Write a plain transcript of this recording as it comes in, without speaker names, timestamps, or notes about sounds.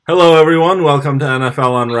Hello, everyone. Welcome to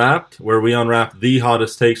NFL Unwrapped, where we unwrap the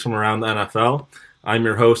hottest takes from around the NFL. I'm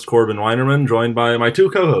your host, Corbin Weinerman, joined by my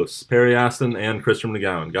two co-hosts, Perry Aston and Christian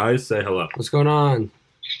McGowan. Guys, say hello. What's going on?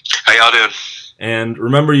 How y'all doing? And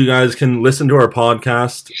remember, you guys can listen to our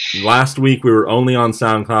podcast. Last week, we were only on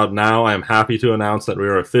SoundCloud. Now, I am happy to announce that we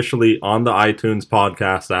are officially on the iTunes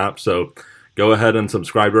podcast app. So go ahead and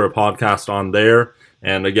subscribe to our podcast on there.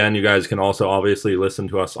 And again, you guys can also obviously listen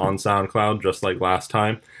to us on SoundCloud, just like last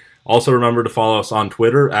time. Also, remember to follow us on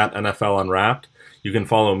Twitter at NFL Unwrapped. You can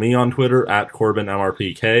follow me on Twitter at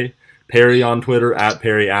CorbinMRPK, Perry on Twitter at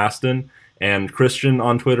Perry Aston, and Christian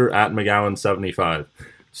on Twitter at McGowan75.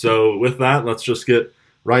 So with that, let's just get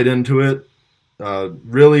right into it.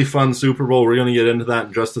 Really fun Super Bowl. We're going to get into that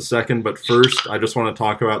in just a second. But first, I just want to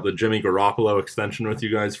talk about the Jimmy Garoppolo extension with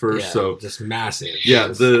you guys first. Yeah, so just massive. Yeah,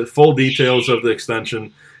 the full details of the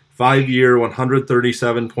extension. 5-year,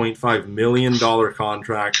 $137.5 million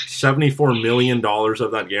contract, $74 million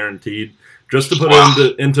of that guaranteed. Just to put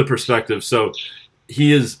it into perspective, so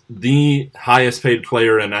he is the highest paid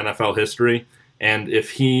player in NFL history, and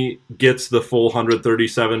if he gets the full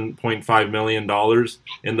 $137.5 million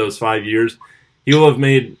in those 5 years, he will have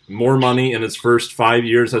made more money in his first 5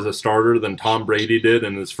 years as a starter than Tom Brady did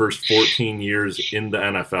in his first 14 years in the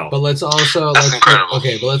NFL. But let's also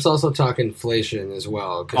talk inflation as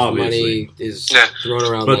well, because money is thrown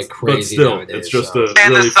around like crazy nowadays. It's just a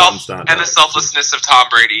really fun stat. And the selflessness of Tom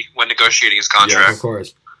Brady when negotiating his contract. Yes, of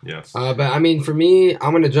course. Yes. But I mean, for me, I'm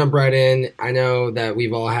going to jump right in. I know that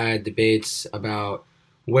we've all had debates about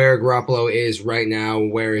where Garoppolo is right now,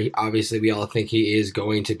 where obviously we all think he is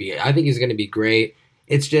going to be. I think he's going to be great.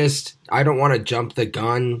 It's just, I don't want to jump the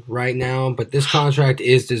gun right now, but this contract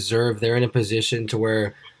is deserved. They're in a position to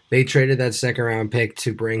where they traded that second-round pick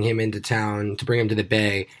to bring him into town, to bring him to the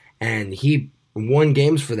Bay, and he won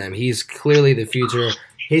games for them. He's clearly the future.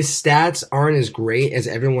 His stats aren't as great as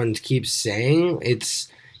everyone keeps saying.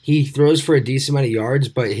 He throws for a decent amount of yards,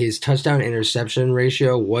 but his touchdown-interception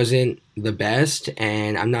ratio wasn't the best,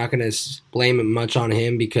 and I'm not going to blame it much on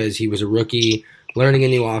him because he was a rookie learning a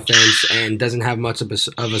new offense and doesn't have much of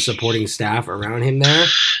a supporting staff around him there.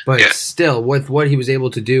 But still, with what he was able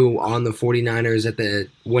to do on the 49ers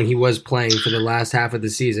when he was playing for the last half of the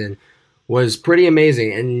season was pretty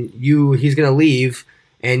amazing. And he's going to leave,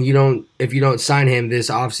 and if you don't sign him this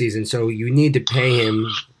offseason, so you need to pay him.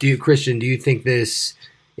 Christian, do you think this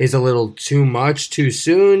is a little too much too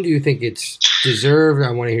soon? Do you think it's deserved? I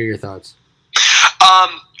want to hear your thoughts.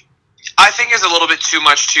 I think it's a little bit too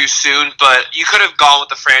much too soon, but you could have gone with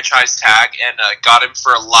the franchise tag and got him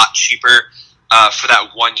for a lot cheaper for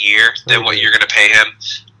that 1 year than what you're going to pay him.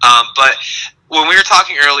 But when we were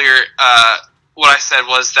talking earlier, what I said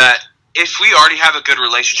was that if we already have a good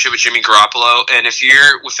relationship with Jimmy Garoppolo, and if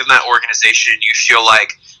you're within that organization, you feel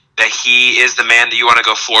like that he is the man that you want to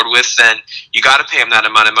go forward with, then you got to pay him that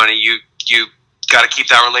amount of money. You got to keep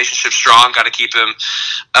that relationship strong, got to keep him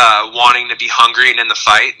wanting to be hungry and in the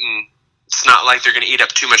fight, and it's not like they're going to eat up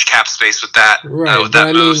too much cap space with that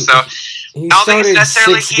move. So I don't think it's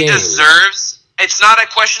necessarily he deserves. It's not a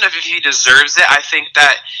question of if he deserves it. I think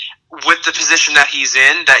that with the position that he's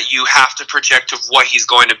in, that you have to project of what he's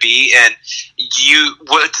going to be, and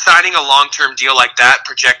signing a long-term deal like that,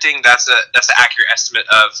 projecting that's an accurate estimate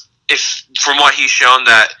of if from what he's shown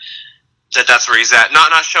that's where he's at.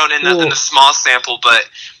 Not shown in the small sample, but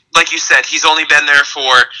like you said, he's only been there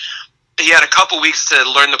he had a couple weeks to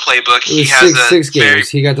learn the playbook. He has six games.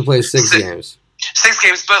 He got to play six games. 6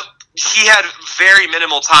 games, but he had very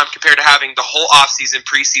minimal time compared to having the whole offseason,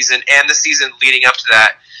 preseason, and the season leading up to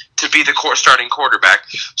that to be the starting quarterback.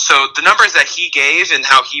 So the numbers that he gave and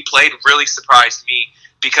how he played really surprised me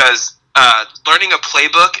because learning a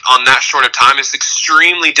playbook on that short of time is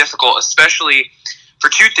extremely difficult, especially for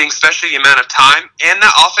two things, especially the amount of time. And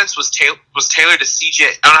that offense was tailored to CJ.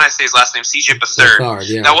 I don't know how to say his last name, CJ Beathard.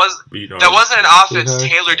 Yeah. That wasn't an offense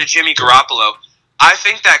tailored to Jimmy Garoppolo. I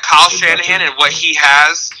think that Kyle Shanahan and what he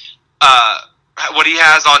has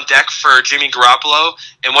on deck for Jimmy Garoppolo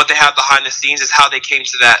and what they have behind the scenes is how they came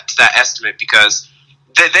to that estimate, because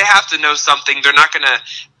they have to know something. They're not going to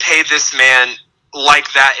pay this man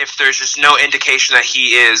like that if there's just no indication that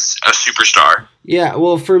he is a superstar. Yeah,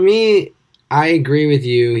 well, for me, I agree with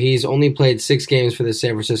you. He's only played 6 games for the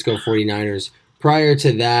San Francisco 49ers. Prior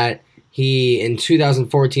to that, in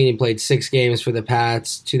 2014, he played 6 games for the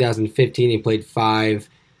Pats. 2015, he played 5.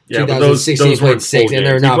 Yeah, 2016, he played 6, and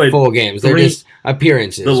they're not full games. They're just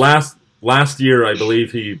appearances. The last year, I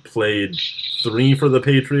believe he played 3 for the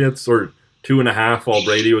Patriots, or 2.5 while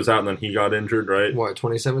Brady was out, and then he got injured, right? What,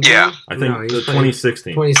 2017? Yeah. I think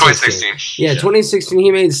 2016. 2016. Yeah, 2016,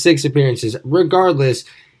 he made 6 appearances. Regardless,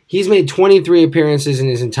 He's made 23 appearances in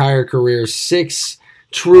his entire career, 6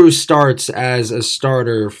 true starts as a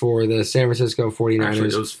starter for the San Francisco 49ers. Actually,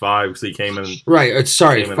 it was 5 because he came in. Right,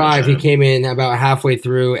 sorry, 5. He came in about halfway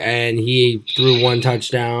through, and he threw 1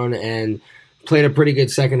 touchdown and played a pretty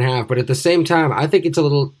good second half. But at the same time, I think it's a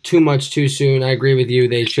little too much too soon. I agree with you.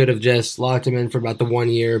 They should have just locked him in for about the 1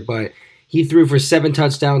 year. But he threw for 7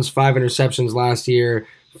 touchdowns, 5 interceptions last year,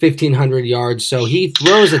 1,500 yards. So he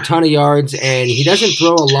throws a ton of yards, and he doesn't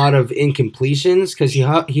throw a lot of incompletions because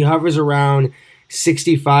he hovers around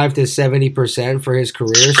 65 to 70% for his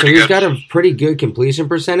career. So he's got a pretty good completion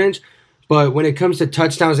percentage. But when it comes to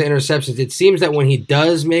touchdowns and interceptions, it seems that when he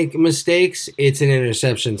does make mistakes, it's an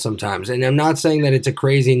interception sometimes. And I'm not saying that it's a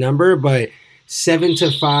crazy number, but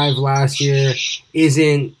 7-5 last year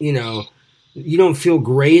isn't, you don't feel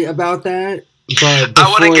great about that. But I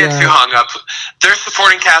wouldn't get too hung up. Their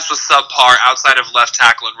supporting cast was subpar outside of left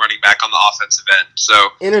tackle and running back on the offensive end. So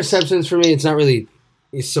interceptions for me, it's not really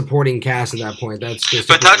supporting cast at that point. That's just.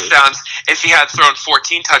 But touchdowns, if he had thrown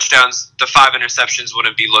 14 touchdowns, the 5 interceptions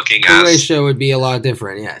wouldn't be looking the ratio would be a lot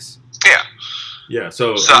different. Yes. Yeah. Yeah.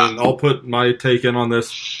 So I mean, I'll put my take in on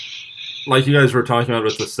this. Like you guys were talking about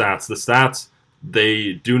with the stats. The stats,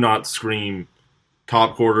 they do not scream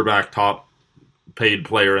top quarterback, top paid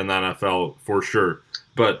player in the NFL for sure.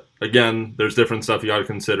 But again, there's different stuff you got to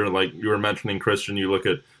consider. Like you were mentioning, Christian, you look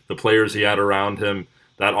at the players he had around him.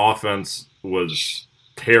 That offense was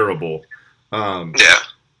terrible.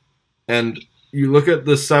 And you look at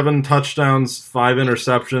the 7 touchdowns, 5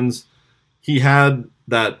 interceptions. He had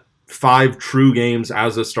that 5 true games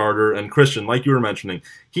as a starter. And Christian, like you were mentioning,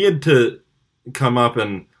 he had to come up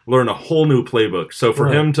and learn a whole new playbook. So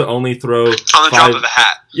for him to only throw on the top of the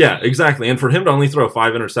hat. Yeah, exactly. And for him to only throw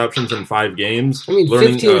 5 interceptions in 5 games, I mean,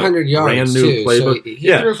 1,500 yards brand new too. playbook. So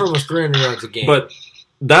he threw for almost 300 yards a game. But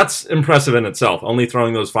that's impressive in itself, only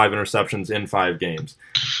throwing those 5 interceptions in 5 games.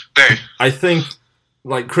 Very. I think,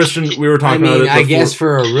 like Christian, we were talking about it before. I guess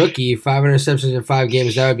for a rookie, 5 interceptions in 5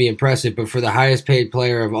 games, that would be impressive. But for the highest paid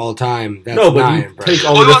player of all time, that's not impressive.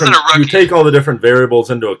 You take all the different variables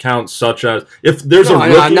into account, such as if there's a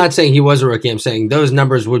rookie. I'm not saying he was a rookie. I'm saying those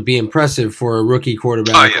numbers would be impressive for a rookie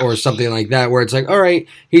quarterback or something like that, where it's like, all right,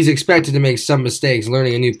 he's expected to make some mistakes,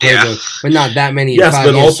 learning a new playbook, but not that many in 5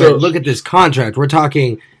 games. Also, look at this contract. We're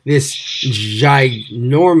talking this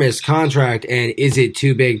ginormous contract, and is it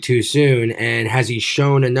too big too soon? And has he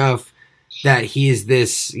shown enough that he is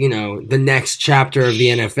this, the next chapter of the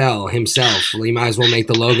NFL himself? Well, he might as well make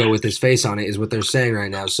the logo with his face on it, is what they're saying right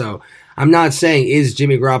now. So I'm not saying, is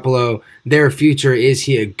Jimmy Garoppolo their future? Is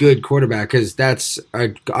he a good quarterback? Because that's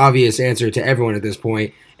an obvious answer to everyone at this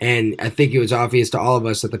point. And I think it was obvious to all of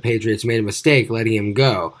us that the Patriots made a mistake letting him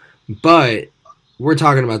go. But we're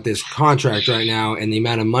talking about this contract right now and the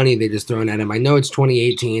amount of money they just thrown at him. I know it's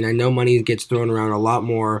 2018. I know money gets thrown around a lot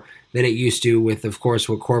more than it used to with, of course,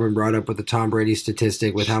 what Corbin brought up with the Tom Brady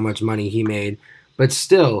statistic with how much money he made. But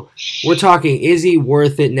still, we're talking, is he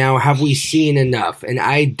worth it now? Have we seen enough? And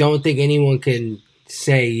I don't think anyone can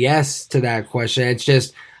say yes to that question. It's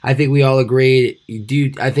just, I think we all agree.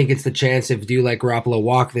 I think it's the chance if do let Garoppolo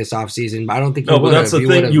walk this offseason, but I don't think he would have. No, but that's the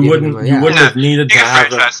thing. You wouldn't have needed to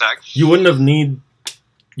have him.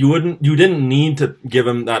 You didn't need to give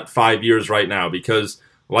him that 5 years right now because,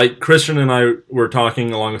 like Christian and I were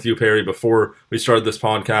talking along with you, Perry, before we started this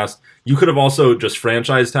podcast, you could have also just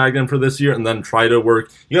franchise tagged him for this year and then try to work.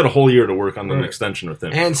 You got a whole year to work on an extension with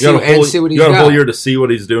him. And see what he's got. You got a whole year to see what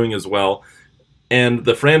he's doing as well. And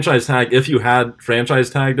the franchise tag, if you had franchise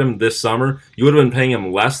tagged him this summer, you would have been paying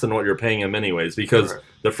him less than what you're paying him anyways because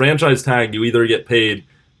the franchise tag, you either get paid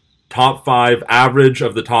top 5 average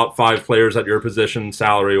of the top 5 players at your position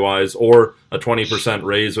salary-wise, or a 20%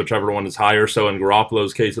 raise, whichever one is higher. So in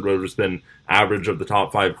Garoppolo's case, it would have just been average of the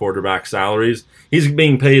top 5 quarterback salaries. He's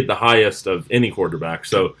being paid the highest of any quarterback,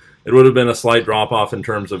 so it would have been a slight drop-off in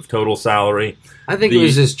terms of total salary. I think it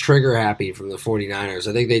was just trigger-happy from the 49ers.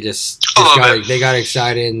 I think they got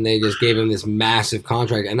excited, and they just gave him this massive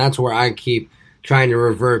contract, and that's where I keep trying to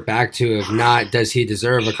revert back to, if not, does he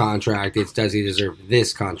deserve a contract? It's, does he deserve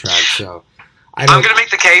this contract? So I'm going to make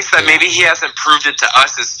the case that maybe he hasn't proved it to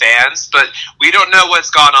us as fans, but we don't know what's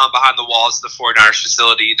gone on behind the walls of the 49ers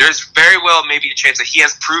facility. There's very well maybe a chance that he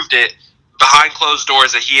has proved it behind closed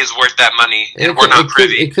doors that he is worth that money, and we're not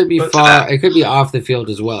privy. It could be far. It could be off the field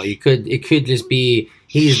as well. It could just be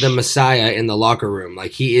he's the Messiah in the locker room.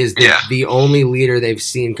 Like he is the only leader they've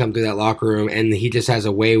seen come through that locker room, and he just has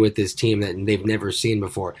a way with this team that they've never seen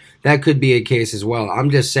before. That could be a case as well. I'm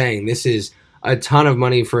just saying this is a ton of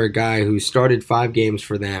money for a guy who started 5 games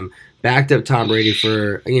for them, backed up Tom Brady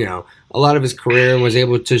for a lot of his career, and was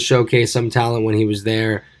able to showcase some talent when he was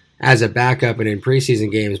there. as a backup and in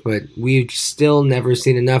preseason games, but we've still never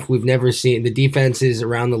seen enough. We've never seen the defenses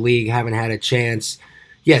around the league haven't had a chance.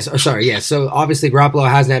 So obviously Garoppolo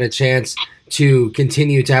hasn't had a chance to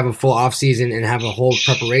continue to have a full offseason and have a whole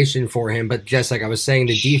preparation for him. But just like I was saying,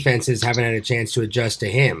 the defenses haven't had a chance to adjust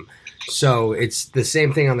to him. So it's the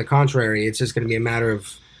same thing on the contrary. It's just going to be a matter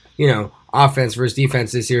of, offense versus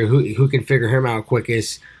defense this year. Who can figure him out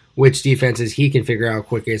quickest, which defenses he can figure out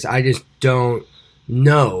quickest. I just don't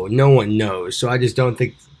know. No one knows. So I just don't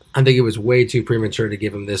think – I think it was way too premature to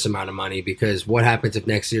give him this amount of money, because what happens if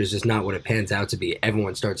next year is just not what it pans out to be?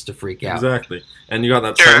 Everyone starts to freak out. Exactly. And you got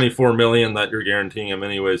that $74 million that you're guaranteeing him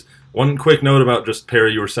anyways. One quick note about just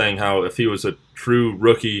Perry, you were saying how if he was a true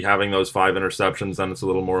rookie having those 5 interceptions, then it's a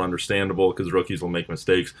little more understandable because rookies will make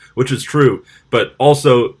mistakes, which is true. But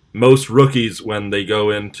also, most rookies, when they go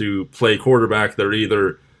in to play quarterback, they're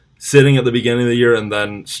either sitting at the beginning of the year and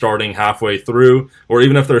then starting halfway through, or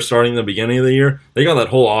even if they're starting at the beginning of the year, they got that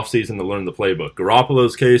whole offseason to learn the playbook.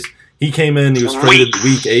 Garoppolo's case, he came in, he was traded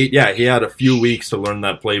week 8. Yeah, he had a few weeks to learn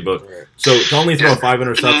that playbook. So to only throw 5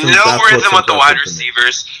 interceptions, no rhythm with the wide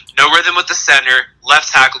receivers, no rhythm with the center,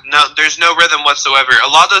 left tackle. No, there's no rhythm whatsoever. A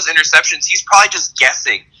lot of those interceptions, he's probably just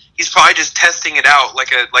guessing. He's probably just testing it out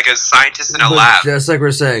like a scientist in a lab. Just like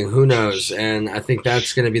we're saying, who knows? And I think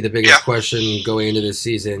that's going to be the biggest question going into this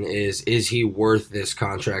season is he worth this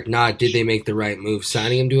contract? Not did they make the right move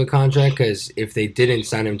signing him to a contract? Because if they didn't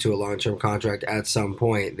sign him to a long-term contract at some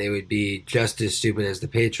point, they would be just as stupid as the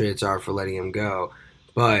Patriots are for letting him go.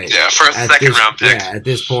 But for a second-round pick. Yeah, at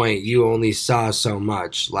this point, you only saw so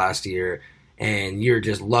much last year, and you're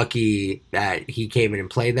just lucky that he came in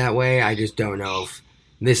and played that way. I just don't know if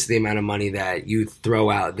this is the amount of money that you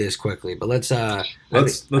throw out this quickly. But let's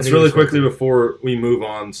really quickly before we move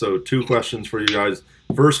on. So 2 questions for you guys.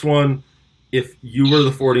 First one, if you were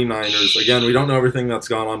the 49ers, again, we don't know everything that's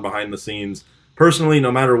gone on behind the scenes. Personally,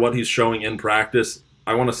 no matter what he's showing in practice,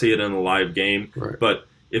 I want to see it in a live game. Right. But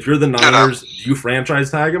if you're the Niners, do you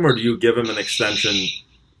franchise tag him or do you give him an extension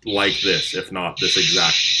like this, if not this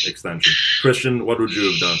exact extension? Christian, what would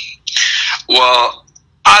you have done? Well,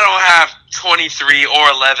 I don't have 23 or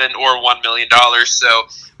 11 or $1 million, so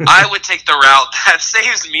I would take the route that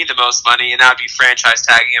saves me the most money, and that would be franchise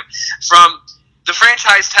tagging him. The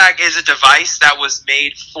franchise tag is a device that was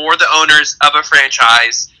made for the owners of a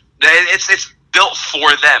franchise. It's built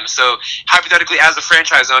for them. So hypothetically, as a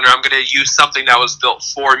franchise owner, I'm going to use something that was built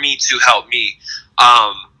for me to help me.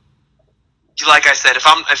 Like I said,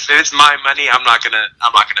 if it's my money, I'm not gonna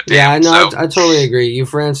pay him. Yeah, I totally agree. You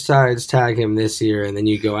franchise tag him this year, and then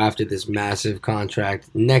you go after this massive contract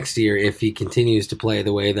next year if he continues to play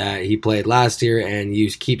the way that he played last year, and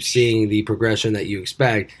you keep seeing the progression that you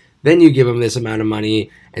expect. Then you give him this amount of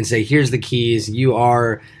money and say, "Here's the keys.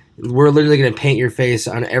 We're literally going to paint your face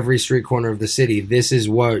on every street corner of the city. This is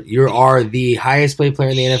what you are, the highest paid player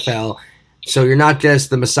in the NFL." So you're not just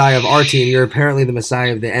the messiah of our team, you're apparently the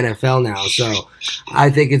messiah of the NFL now. So I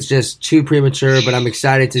think it's just too premature, but I'm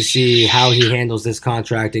excited to see how he handles this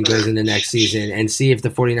contract and goes into next season and see if the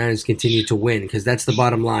 49ers continue to win, because that's the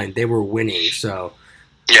bottom line. They were winning, so.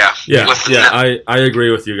 Yeah, I agree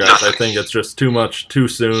with you guys. I think it's just too much too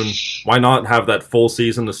soon. Why not have that full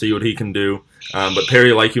season to see what he can do? But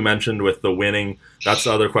Perry, like you mentioned with the winning, that's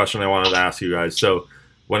the other question I wanted to ask you guys. So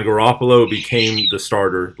when Garoppolo became the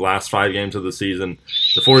starter last 5 games of the season,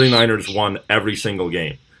 the 49ers won every single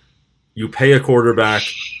game. You pay a quarterback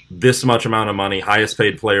this much amount of money, highest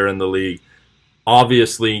paid player in the league.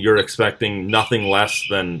 Obviously, you're expecting nothing less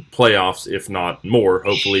than playoffs, if not more,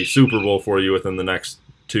 hopefully Super Bowl for you within the next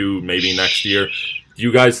 2, maybe next year. Do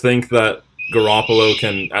you guys think that Garoppolo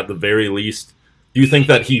can, at the very least, do you think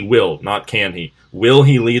that he will, not can he, will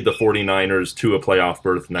he lead the 49ers to a playoff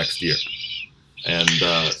berth next year? And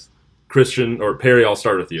Christian, or Perry, I'll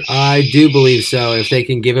start with you. I do believe so. If they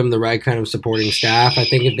can give him the right kind of supporting staff, I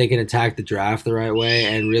think if they can attack the draft the right way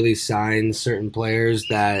and really sign certain players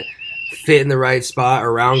that fit in the right spot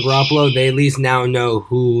around Garoppolo, they at least now know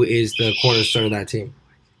who is the cornerstone of that team.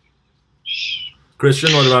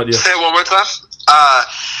 Christian, what about you? Say it one more time.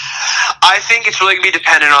 I think it's really going to be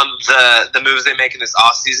dependent on the moves they make in this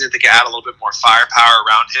offseason. If they can add a little bit more firepower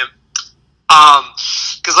around him.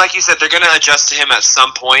 Because like you said, they're going to adjust to him at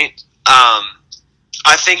some point.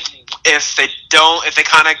 I think if they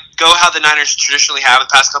kind of go how the Niners traditionally have the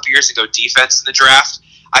past couple years and go defense in the draft,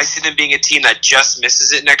 I see them being a team that just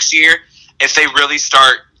misses it next year. If they really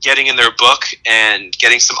start getting in their book and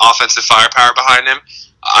getting some offensive firepower behind them,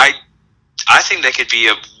 I think they could be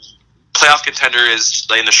a playoff contender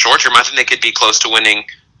in the short term. I think they could be close to winning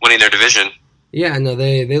their division. Yeah, no,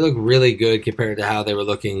 they look really good compared to how they were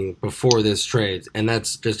looking before this trade, and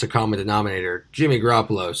that's just a common denominator. Jimmy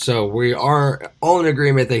Garoppolo. So we are all in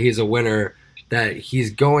agreement that he's a winner, that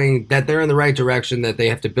they're in the right direction, that they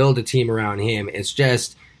have to build a team around him. It's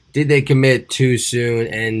just, did they commit too soon,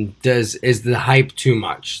 and is the hype too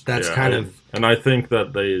much? That's and I think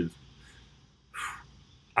that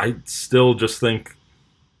I still just think.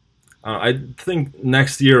 I think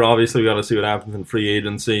next year, obviously, we got to see what happens in free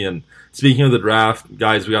agency. And speaking of the draft,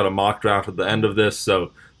 guys, we got a mock draft at the end of this,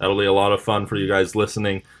 so that'll be a lot of fun for you guys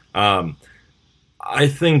listening. I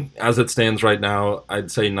think, as it stands right now, I'd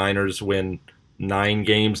say Niners win 9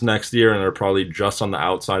 games next year, and they're probably just on the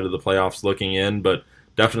outside of the playoffs looking in, but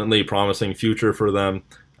definitely promising future for them.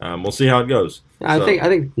 We'll see how it goes. I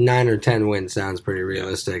think 9 or 10 wins sounds pretty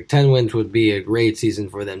realistic. 10 wins would be a great season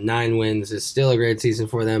for them. 9 wins is still a great season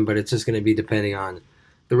for them, but it's just going to be depending on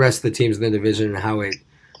the rest of the teams in the division and how it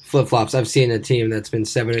flip-flops. I've seen a team that's been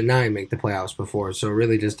 7-9 make the playoffs before, so it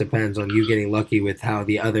really just depends on you getting lucky with how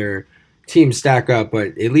the other teams stack up.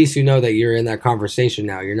 But at least you know that you're in that conversation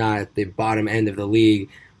now. You're not at the bottom end of the league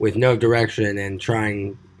with no direction and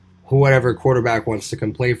trying whatever quarterback wants to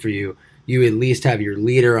come play for you. You at least have your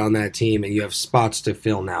leader on that team, and you have spots to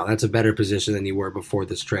fill now. That's a better position than you were before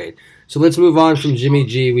this trade. So let's move on from Jimmy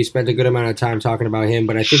G. We spent a good amount of time talking about him,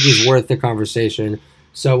 but I think he's worth the conversation.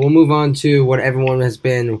 So we'll move on to what everyone has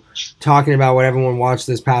been talking about, what everyone watched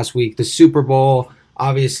this past week, the Super Bowl.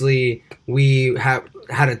 Obviously, we have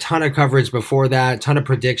had a ton of coverage before that, a ton of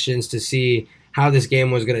predictions to see how this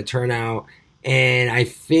game was going to turn out. And I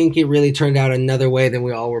think it really turned out another way than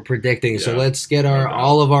we all were predicting. So let's get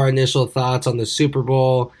all of our initial thoughts on the Super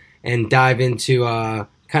Bowl and dive into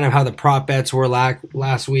kind of how the prop bets were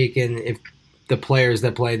last week and if the players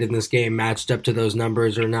that played in this game matched up to those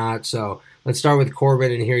numbers or not. So let's start with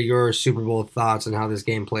Corbin and hear your Super Bowl thoughts on how this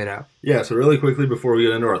game played out. Yeah, so really quickly before we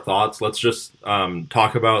get into our thoughts, let's just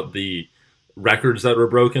talk about the records that were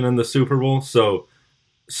broken in the Super Bowl. So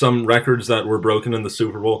some records that were broken in the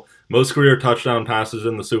Super Bowl. Most career touchdown passes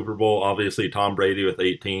in the Super Bowl, obviously Tom Brady with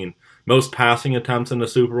 18. Most passing attempts in the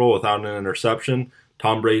Super Bowl without an interception.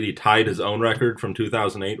 Tom Brady tied his own record from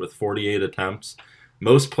 2008 with 48 attempts.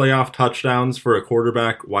 Most playoff touchdowns for a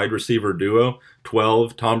quarterback wide receiver duo,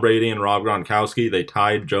 12. Tom Brady and Rob Gronkowski. They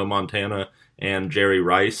tied Joe Montana and Jerry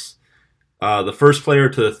Rice. The first player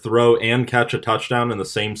to throw and catch a touchdown in the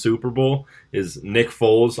same Super Bowl is Nick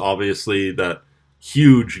Foles, obviously that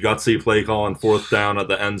huge gutsy play call on 4th down at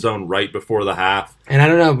the end zone right before the half. And I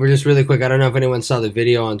don't know, but just really quick, I don't know if anyone saw the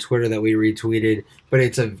video on Twitter that we retweeted, but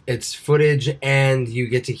it's footage and you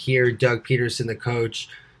get to hear Doug Peterson, the coach,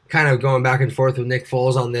 kind of going back and forth with Nick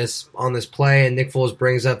Foles on this play, and Nick Foles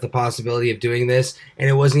brings up the possibility of doing this, and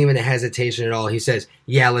it wasn't even a hesitation at all. He says,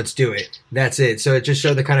 yeah, let's do it. That's it. So it just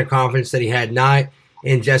showed the kind of confidence that he had, not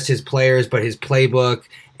in just his players, but his playbook.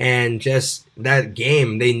 And just that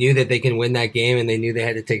game, they knew that they can win that game, and they knew they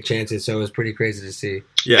had to take chances. So it was pretty crazy to see.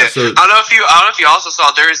 Yeah. So I don't know if you also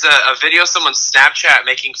saw there is a video of someone Snapchat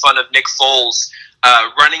making fun of Nick Foles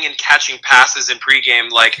running and catching passes in pregame.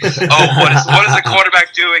 Like, oh, what is the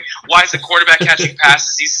quarterback doing? Why is the quarterback catching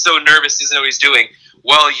passes? He's so nervous. He doesn't know what he's doing.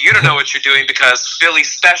 Well, you don't know what you're doing because Philly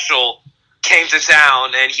Special came to town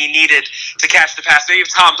and he needed to catch the pass. Maybe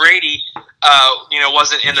if Tom Brady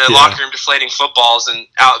wasn't in the locker room deflating footballs and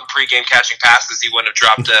out in pregame catching passes, he wouldn't have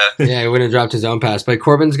dropped he wouldn't have dropped his own pass. But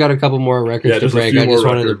Corbin's got a couple more records to break. I just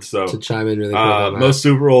wanted to chime in really quick. Most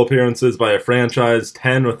Super Bowl appearances by a franchise,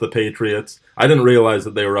 10 with the Patriots. I didn't realize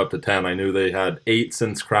that they were up to 10. I knew they had 8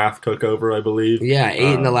 since Kraft took over, I believe. Yeah,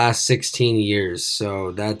 8 in the last 16 years.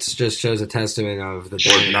 So that just shows a testament of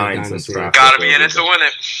the 9 since Kraft. Gotta be in it to win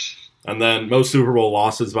it. And then most Super Bowl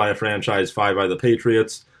losses by a franchise, 5 by the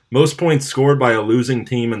Patriots. Most points scored by a losing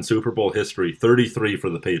team in Super Bowl history, 33 for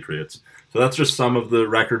the Patriots. So that's just some of the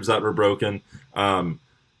records that were broken.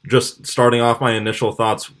 Just starting off my initial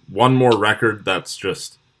thoughts, one more record that's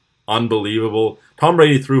just unbelievable. Tom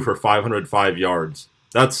Brady threw for 505 yards.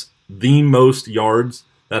 That's the most yards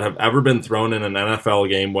that have ever been thrown in an NFL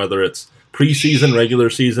game, whether it's preseason, regular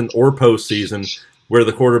season, or postseason, where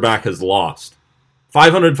the quarterback has lost.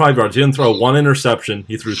 505 yards. He didn't throw one interception.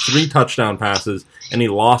 He threw 3 touchdown passes, and he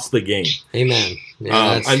lost the game. Amen.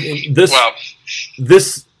 Yeah,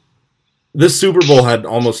 this Super Bowl had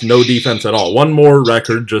almost no defense at all. One more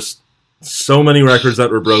record, just so many records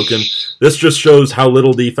that were broken. This just shows how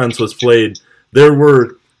little defense was played. There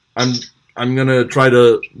were, I'm going to try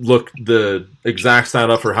to look the exact stat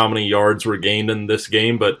up for how many yards were gained in this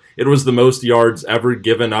game, but it was the most yards ever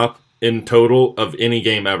given up in total of any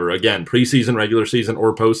game ever. Again, preseason, regular season,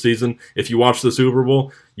 or postseason. If you watch the Super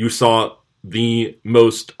Bowl, you saw the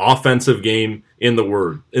most offensive game in the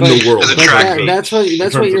world. That's what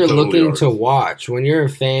you're looking yards. to watch when you're a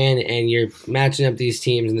fan and you're matching up these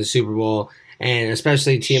teams in the Super Bowl, and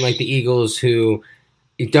especially a team like the Eagles who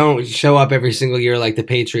don't show up every single year like the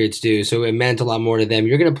Patriots do. So it meant a lot more to them.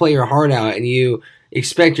 You're going to play your heart out, and you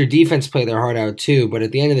expect your defense to play their heart out too. But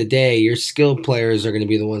at the end of the day, your skilled players are going to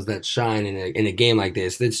be the ones that shine in a game like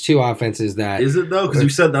this. It's two offenses that is it though? Because you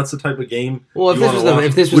said that's the type of game. Well,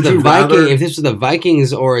 if this was the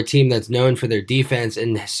Vikings or a team that's known for their defense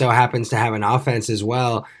and so happens to have an offense as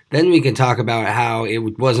well, then we can talk about how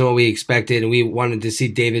it wasn't what we expected and we wanted to see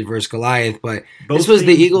David versus Goliath. But this was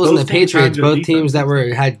the Eagles and the Patriots, both teams that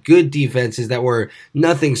had good defenses that were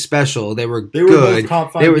nothing special. They were good.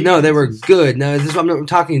 They were good. No, I'm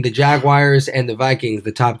talking the Jaguars and the Vikings,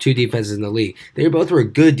 the top two defenses in the league. They both were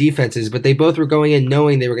good defenses, but they both were going in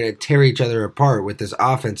knowing they were going to tear each other apart with this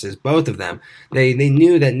offenses. Both of them. They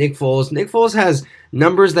knew that Nick Foles has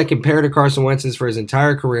numbers that compare to Carson Wentz's for his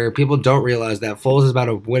entire career. People don't realize that Foles is about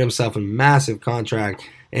to win himself a massive contract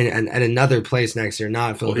and another place next year,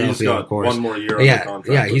 not Philadelphia, of course. One more year on the contract.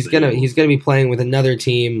 Yeah, he's gonna be playing with another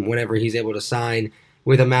team whenever he's able to sign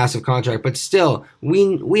with a massive contract. But still,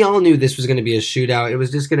 we all knew this was going to be a shootout. It was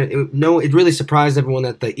just it really surprised everyone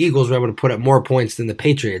that the Eagles were able to put up more points than the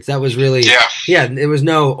Patriots. That was really it was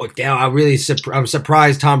I'm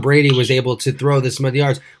surprised Tom Brady was able to throw this many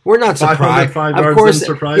yards. We're not surprised. Of course,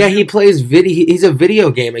 he plays he's a video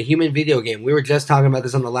game, a human video game. We were just talking about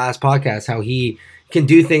this on the last podcast, how he can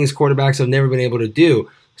do things quarterbacks have never been able to do.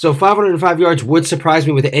 So 505 yards would surprise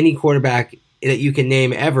me with any quarterback that you can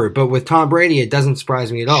name ever. But with Tom Brady, it doesn't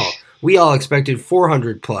surprise me at all. We all expected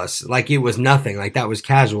 400 plus, like it was nothing, like that was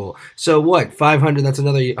casual. So what, 500, that's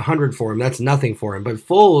another 100 for him. That's nothing for him. But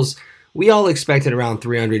Foles, we all expected around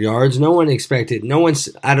 300 yards. No one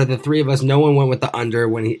out of the three of us, no one went with the under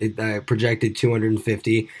when he projected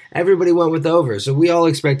 250. Everybody went with the over. So we all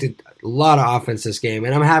expected a lot of offense this game.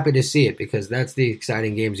 And I'm happy to see it because that's the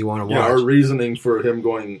exciting games you want to watch. Yeah, our reasoning for him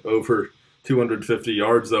going over 250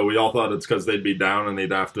 yards, though, we all thought it's because they'd be down and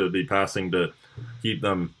they'd have to be passing to keep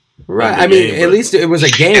them. Right. I mean, at least it was a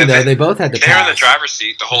game, though. They both had to pass. They were in the driver's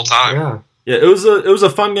seat the whole time. Yeah, it was a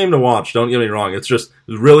fun game to watch. Don't get me wrong. It was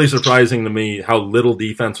really surprising to me how little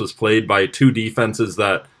defense was played by two defenses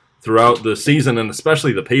that throughout the season, and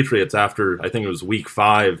especially the Patriots after, I think it was week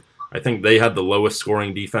 5, I think they had the lowest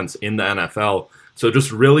scoring defense in the NFL. So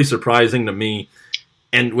just really surprising to me.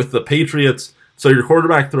 And with the Patriots, so your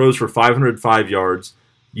quarterback throws for 505 yards.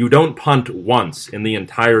 You don't punt once in the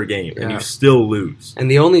entire game, and you still lose. And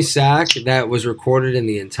the only sack that was recorded in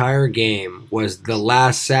the entire game was the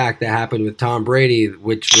last sack that happened with Tom Brady,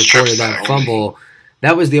 which recorded that fumble.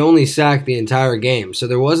 That was the only sack the entire game. So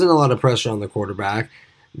there wasn't a lot of pressure on the quarterback.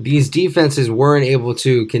 These defenses weren't able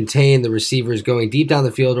to contain the receivers going deep down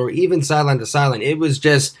the field or even sideline to sideline. It was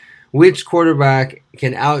just which quarterback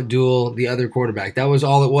can outduel the other quarterback. That was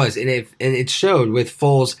all it was. And it showed with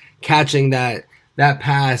Foles catching that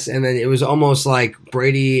pass, and then it was almost like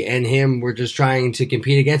Brady and him were just trying to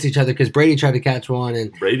compete against each other because Brady tried to catch one,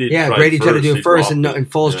 and Brady tried to do it first, and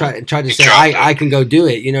Foles tried to say, I can go do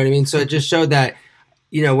it. You know what I mean? So it just showed that,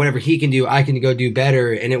 whatever he can do, I can go do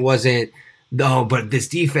better, and it wasn't, no, but this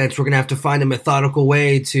defense, we're going to have to find a methodical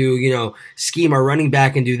way to, scheme our running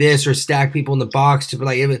back and do this or stack people in the box.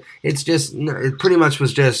 It pretty much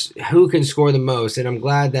was just who can score the most. And I'm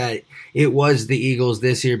glad that it was the Eagles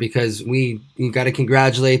this year because you got to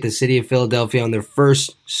congratulate the city of Philadelphia on their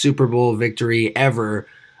first Super Bowl victory ever.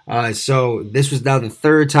 So this was now the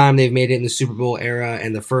third time they've made it in the Super Bowl era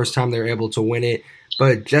and the first time they're able to win it.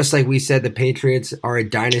 But just like we said, the Patriots are a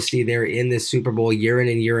dynasty. They're in this Super Bowl year in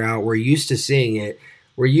and year out. We're used to seeing it.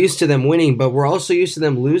 We're used to them winning, but we're also used to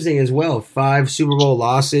them losing as well. 5 Super Bowl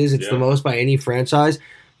losses. It's the most by any franchise.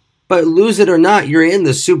 But lose it or not, you're in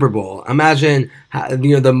the Super Bowl. Imagine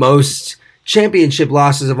the most championship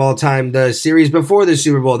losses of all time, the series before the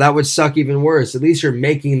Super Bowl. That would suck even worse. At least you're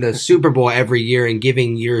making the Super Bowl every year and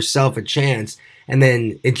giving yourself a chance. And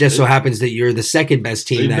then it just so happens that you're the second best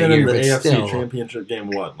team that year. They've been in the AFC Championship game,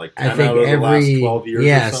 like 10 out of the last 12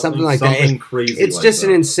 years or something like that. Something crazy It's like just that.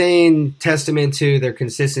 an insane testament to their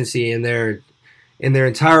consistency and their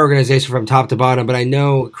entire organization from top to bottom. But I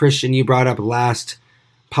know, Christian, you brought up last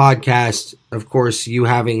podcast, of course, you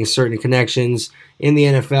having certain connections in the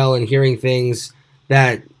NFL and hearing things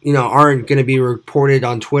that aren't going to be reported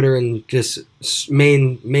on Twitter and just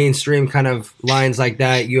mainstream kind of lines like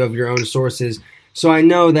that. You have your own sources. So I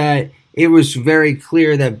know that it was very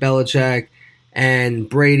clear that Belichick and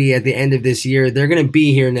Brady at the end of this year, they're going to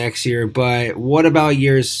be here next year. But what about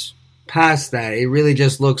years past that? It really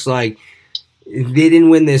just looks like They didn't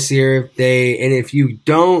win this year. If you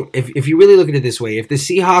really look at it this way, if the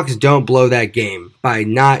Seahawks don't blow that game by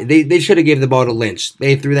they should have gave the ball to Lynch.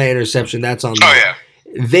 They threw that interception. That's on them. Oh yeah.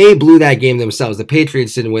 They blew that game themselves. The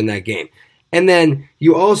Patriots didn't win that game. And then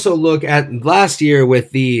you also look at last year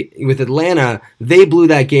with Atlanta, they blew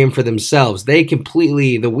that game for themselves.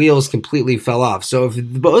 The wheels completely fell off. So if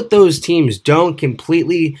both those teams don't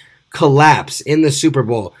completely collapse in the Super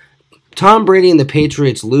Bowl, Tom Brady and the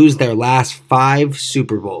Patriots lose their last 5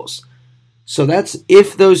 Super Bowls. So that's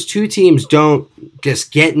if those two teams don't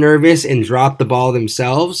just get nervous and drop the ball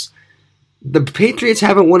themselves. The Patriots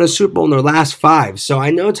haven't won a Super Bowl in their last 5. So I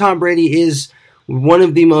know Tom Brady is one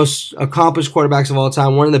of the most accomplished quarterbacks of all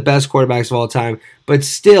time, one of the best quarterbacks of all time, but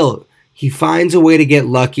still, he finds a way to get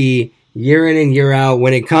lucky year in and year out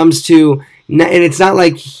when it comes to, and it's not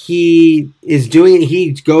like he is doing it,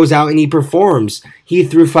 he goes out and he performs. He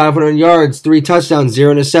threw 500 yards, 3 touchdowns,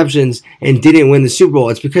 0 interceptions, and didn't win the Super Bowl.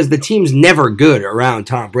 It's because the team's never good around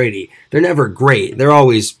Tom Brady. They're never great. They're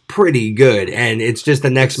always pretty good, and it's just the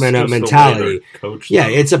next man up mentality. Yeah,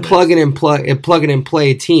 it's a plug and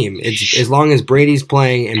play team. It's as long as Brady's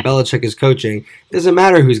playing and Belichick is coaching, it doesn't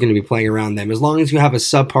matter who's going to be playing around them. As long as you have a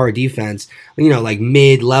subpar defense, like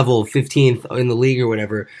mid-level, 15th in the league or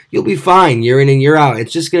whatever, you'll be fine year in and year out.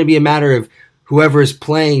 It's just going to be a matter of whoever is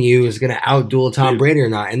playing you is going to outduel Tom Brady or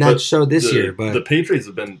not, and that showed this year. But the Patriots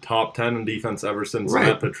have been top 10 in defense ever since right.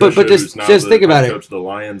 Matt Patricia, but just think about it. Coach of the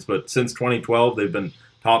Lions. But since 2012, they've been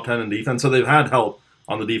top 10 in defense, so they've had help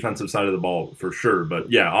on the defensive side of the ball for sure. But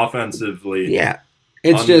yeah, offensively,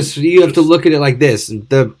 it's just you have to look at it like this: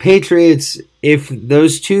 the Patriots, if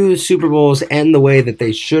those 2 Super Bowls end the way that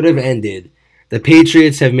they should have ended. The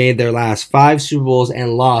Patriots have made their last 5 Super Bowls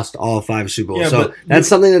and lost all 5 Super Bowls. Yeah, so that's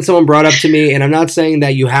something that someone brought up to me, and I'm not saying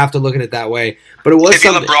that you have to look at it that way, but it was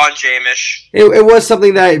something. LeBron James-ish. It was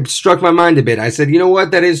something that struck my mind a bit. I said, you know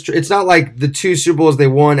what? That is. It's not like the 2 Super Bowls they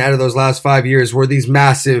won out of those last 5 years were these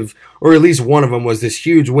massive, or at least one of them was this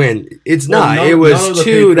huge win. It's not. It was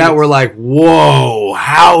 2 that were like, whoa!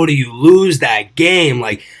 How do you lose that game?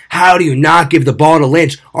 Like, how do you not give the ball to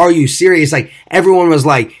Lynch? Are you serious? Like, everyone was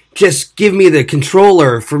like, just give me the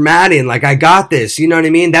controller for Madden. Like, I got this. You know what I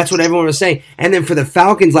mean? That's what everyone was saying. And then for the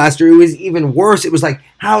Falcons last year, it was even worse. It was like,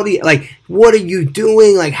 what are you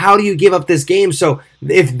doing? Like, how do you give up this game? So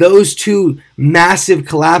if those 2 massive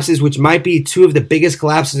collapses, which might be 2 of the biggest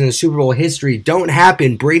collapses in the Super Bowl history, don't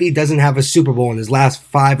happen, Brady doesn't have a Super Bowl in his last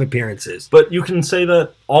 5 appearances. But you can say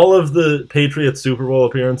that all of the Patriots Super Bowl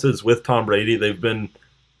appearances with Tom Brady, they've been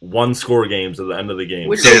 1-score games at the end of the game.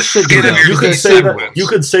 Which should be you could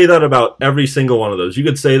say that about every single one of those. You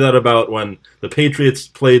could say that about when the Patriots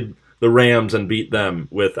played the Rams and beat them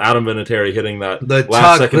with Adam Vinatieri hitting that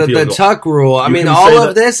second field goal. The tuck rule. I mean, all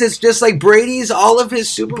of this is just like Brady's, all of his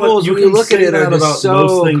Super Bowls. When you look at it, are about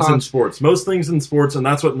most things in sports. Most things in sports, and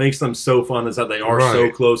that's what makes them so fun, is that they are so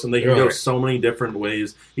close and they can go so many different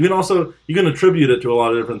ways. You can attribute it to a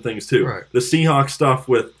lot of different things too. Right. The Seahawks stuff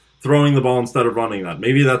with throwing the ball instead of running that.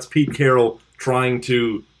 Maybe that's Pete Carroll trying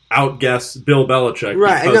to outguess Bill Belichick.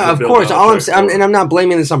 Right, no, of course. I'm not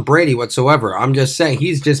blaming this on Brady whatsoever. I'm just saying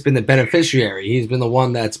he's just been the beneficiary. He's been the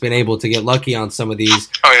one that's been able to get lucky on some of these.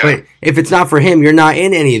 Oh, yeah. But if it's not for him, you're not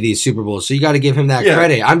in any of these Super Bowls. So you got to give him that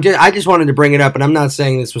credit. I just wanted to bring it up, and I'm not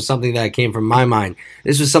saying this was something that came from my mind.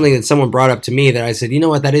 This was something that someone brought up to me that I said, you know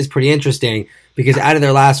what, that is pretty interesting, because out of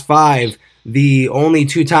their last 5, the only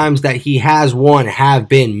 2 times that he has won have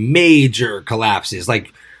been major collapses,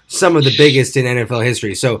 like some of the biggest in NFL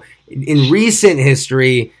history. So in recent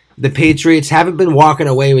history, the Patriots haven't been walking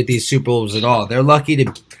away with these Super Bowls at all. They're lucky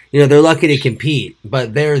to compete,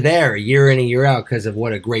 but they're there year in and year out because of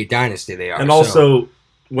what a great dynasty they are. And also,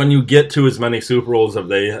 when you get to as many Super Bowls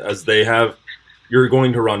as they have, you're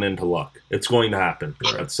going to run into luck. It's going to happen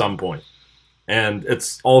at some point. And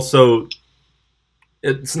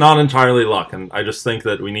it's not entirely luck, and I just think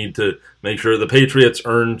that we need to make sure the Patriots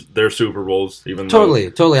earned their Super Bowls.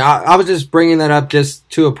 Totally. I was just bringing that up just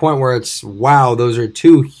to a point where it's, wow, those are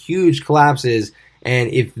 2 huge collapses, and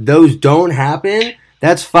if those don't happen,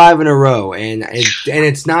 that's 5 in a row, and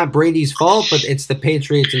it's not Brady's fault, but it's the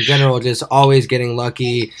Patriots in general just always getting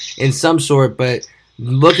lucky in some sort. But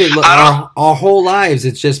look at our whole lives,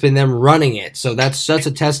 it's just been them running it, so that's such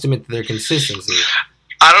a testament to their consistency.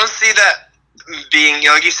 I don't see that being,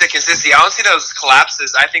 like you said, consistency. I don't see those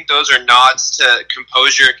collapses. I think those are nods to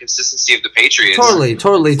composure and consistency of the Patriots.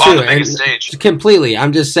 Totally, too. And completely.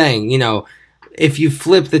 I'm just saying, if you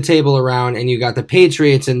flip the table around and you got the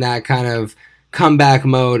Patriots in that kind of comeback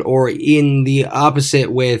mode, or in the opposite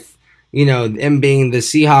with, them being the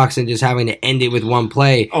Seahawks and just having to end it with one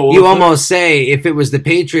play. Oh, well, you almost say if it was the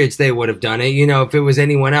Patriots, they would have done it. If it was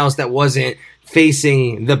anyone else that wasn't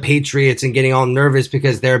facing the Patriots and getting all nervous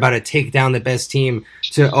because they're about to take down the best team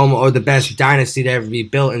or the best dynasty to ever be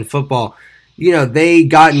built in football, they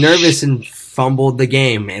got nervous and fumbled the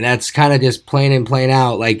game, and that's kind of just plain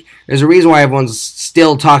out. Like, there's a reason why everyone's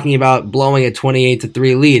still talking about blowing a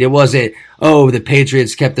 28-3 lead. It wasn't, the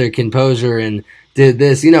Patriots kept their composure and did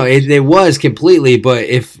this. It was completely. But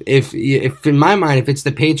if in my mind, if it's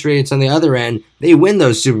the Patriots on the other end, they win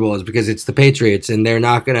those Super Bowls because it's the Patriots, and they're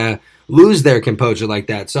not gonna lose their composure like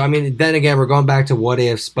that. So, I mean, then again, we're going back to what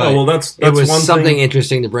ifs, but that's it was one something thing,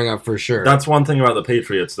 interesting to bring up for sure. That's one thing about the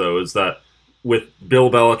Patriots, though, is that with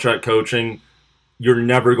Bill Belichick coaching, you're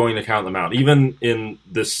never going to count them out. Even in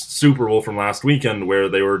this Super Bowl from last weekend where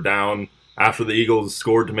they were down after the Eagles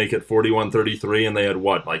scored to make it 41-33 and they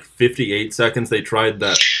had, 58 seconds. They tried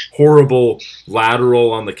that horrible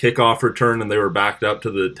lateral on the kickoff return and they were backed up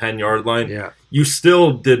to the 10-yard line. Yeah. You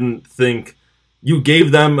still didn't think – you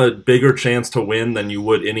gave them a bigger chance to win than you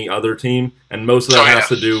would any other team, and most of that has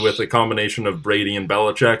to do with a combination of Brady and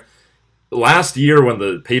Belichick. Last year when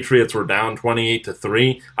the Patriots were down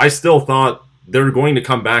 28-3, I still thought they're going to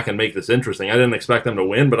come back and make this interesting. I didn't expect them to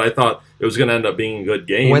win, but I thought it was going to end up being a good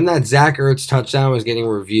game. When that Zach Ertz touchdown was getting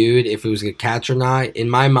reviewed, if it was a catch or not, in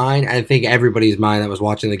my mind, I think everybody's mind that was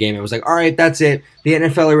watching the game, it was like, all right, that's it. The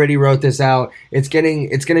NFL already wrote this out. It's going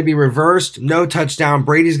to be reversed. No touchdown.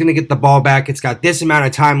 Brady's going to get the ball back. It's got this amount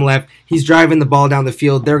of time left. He's driving the ball down the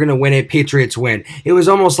field. They're going to win it. Patriots win. It was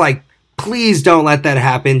almost like, please don't let that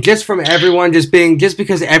happen. Just from everyone just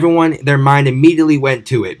because everyone, their mind immediately went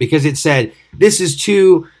to it because it said, this is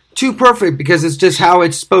too perfect because it's just how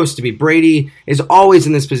it's supposed to be. Brady is always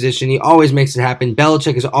in this position. He always makes it happen.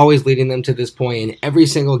 Belichick is always leading them to this point in every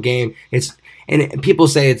single game. And people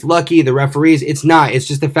say it's lucky, the referees. It's not. It's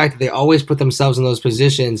just the fact that they always put themselves in those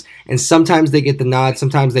positions, and sometimes they get the nod,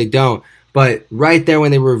 sometimes they don't. But right there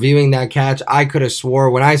when they were reviewing that catch, I could have swore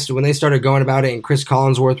when they started going about it and Chris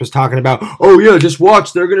Collinsworth was talking about, oh yeah, just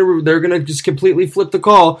watch, they're gonna just completely flip the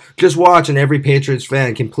call, just watch, and every Patriots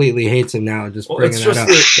fan completely hates him now. Just bringing that up.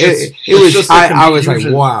 I was like,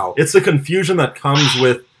 wow. It's the confusion that comes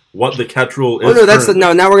with what the catch rule is. Oh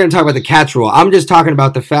no, now we're gonna talk about the catch rule. I'm just talking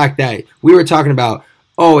about the fact that we were talking about,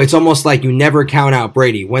 it's almost like you never count out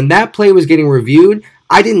Brady. When that play was getting reviewed,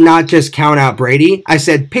 I did not just count out Brady. I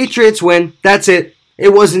said, Patriots win. That's it. It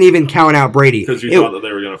wasn't even count out Brady. Because you thought that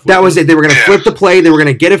they were going to flip. That was it. They were going to flip the play. They were going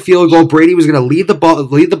to get a field goal. Brady was going to lead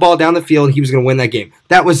the ball down the field. He was going to win that game.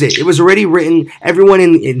 That was it. It was already written. Everyone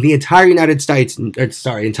in the entire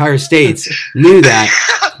entire states knew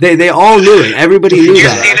that. They all knew it. Everybody knew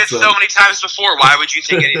that. You've seen it so many times before. Why would you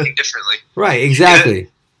think anything differently? Right, exactly.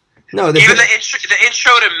 Even the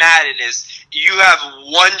intro to Madden is, you have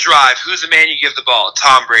one drive. Who's the man you give the ball?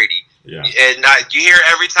 Tom Brady. Yeah. And you hear it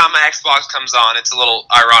every time my Xbox comes on. It's a little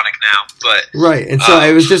ironic now, but right. And so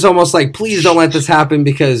it was just almost like, please don't let this happen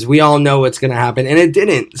because we all know what's going to happen, and it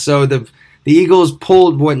didn't. So the Eagles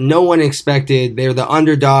pulled what no one expected. They're the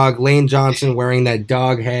underdog. Lane Johnson wearing that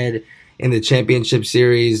dog head in the championship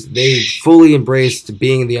series. They fully embraced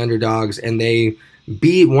being the underdogs, and they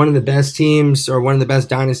beat one of the best teams or one of the best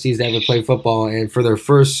dynasties to ever play football, and for their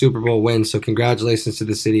first Super Bowl win. So congratulations to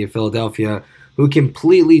the city of Philadelphia, who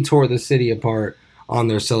completely tore the city apart on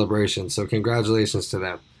their celebration. So congratulations to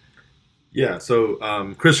them. Yeah,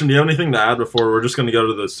 so Christian, do you have anything to add before we're just going to go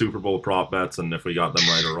to the Super Bowl prop bets and if we got them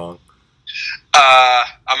right or wrong?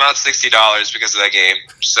 I'm out $60 because of that game,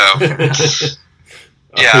 so...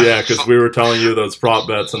 Yeah, because we were telling you those prop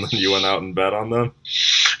bets and then you went out and bet on them.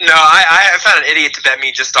 No, I found an idiot to bet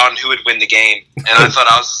me just on who would win the game, and I thought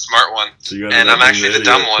I was the smart one, and I'm actually the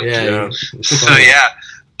dumb one. Yeah. So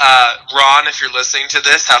Ron, if you're listening to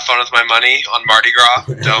this, have fun with my money on Mardi Gras.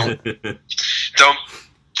 Don't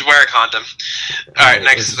wear a condom. All right,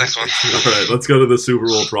 next one. All right, let's go to the Super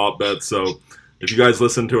Bowl prop bets. So if you guys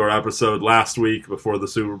listened to our episode last week before the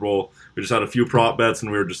Super Bowl, we just had a few prop bets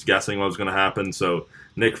and we were just guessing what was going to happen. So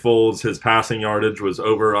Nick Foles, his passing yardage was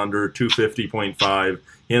over under 250.5.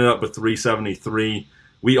 He ended up with 373.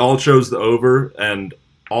 We all chose the over, and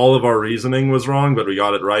all of our reasoning was wrong, but we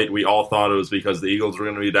got it right. We all thought it was because the Eagles were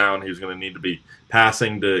going to be down. He was going to need to be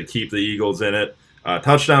passing to keep the Eagles in it.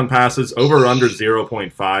 Touchdown passes, over under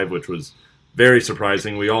 0.5, which was very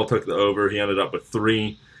surprising. We all took the over. He ended up with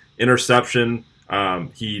 3. Interception,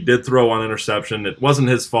 he did throw one interception. It wasn't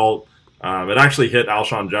his fault. It actually hit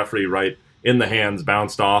Alshon Jeffrey right in the hands,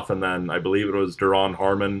 bounced off, and then I believe it was Duron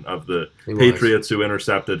Harmon of the Patriots who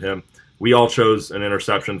intercepted him. We all chose an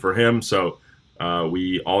interception for him, so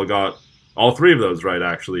we all all three of those right,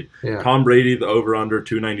 actually. Yeah. Tom Brady, the over-under,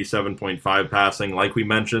 297.5 passing. Like we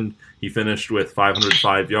mentioned, he finished with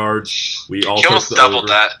 505 yards. We all He took almost the doubled over.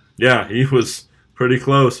 that. Yeah, he was pretty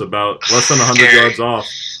close, about less than 100 Scary. yards off.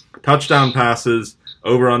 Touchdown passes,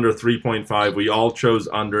 over-under 3.5. We all chose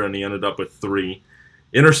under, and he ended up with 3.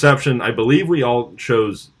 Interception, I believe we all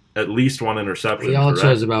chose at least 1 interception. We all correct?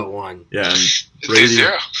 chose about 1. Yeah, and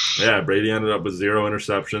Zero. Brady ended up with 0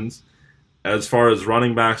 interceptions. As far as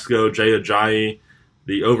running backs go, Jay Ajayi,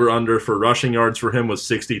 the over-under for rushing yards for him was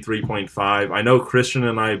 63.5. I know Christian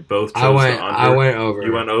and I both chose the under. I went over.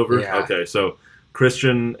 You went over? Yeah. Okay, so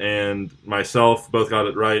Christian and myself both got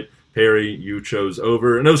it right. Perry, you chose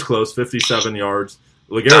over, and it was close, 57 yards.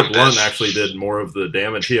 LaGarrette Blount actually did more of the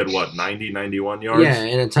damage. He had, 90, 91 yards? Yeah,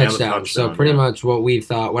 and a touchdown. So pretty much what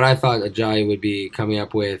I thought Ajayi would be coming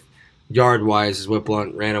up with yard-wise is what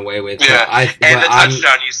Blount ran away with. Yeah, and the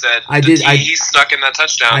touchdown you said. He snuck in that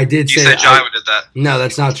touchdown. I did say you said Jai did that. No,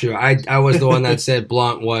 that's not true. I was the one that said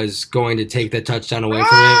Blount was going to take the touchdown away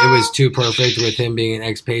from him. It was too perfect with him being an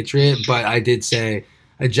expatriate, but I did say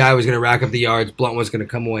Ajayi was going to rack up the yards. Blount was going to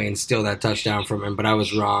come away and steal that touchdown from him, but I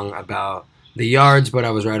was wrong about the yards, but I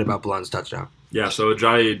was right about Blount's touchdown. Yeah, so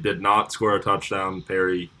Ajayi did not score a touchdown.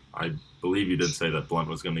 Perry, I believe you did say that Blount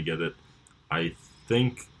was going to get it. I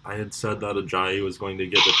think I had said that Ajayi was going to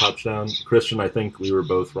get the touchdown. Christian, I think we were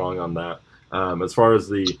both wrong on that. As far as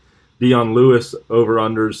the Dion Lewis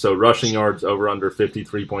over-unders, so rushing yards over-under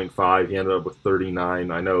 53.5. He ended up with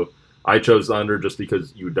 39. I know I chose the under just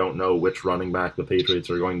because you don't know which running back the Patriots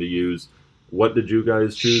are going to use. What did you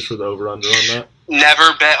guys choose for the over-under on that?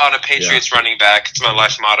 Never bet on a Patriots running back. It's my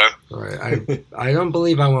life motto. All right. I don't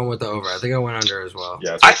believe I went with the over. I think I went under as well.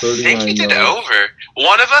 Yeah, so I think you did over.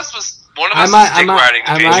 One of us was I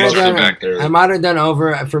might have done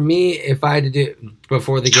over. For me, if I had to do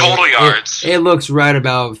before the game, total yards. It looks right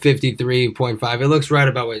about 53.5. It looks right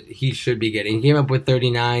about what he should be getting. He came up with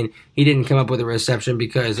 39. He didn't come up with a reception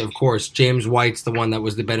because, of course, James White's the one that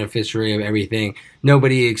was the beneficiary of everything.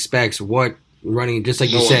 Nobody expects what running, just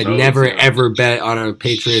like you said, never ever bet on a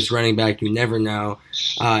Patriots running back. You never know.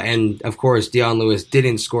 And, of course, Dion Lewis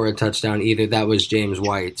didn't score a touchdown either. That was James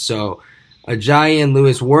White. So Ajayi and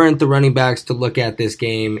Lewis weren't the running backs to look at this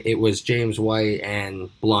game. It was James White and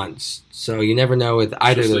Blount. So you never know with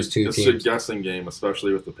either of those two teams. It's a guessing game,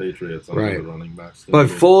 especially with the Patriots on the running backs. But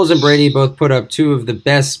Foles and Brady both put up 2 of the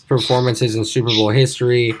best performances in Super Bowl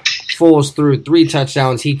history. Foles threw 3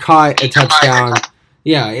 touchdowns. He caught a touchdown.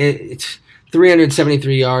 Yeah, it's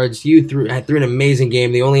 373 yards. You threw an amazing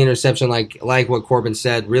game. The only interception, like what Corbin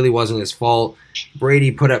said, really wasn't his fault.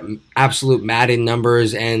 Brady put up absolute Madden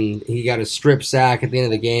numbers, and he got a strip sack at the end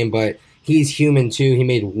of the game, but he's human too. He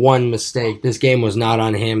made one mistake. This game was not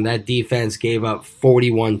on him. That defense gave up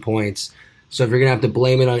 41 points. So if you're going to have to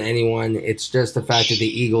blame it on anyone, it's just the fact that the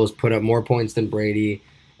Eagles put up more points than Brady.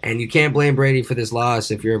 And you can't blame Brady for this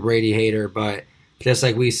loss if you're a Brady hater, but just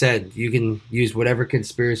like we said, you can use whatever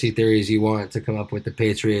conspiracy theories you want to come up with the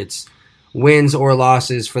Patriots' wins or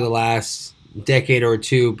losses for the last decade or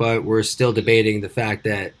two, but we're still debating the fact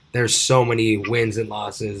that there's so many wins and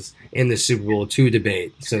losses in the Super Bowl to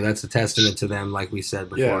debate. So that's a testament to them, like we said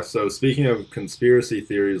before. Yeah, so speaking of conspiracy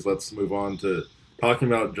theories, let's move on to talking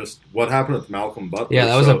about just what happened with Malcolm Butler. Yeah,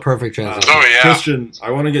 that was a perfect transition. Christian,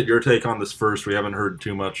 I want to get your take on this first. We haven't heard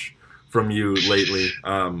too much from you lately.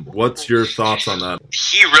 What's your thoughts on that?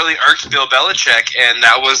 He really irked Bill Belichick, and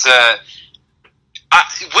that was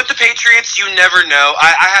with the Patriots, you never know.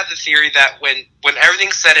 I have the theory that when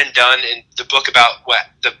everything's said and done in the book about what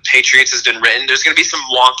the Patriots has been written, there's going to be some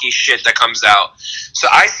wonky shit that comes out. So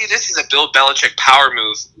I see this as a Bill Belichick power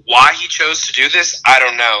move. Why he chose to do this, I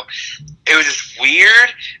don't know. It was just weird.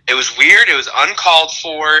 It was weird. It was uncalled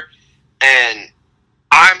for, and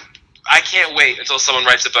I can't wait until someone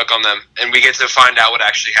writes a book on them and we get to find out what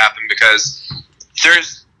actually happened, because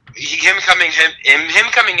there's him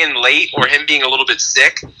coming in late or him being a little bit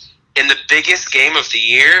sick in the biggest game of the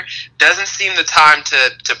year doesn't seem the time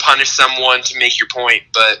to punish someone to make your point.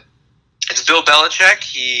 But it's Bill Belichick.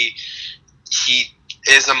 He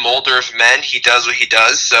is a molder of men. He does what he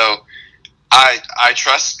does. So I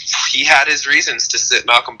trust he had his reasons to sit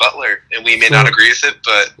Malcolm Butler, and we may not agree with it,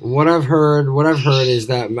 but what I've heard is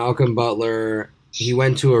that Malcolm Butler, he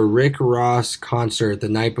went to a Rick Ross concert the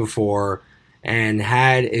night before and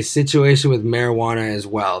had a situation with marijuana as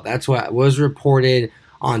well. That's what was reported,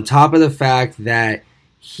 on top of the fact that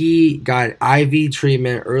he got IV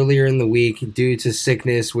treatment earlier in the week due to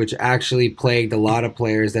sickness, which actually plagued a lot of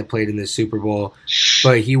players that played in the Super Bowl.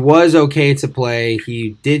 But he was okay to play.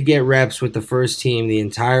 He did get reps with the first team the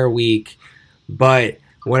entire week. But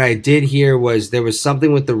what I did hear was there was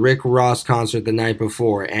something with the Rick Ross concert the night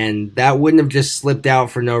before, and that wouldn't have just slipped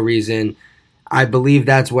out for no reason. I believe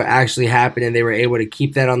that's what actually happened, and they were able to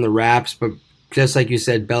keep that on the wraps. But just like you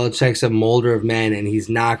said, Belichick's a molder of men, and he's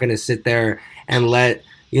not going to sit there and let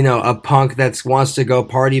a punk that wants to go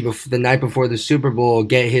party the night before the Super Bowl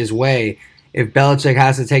get his way. If Belichick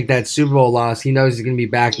has to take that Super Bowl loss, he knows he's going to be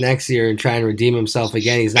back next year and try and redeem himself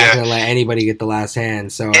again. He's not going to let anybody get the last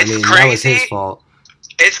hand. So, that was his fault.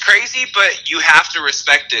 It's crazy, but you have to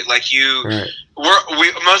respect it. Like right.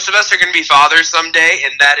 Most of us are going to be fathers someday,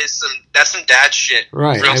 and that's some dad shit.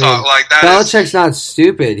 Right. Real talk. Like that. Belichick's not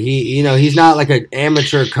stupid. He's not like an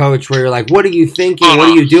amateur coach where you're like, what are you thinking? What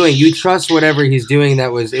are you doing? You trust whatever he's doing.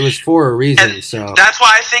 It was for a reason. And so that's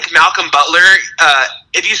why I think Malcolm Butler.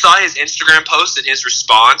 If you saw his Instagram post and his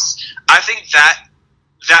response, I think that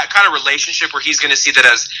kind of relationship where he's going to see that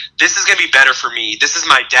as this is going to be better for me. This is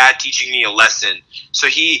my dad teaching me a lesson. So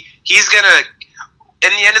he's going to,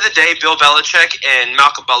 in the end of the day, Bill Belichick and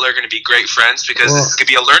Malcolm Butler are going to be great friends because this is going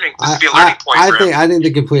to be a learning point for him. I think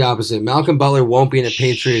the complete opposite. Malcolm Butler won't be in a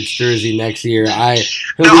Patriots jersey next year. I'm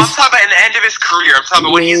talking about in the end of his career. I'm talking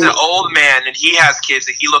about when he's an old man and he has kids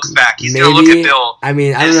and he looks back. He's going to look at Bill. I don't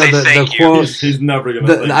know the quote. He's never going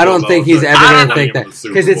to. I don't think he's ever going to think that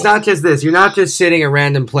because it's not just this. You're not just sitting a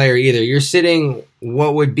random player either. You're sitting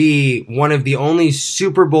what would be one of the only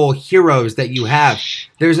Super Bowl heroes that you have.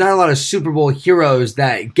 There's not a lot of Super Bowl heroes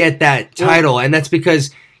that get that title, and that's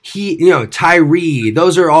because Tyree,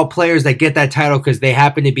 those are all players that get that title because they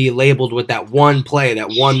happen to be labeled with that one play that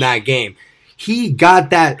won that game. He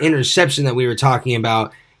got that interception that we were talking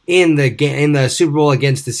about in the Super Bowl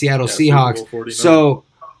against the Seattle Seahawks. So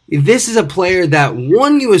this is a player that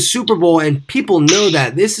won you a Super Bowl, and people know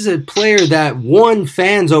that. This is a player that won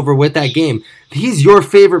fans over with that game. He's your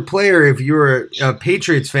favorite player if you're a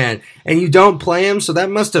Patriots fan, and you don't play him, so that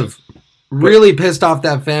must have really pissed off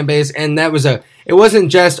that fan base. And it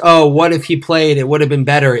wasn't just, what if he played? It would have been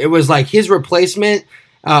better. It was like his replacement,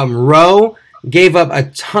 Rowe, gave up a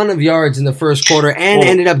ton of yards in the first quarter and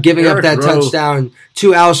ended up giving up that touchdown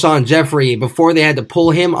to Alshon Jeffrey before they had to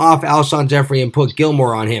pull him off Alshon Jeffrey and put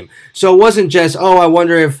Gilmore on him. So it wasn't just, I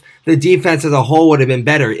wonder if the defense as a whole would have been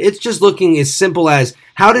better. It's just looking as simple as,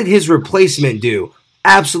 how did his replacement do?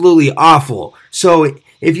 Absolutely awful. So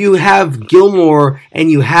if you have Gilmore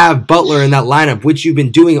and you have Butler in that lineup, which you've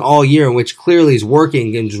been doing all year and which clearly is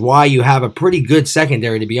working and is why you have a pretty good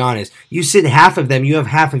secondary, to be honest. You sit half of them, you have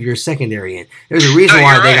half of your secondary in. There's a reason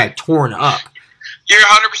why they got torn up. You're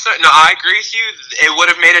 100%. No, I agree with you. It would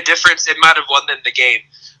have made a difference. It might have won them the game.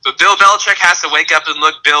 But Bill Belichick has to wake up and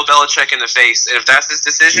look Bill Belichick in the face. And if that's his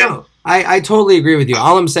decision... No, I totally agree with you.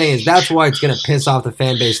 All I'm saying is that's why it's going to piss off the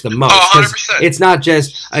fan base the most. 100%. It's not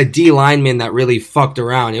just a D lineman that really fucked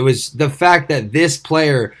around. It was the fact that this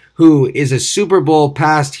player, who is a Super Bowl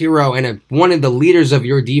past hero and one of the leaders of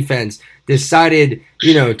your defense, decided,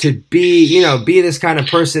 to be this kind of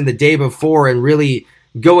person the day before and really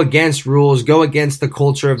go against rules, go against the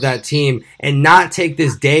culture of that team, and not take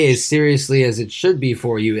this day as seriously as it should be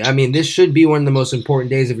for you. I mean, this should be one of the most important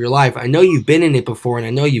days of your life. I know you've been in it before, and I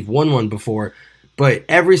know you've won one before, but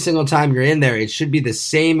every single time you're in there, it should be the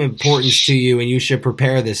same importance to you, and you should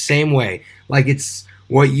prepare the same way. Like it's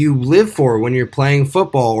what you live for when you're playing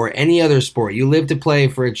football or any other sport. You live to play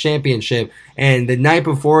for a championship, and the night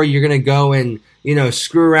before, you're going to go and,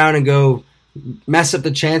 screw around and go mess up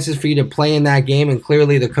the chances for you to play in that game, and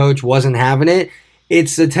clearly the coach wasn't having it.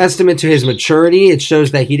 It's a testament to his maturity. It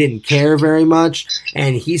shows that he didn't care very much,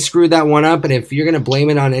 and he screwed that one up. And if you're going to blame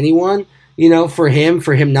it on anyone, for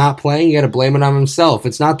him not playing, you got to blame it on himself.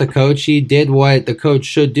 It's not the coach. He did what the coach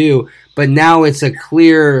should do, but now it's a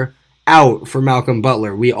clear out for Malcolm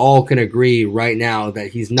Butler. We all can agree right now that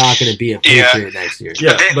he's not going to be a Patriot next year.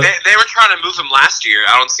 Yeah, they were trying to move him last year.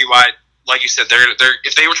 I don't see why. Like you said, they're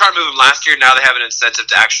if they were trying to move him last year, now they have an incentive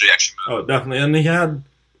to actually move him. Oh, definitely. And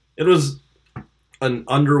it was an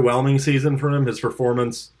underwhelming season for him. His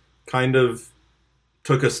performance kind of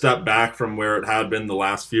took a step back from where it had been the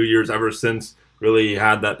last few years, ever since really he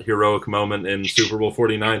had that heroic moment in Super Bowl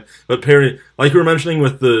 49. But Perry, like you were mentioning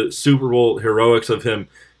with the Super Bowl heroics of him,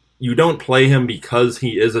 you don't play him because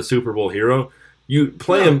he is a Super Bowl hero. You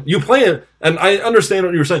play him, and I understand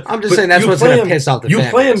what you were saying. I'm just saying that's what's going to piss off the fans. You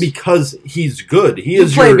play him because he's good. You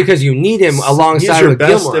play him because you need him alongside with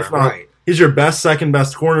Gilmore. If not, he's your best, second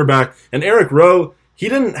best cornerback. And Eric Rowe, he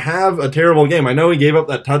didn't have a terrible game. I know he gave up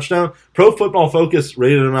that touchdown. Pro Football Focus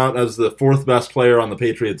rated him out as the fourth best player on the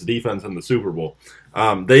Patriots defense in the Super Bowl.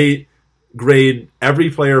 They grade every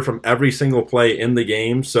player from every single play in the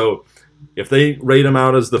game. So if they rate him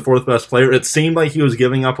out as the fourth best player, it seemed like he was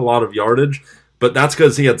giving up a lot of yardage. But that's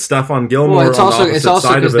because he had Stephon Gilmore. Well, it's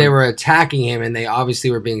also because they were attacking him, and they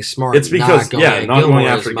obviously were being smart. It's because not going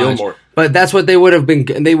after Gilmore. But that's what they would have been.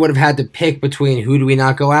 They would have had to pick between who do we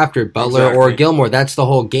not go after, Butler or Gilmore. That's the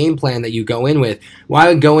whole game plan that you go in with. Why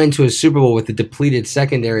would go into a Super Bowl with a depleted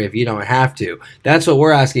secondary if you don't have to? That's what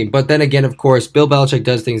we're asking. But then again, of course, Bill Belichick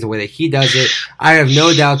does things the way that he does it. I have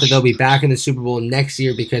no doubt that they'll be back in the Super Bowl next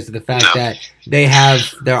year because of the fact that they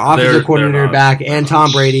have their offensive coordinator back and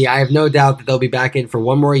Tom Brady. I have no doubt that they'll be back in for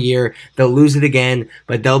one more year. They'll lose it again,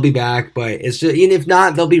 but they'll be back. But it's just, and if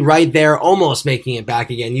not, they'll be right there, almost making it back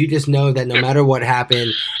again. You just know that no matter what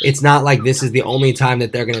happened, it's not like this is the only time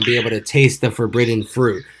that they're going to be able to taste the forbidden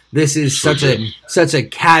fruit. This is such a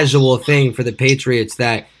casual thing for the Patriots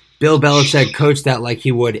that Bill Belichick coached that like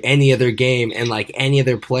he would any other game and like any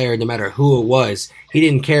other player, no matter who it was. He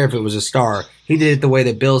didn't care if it was a star. He did it the way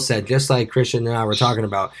that Bill said, just like Christian and I were talking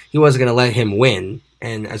about. He wasn't going to let him win.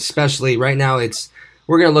 And especially right now,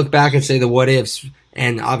 we're going to look back and say the what ifs,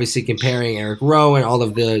 and obviously comparing Eric Rowe and all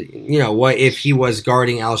of the, what if he was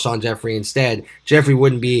guarding Alshon Jeffrey instead. Jeffrey he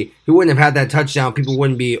wouldn't have had that touchdown. People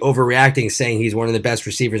wouldn't be overreacting saying he's one of the best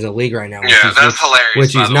receivers in the league right now. Yeah, that's hilarious.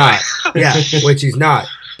 Which he's not. Yeah, which he's not.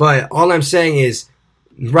 But all I'm saying is,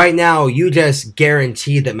 right now, you just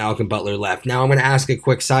guaranteed that Malcolm Butler left. Now I'm going to ask a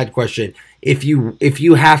quick side question. If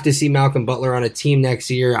you have to see Malcolm Butler on a team next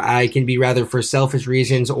year, I can be rather for selfish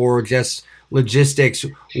reasons or just logistics.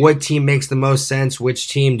 What team makes the most sense? Which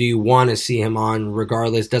team do you want to see him on?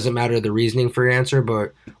 Regardless, doesn't matter the reasoning for your answer.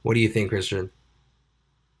 But what do you think, Christian?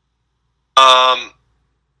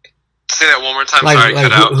 Say that one more time. Sorry,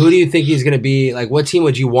 cut out. Who do you think he's going to be? Like, what team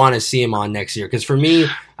would you want to see him on next year? Because for me,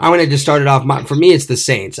 I'm going to just start it off. For me, it's the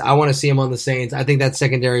Saints. I want to see him on the Saints. I think that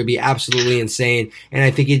secondary would be absolutely insane, and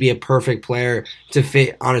I think he'd be a perfect player to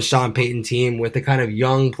fit on a Sean Payton team with the kind of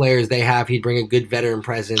young players they have. He'd bring a good veteran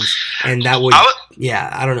presence, and that would.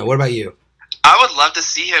 I don't know. What about you? I would love to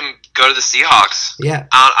see him go to the Seahawks. Yeah.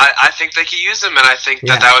 I think they could use him, and I think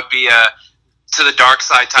that would be a to the dark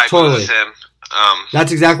side type of him.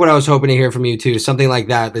 That's exactly what I was hoping to hear from you, too. Something like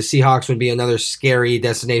that. The Seahawks would be another scary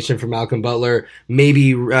destination for Malcolm Butler.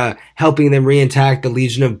 Maybe helping them reintact the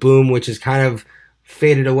Legion of Boom, which has kind of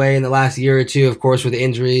faded away in the last year or two, of course, with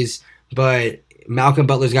injuries. But Malcolm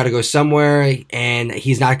Butler's got to go somewhere, and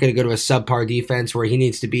he's not going to go to a subpar defense where he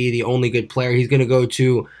needs to be the only good player. He's going to go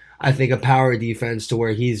to, I think, a power defense to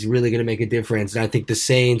where he's really going to make a difference. And I think the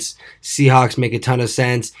Saints, Seahawks make a ton of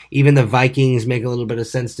sense. Even the Vikings make a little bit of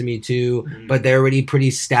sense to me too. Mm-hmm. But they're already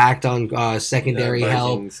pretty stacked on secondary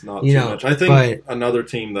help. Not too much. I think another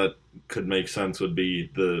team that could make sense would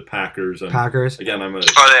be the Packers. Packers? Again, they need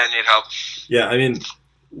help. Yeah, I mean,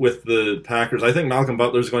 with the Packers, I think Malcolm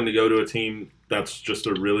Butler's going to go to a team that's just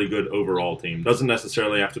a really good overall team. Doesn't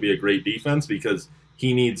necessarily have to be a great defense because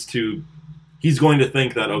he's going to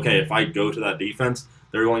think that, okay, if I go to that defense,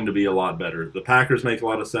 they're going to be a lot better. The Packers make a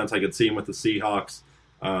lot of sense. I could see him with the Seahawks.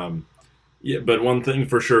 But one thing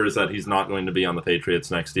for sure is that he's not going to be on the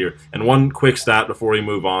Patriots next year. And one quick stat before we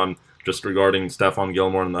move on, just regarding Stephon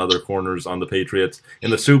Gilmore and the other corners on the Patriots. In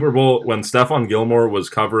the Super Bowl, when Stephon Gilmore was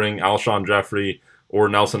covering Alshon Jeffrey or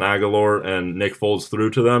Nelson Aguilar and Nick Foles threw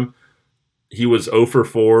to them, he was 0 for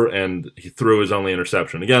 4 and he threw his only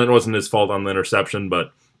interception. Again, it wasn't his fault on the interception,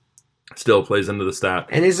 but still plays into the stat.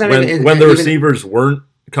 And when the receivers weren't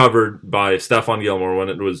covered by Stephon Gilmore, when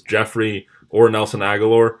it was Jeffrey or Nelson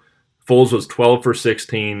Aguilar, Foles was 12 for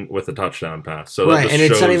 16 with a touchdown pass. So right, and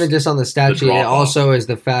it's not even just on the stat sheet. It also is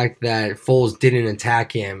the fact that Foles didn't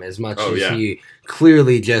attack him as much as he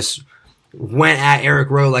clearly just went at Eric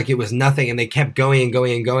Rowe like it was nothing, and they kept going and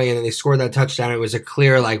going and going, and then they scored that touchdown. It was a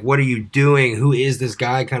clear, like, what are you doing? Who is this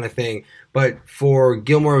guy kind of thing. But for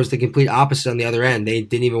Gilmore, it was the complete opposite on the other end. They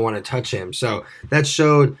didn't even want to touch him. So that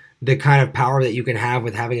showed the kind of power that you can have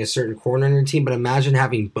with having a certain corner in your team. But imagine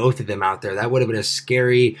having both of them out there. That would have been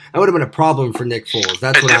a problem for Nick Foles.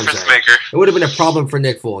 That's what I'm saying. Maker. It would have been a problem for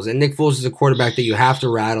Nick Foles. And Nick Foles is a quarterback that you have to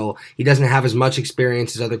rattle. He doesn't have as much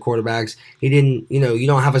experience as other quarterbacks. He didn't, you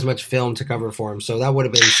don't have as much film to cover for him. So that would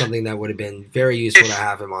have been something that would have been very useful to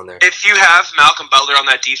have him on there. If you have Malcolm Butler on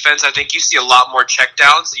that defense, I think you see a lot more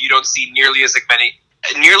checkdowns. You don't see nearly as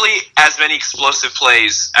many explosive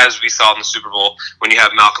plays as we saw in the Super Bowl when you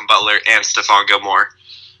have Malcolm Butler and Stephon Gilmore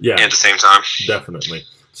at the same time. Definitely.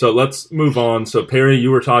 So let's move on. So, Perry, you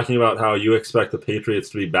were talking about how you expect the Patriots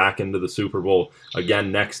to be back into the Super Bowl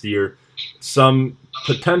again next year. Some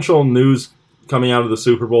potential news coming out of the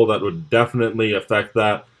Super Bowl that would definitely affect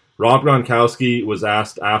that. Rob Gronkowski was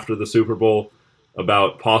asked after the Super Bowl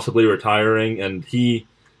about possibly retiring, and he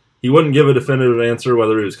wouldn't give a definitive answer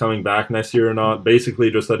whether he was coming back next year or not. Basically,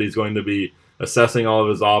 just that he's going to be assessing all of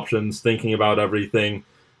his options, thinking about everything.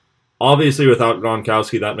 Obviously, without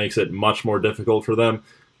Gronkowski, that makes it much more difficult for them.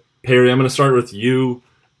 Perry, I'm going to start with you.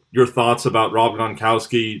 Your thoughts about Rob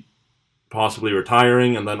Gronkowski possibly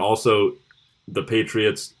retiring, and then also the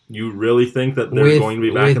Patriots. You really think that they're going to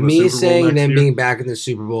be back in the Super Bowl next year? With me saying them being back in the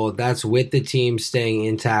Super Bowl, that's with the team staying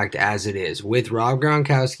intact as it is. With Rob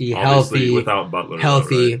Gronkowski Obviously, without Butler.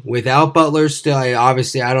 Right? Without Butler still,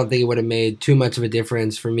 obviously I don't think it would have made too much of a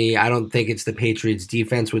difference for me. I don't think it's the Patriots'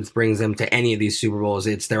 defense which brings them to any of these Super Bowls.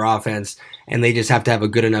 It's their offense, and they just have to have a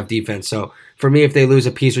good enough defense. So for me, if they lose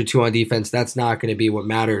a piece or two on defense, that's not going to be what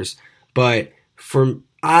matters. But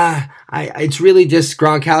it's really just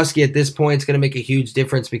Gronkowski at this point. It's going to make a huge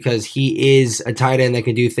difference because he is a tight end that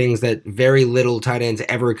can do things that very little tight ends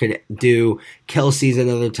ever could do. Kelsey's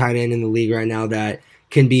another tight end in the league right now that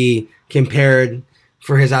can be compared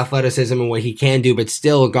for his athleticism and what he can do, but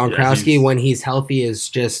still Gronkowski, when he's healthy, is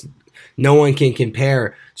just no one can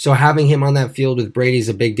compare. So having him on that field with Brady is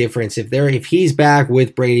a big difference. If he's back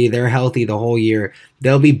with Brady, they're healthy the whole year.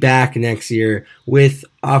 They'll be back next year with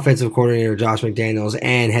offensive coordinator Josh McDaniels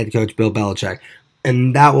and head coach Bill Belichick.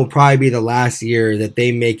 And that will probably be the last year that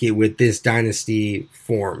they make it with this dynasty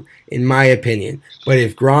form, in my opinion. But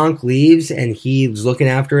if Gronk leaves and he's looking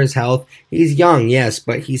after his health, he's young, yes,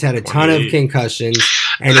 but he's had a ton of concussions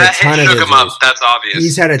and a ton of injuries. Him up, that's obvious.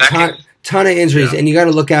 He's had a ton of injuries, and you got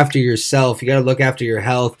to look after yourself. You got to look after your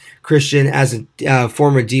health. Christian, as a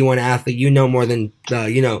former D1 athlete, you know more than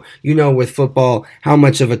you know with football how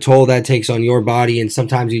much of a toll that takes on your body, and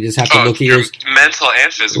sometimes you just have to look at your mental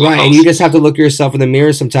and physical. Right, and you just have to look at yourself in the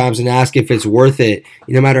mirror sometimes and ask if it's worth it.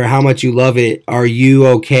 No matter how much you love it, are you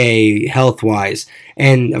okay health wise?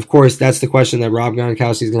 And of course, that's the question that Rob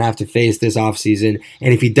Gronkowski is going to have to face this offseason.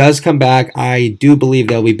 And if he does come back, I do believe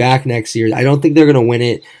they'll be back next year. I don't think they're going to win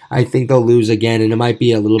it. I think they'll lose again, and it might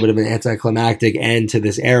be a little bit of an anticlimactic end to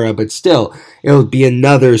this era, but still, it'll be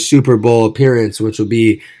another Super Bowl appearance, which will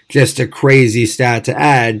be just a crazy stat to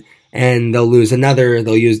add, and they'll lose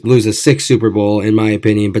lose a sixth Super Bowl, in my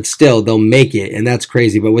opinion, but still, they'll make it, and that's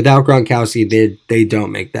crazy. But without Gronkowski, they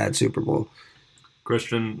don't make that Super Bowl.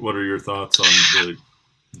 Christian, what are your thoughts on the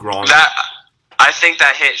Gronk? I think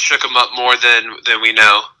that hit shook him up more than we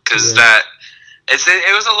know, because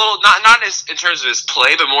it was a little not in terms of his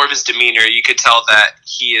play, but more of his demeanor. You could tell that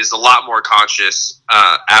he is a lot more conscious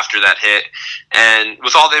after that hit, and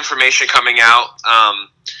with all the information coming out,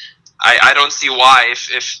 I don't see why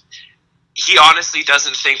if he honestly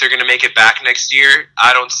doesn't think they're going to make it back next year.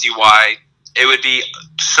 I don't see why. It would be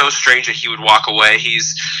so strange that he would walk away.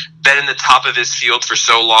 He's been in the top of his field for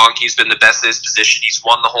so long. He's been the best in his position. He's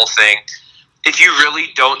won the whole thing. If you really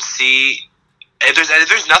don't see, if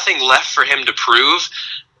there's nothing left for him to prove,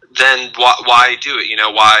 then why do it?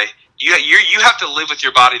 Why you have to live with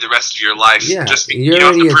your body the rest of your life. Yeah, you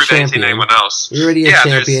don't have to prove anything to anyone else. You're already a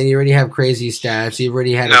champion. You already have crazy stats. You've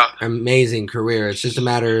already had an amazing career. It's just a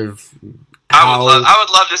matter of. I would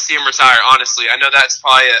love to see him retire, honestly. I know that's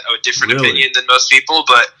probably a different opinion than most people,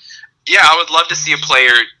 but yeah, I would love to see a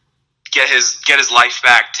player get his life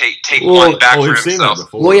back, take one back for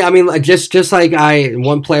himself. Well, yeah, I mean, just like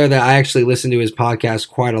one player that I actually listen to his podcast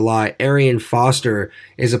quite a lot, Arian Foster,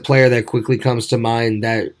 is a player that quickly comes to mind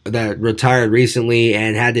that retired recently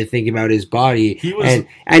and had to think about his body. And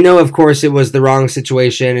I know, of course, it was the wrong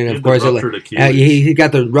situation, and of course, he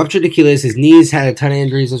got the ruptured Achilles. His knees had a ton of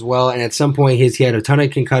injuries as well, and at some point, he had a ton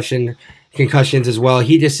of concussions as well.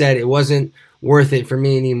 He just said it wasn't worth it for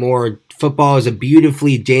me anymore. Football is a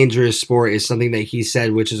beautifully dangerous sport, is something that he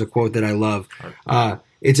said, which is a quote that I love.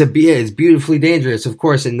 It's beautifully dangerous, of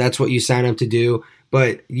course, and that's what you sign up to do.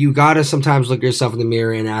 But you gotta sometimes look yourself in the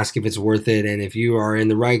mirror and ask if it's worth it, and if you are in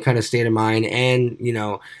the right kind of state of mind, and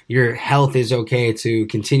your health is okay to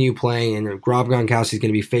continue playing. And Rob Gronkowski is going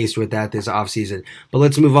to be faced with that this offseason. But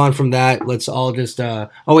let's move on from that. Let's all just.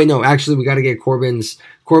 Actually, we got to get Corbin's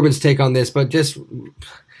take on this, but just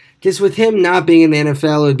with him not being in the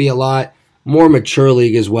NFL, it would be a lot more mature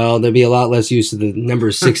league as well. There'd be a lot less use of the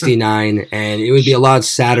number 69, and it would be a lot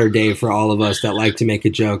sadder day for all of us that like to make a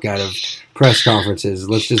joke out of press conferences.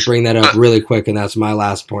 Let's just bring that up really quick, and that's my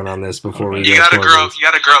last point on this before we. You gotta grow up. You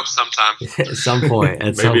gotta grow up sometime. At some point.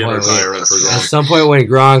 At some point when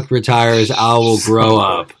Gronk retires, I will grow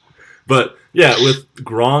up. But yeah, with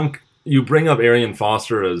Gronk, you bring up Arian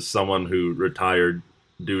Foster as someone who retired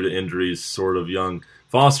due to injuries, sort of young.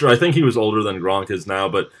 Foster, I think he was older than Gronk is now,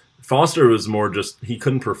 but Foster was more just, he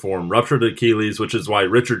couldn't perform. Ruptured Achilles, which is why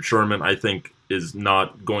Richard Sherman, I think, is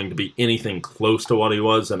not going to be anything close to what he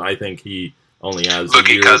was, and I think he only has a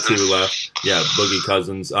year or two left. Yeah, Boogie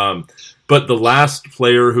Cousins. But the last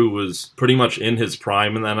player who was pretty much in his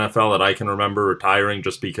prime in the NFL that I can remember retiring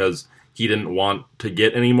just because he didn't want to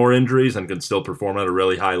get any more injuries and could still perform at a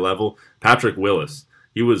really high level, Patrick Willis.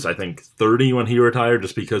 He was, I think, 30 when he retired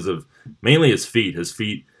just because of mainly his feet. His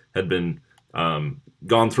feet had been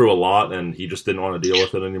gone through a lot, and he just didn't want to deal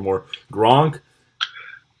with it anymore. Gronk,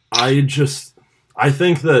 I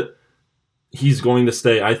think that he's going to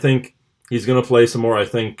stay. I think he's going to play some more. I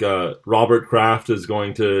think Robert Kraft is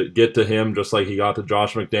going to get to him just like he got to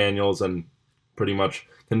Josh McDaniels and pretty much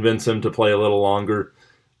convince him to play a little longer.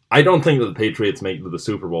 I don't think that the Patriots make the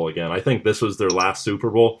Super Bowl again. I think this was their last Super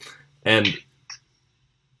Bowl. And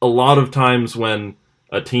a lot of times when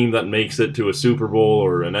a team that makes it to a Super Bowl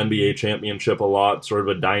or an NBA championship a lot, sort of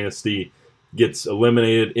a dynasty, gets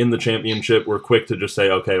eliminated in the championship, we're quick to just say,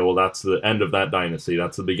 okay, well, that's the end of that dynasty.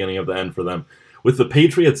 That's the beginning of the end for them. With the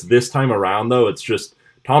Patriots this time around, though, it's just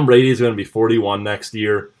Tom Brady is going to be 41 next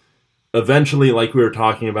year. Eventually, like we were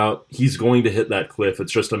talking about, he's going to hit that cliff.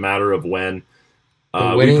 It's just a matter of when.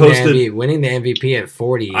 Winning the MVP at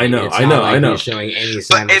 40. I know. He's showing any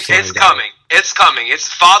sign but it's coming. It's coming.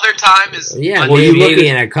 It's father time. Maybe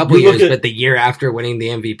in a couple years, but the year after winning the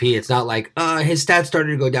MVP, it's not like his stats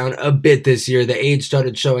started to go down a bit this year. The age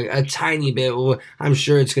started showing a tiny bit. Well, I'm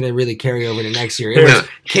sure it's going to really carry over to next year.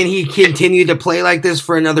 Can he continue to play like this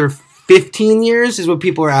for another 15 years is what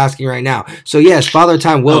people are asking right now. So yes, father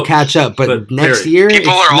time will catch up, but next year,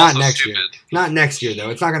 people it's are not also next stupid. year. Not next year though.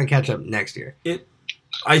 It's not going to catch up next year.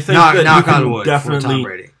 I think that knock you on can wood definitely. for Tom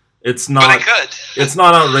Brady. It's But not. it could. It's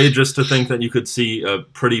not outrageous to think that you could see a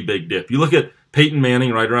pretty big dip. You look at Peyton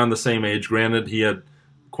Manning, right around the same age. Granted, he had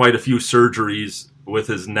quite a few surgeries with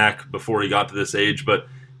his neck before he got to this age, but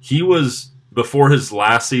he was before his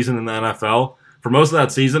last season in the NFL. For most of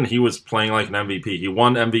that season, he was playing like an MVP. He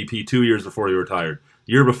won MVP 2 years before he retired.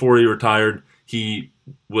 The year before he retired, he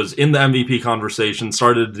was in the MVP conversation,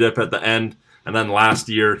 started to dip at the end, and then last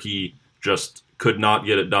year he just could not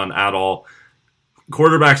get it done at all.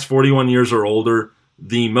 Quarterbacks 41 years or older,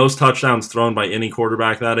 the most touchdowns thrown by any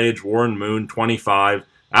quarterback that age, Warren Moon, 25.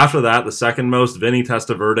 After that, the second most, Vinny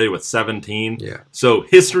Testaverde with 17. Yeah. So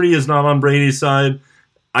history is not on Brady's side.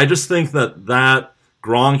 I just think that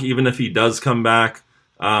Gronk, even if he does come back,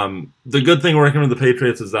 the good thing working with the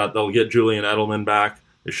Patriots is that they'll get Julian Edelman back.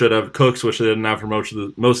 They should have Cooks, which they didn't have for most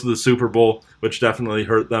of the Super Bowl, which definitely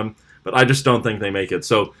hurt them. But I just don't think they make it.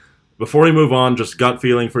 So before we move on, just gut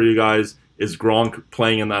feeling for you guys, is Gronk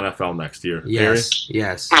playing in the NFL next year? Yes, Harry?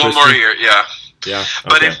 Yes. One more year, yeah. Yeah,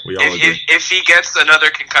 but okay, if he gets another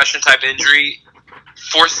concussion-type injury,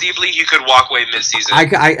 foreseeably, he could walk away mid-season. I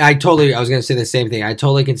was going to say the same thing. I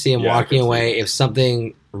totally can see him walking away if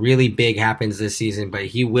something really big happens this season, but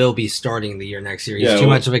he will be starting the year next year. He's too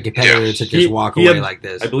much of a competitor to just walk away like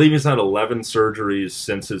this. I believe he's had 11 surgeries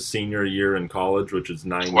since his senior year in college, which is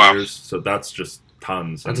 9 years, so that's just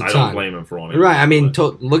tons. And I don't blame him for wanting Right, I mean,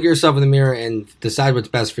 look yourself in the mirror and decide what's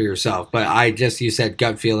best for yourself. But you said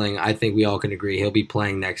gut feeling. I think we all can agree he'll be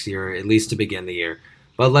playing next year, at least to begin the year.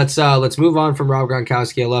 But let's move on from Rob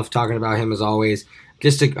Gronkowski. I love talking about him as always.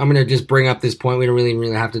 I'm going to just bring up this point. We don't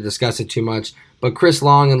really have to discuss it too much. But Chris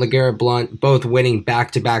Long and LaGarrette Blount both winning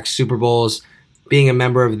back-to-back Super Bowls, being a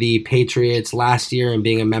member of the Patriots last year and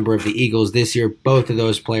being a member of the Eagles this year. Both of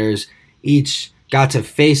those players each got to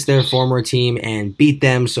face their former team and beat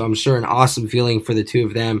them, so I'm sure an awesome feeling for the two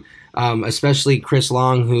of them, especially Chris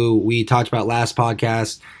Long, who we talked about last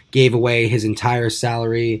podcast, gave away his entire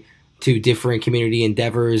salary to different community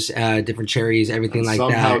endeavors, different charities, everything like that.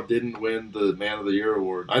 Somehow didn't win the Man of the Year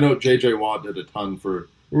award. I know J.J. Watt did a ton for...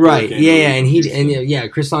 Right,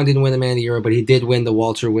 Chris Long didn't win the Man of the Year, but he did win the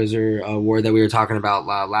Walter Wizard award that we were talking about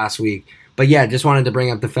last week. But yeah, just wanted to bring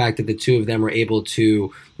up the fact that the two of them were able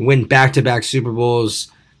to win back-to-back Super Bowls,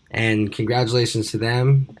 and congratulations to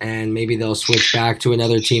them. And maybe they'll switch back to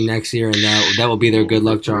another team next year, and that will be their good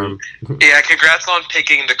luck charm. Yeah, congrats on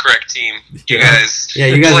picking the correct team, you guys. Yeah,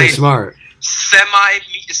 you guys are smart.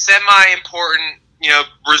 Semi-important,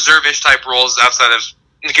 reservish type roles outside of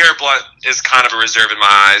LaGarrette Blount is kind of a reserve in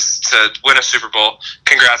my eyes to win a Super Bowl.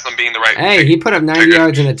 Congrats on being the right. Hey, he put up 90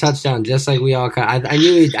 yards and a touchdown, just like we all. I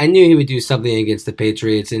knew he would do something against the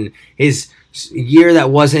Patriots, and his year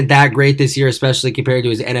that wasn't that great this year, especially compared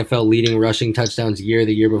to his NFL leading rushing touchdowns year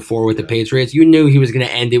the year before with the Patriots. You knew he was going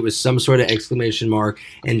to end it with some sort of exclamation mark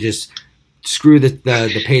and just screw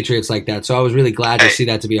the Patriots like that. So I was really glad to see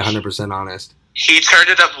that, to be 100% honest. He turned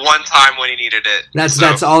it up one time when he needed it.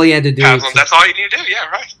 That's all he had to do. That's all you need to do. Yeah,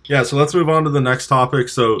 right. Yeah, so let's move on to the next topic.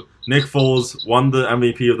 So Nick Foles won the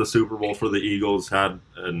MVP of the Super Bowl for the Eagles, had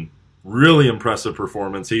a really impressive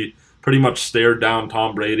performance. He pretty much stared down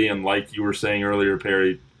Tom Brady, and like you were saying earlier,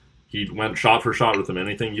 Perry, he went shot for shot with him.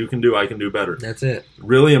 Anything you can do, I can do better. That's it.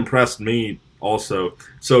 Really impressed me also.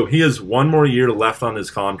 So he has one more year left on his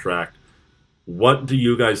contract. What do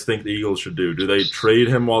you guys think the Eagles should do? Do they trade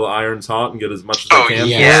him while the iron's hot and get as much as they can?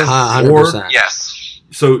 Yeah, 100%. Yes.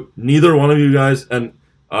 So neither one of you guys, and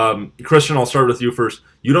Christian, I'll start with you first.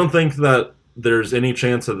 You don't think that there's any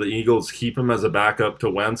chance that the Eagles keep him as a backup to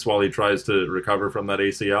Wentz while he tries to recover from that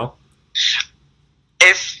ACL?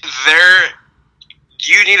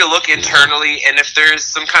 You need to look internally, and if there's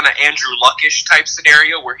some kind of Andrew Luck-ish type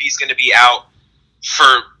scenario where he's going to be out for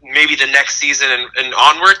maybe the next season and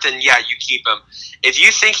onward, then yeah, you keep him. If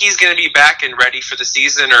you think he's going to be back and ready for the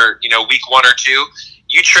season or, week 1 or 2,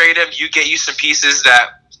 you trade him, you get you some pieces that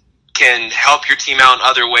can help your team out in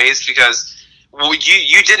other ways because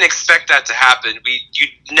you didn't expect that to happen. You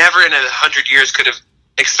never in 100 years could have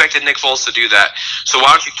expected Nick Foles to do that. So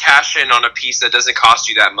why don't you cash in on a piece that doesn't cost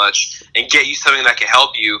you that much and get you something that can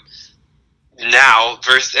help you now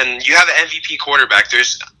and you have an MVP quarterback.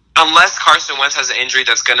 Unless Carson Wentz has an injury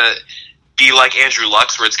that's going to be like Andrew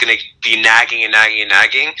Luck's where it's going to be nagging,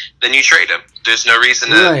 then you trade him. There's no reason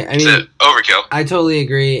to overkill. I totally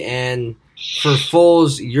agree. And for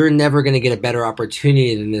Foles, you're never going to get a better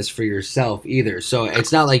opportunity than this for yourself either. So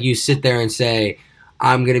it's not like you sit there and say,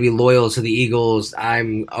 I'm going to be loyal to the Eagles.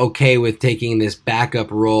 I'm okay with taking this backup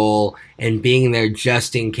role and being there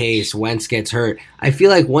just in case Wentz gets hurt. I feel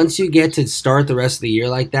like once you get to start the rest of the year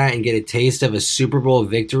like that and get a taste of a Super Bowl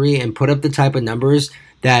victory and put up the type of numbers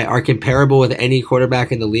that are comparable with any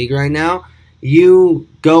quarterback in the league right now, you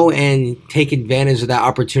go and take advantage of that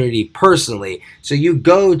opportunity personally. So you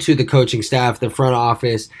go to the coaching staff, the front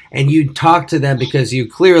office, and you talk to them because you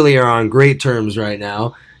clearly are on great terms right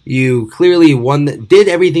now. You clearly did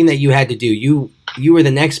everything that you had to do. You were the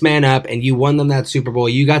next man up, and you won them that Super Bowl.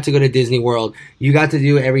 You got to go to Disney World. You got to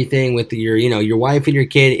do everything with your wife and your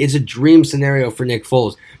kid. It's a dream scenario for Nick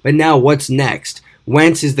Foles. But now, what's next?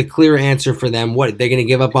 Wentz is the clear answer for them. What, they're going to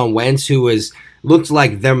give up on Wentz, who looked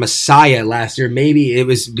like their messiah last year? Maybe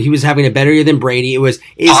he was having a better year than Brady. The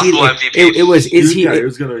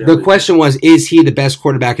question was, is he the best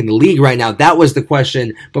quarterback in the league right now? That was the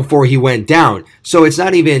question before he went down. So it's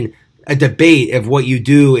not even a debate of what you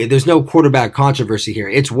do. There's no quarterback controversy here.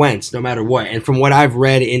 It's Wentz, no matter what. And from what I've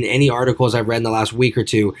read in any articles I've read in the last week or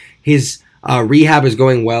two, his rehab is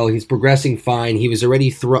going well. He's progressing fine. He was already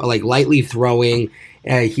lightly throwing.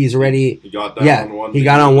 He's already he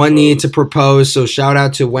got on one knee to propose. So shout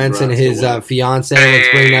out to Wentz and his fiance. Let's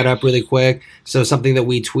bring that up really quick. So something that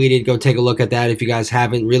we tweeted. Go take a look at that if you guys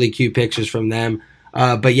haven't. Really cute pictures from them.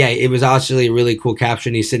 But yeah, it was actually a really cool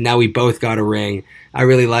caption. He said, "Now we both got a ring." I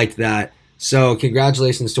really liked that. So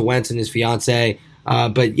congratulations to Wentz and his fiance.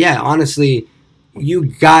 But yeah, honestly, you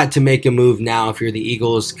got to make a move now if you're the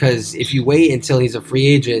Eagles, because if you wait until he's a free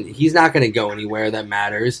agent, he's not going to go anywhere that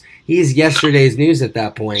matters. He's yesterday's news at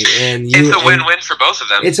that point. It's a win-win for both of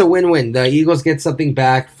them. It's a win-win. The Eagles get something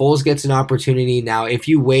back. Foles gets an opportunity. Now, if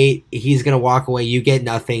you wait, he's going to walk away. You get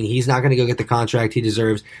nothing. He's not going to go get the contract he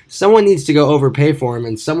deserves. Someone needs to go overpay for him,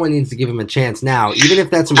 and someone needs to give him a chance now. Even if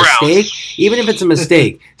that's a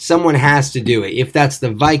mistake, someone has to do it. If that's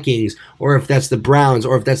the Vikings, or if that's the Browns,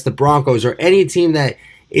 or if that's the Broncos, or any team that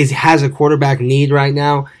has a quarterback need right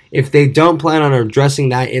now, if they don't plan on addressing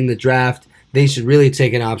that in the draft, they should really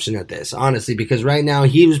take an option at this, honestly, because right now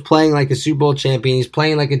he was playing like a Super Bowl champion. He's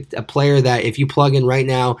playing like a player that, if you plug in right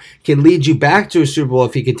now, can lead you back to a Super Bowl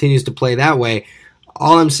if he continues to play that way.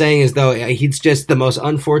 All I'm saying is, though, he's just the most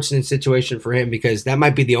unfortunate situation for him, because that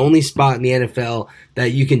might be the only spot in the NFL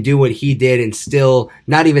that you can do what he did and still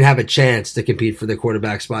not even have a chance to compete for the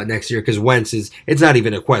quarterback spot next year, because Wentz it's not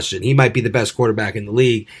even a question. He might be the best quarterback in the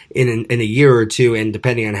league in a year or two, and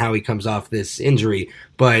depending on how he comes off this injury.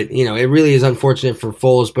 But, it really is unfortunate for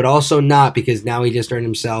Foles, but also not, because now he just earned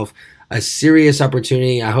himself a serious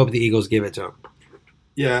opportunity. I hope the Eagles give it to him.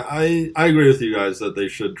 Yeah, I agree with you guys that they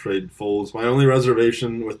should trade Foles. My only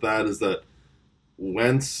reservation with that is that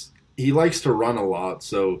Wentz, he likes to run a lot,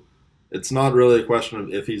 so it's not really a question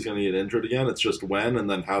of if he's going to get injured again. It's just when, and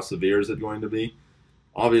then how severe is it going to be.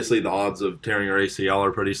 Obviously, the odds of tearing your ACL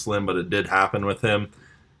are pretty slim, but it did happen with him.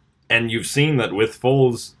 And you've seen that with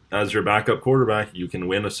Foles as your backup quarterback, you can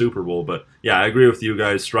win a Super Bowl. But yeah, I agree with you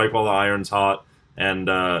guys. Strike while the iron's hot, and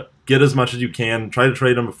get as much as you can. Try to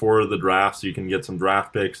trade them before the draft so you can get some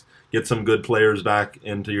draft picks, get some good players back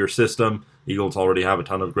into your system. Eagles already have a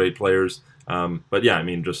ton of great players. But yeah,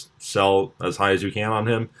 just sell as high as you can on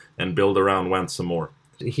him and build around Wentz some more.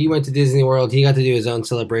 He went to Disney World. He got to do his own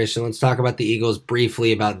celebration. Let's talk about the Eagles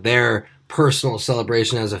briefly, about their personal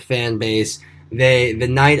celebration as a fan base. The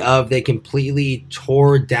night of, they completely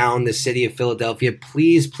tore down the city of Philadelphia.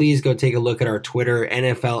 Please go take a look at our Twitter,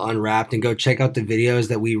 NFL Unwrapped, and go check out the videos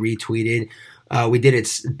that we retweeted. We did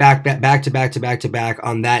it back to back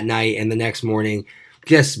on that night and the next morning.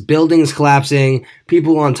 Just buildings collapsing,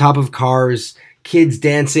 people on top of cars, kids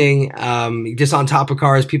dancing just on top of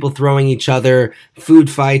cars, people throwing each other, food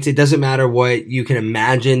fights. It doesn't matter what you can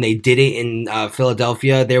imagine. They did it in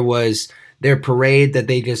Philadelphia. There was their parade that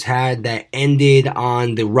they just had that ended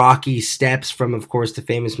on the Rocky Steps from, of course, the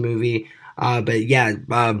famous movie.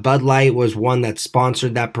 Bud Light was one that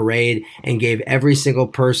sponsored that parade and gave every single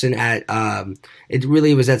person at, it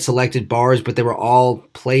really was at selected bars, but they were all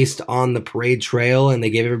placed on the parade trail, and they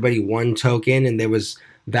gave everybody one token, and there was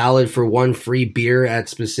valid for one free beer at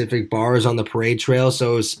specific bars on the parade trail.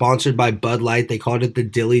 So it was sponsored by Bud Light. They called it the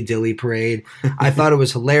Dilly Dilly Parade. I thought it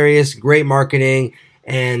was hilarious, great marketing,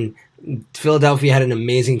 and Philadelphia had an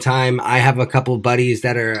amazing time. I have a couple of buddies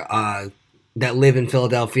that are that live in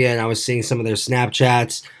Philadelphia, and I was seeing some of their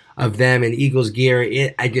Snapchats of them in Eagles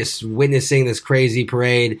gear. I just witnessing this crazy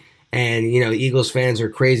parade, and Eagles fans are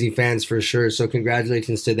crazy fans for sure. So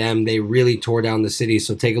congratulations to them. They really tore down the city.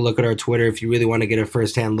 So take a look at our Twitter if you really want to get a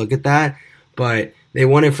firsthand look at that. But they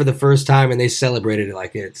won it for the first time, and they celebrated it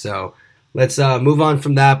like it. So let's move on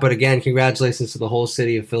from that. But again, congratulations to the whole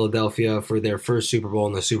city of Philadelphia for their first Super Bowl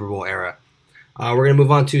in the Super Bowl era. We're going to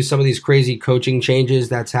move on to some of these crazy coaching changes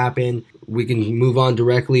that's happened. We can move on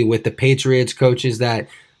directly with the Patriots coaches that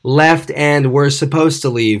left and were supposed to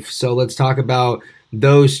leave. So let's talk about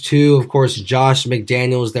those two. Of course, Josh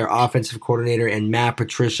McDaniels, their offensive coordinator, and Matt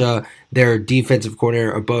Patricia, their defensive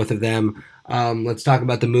coordinator, or both of them. Let's talk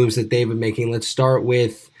about the moves that they've been making. Let's start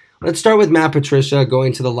with Matt Patricia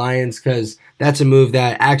going to the Lions, because that's a move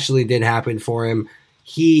that actually did happen for him.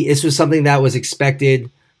 This was something that was expected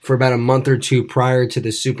for about a month or two prior to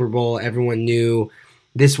the Super Bowl. Everyone knew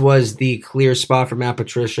this was the clear spot for Matt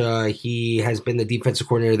Patricia. He has been the defensive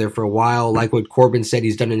coordinator there for a while. Like what Corbin said,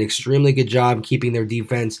 he's done an extremely good job keeping their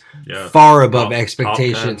defense far above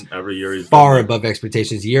expectations. Every year he's far above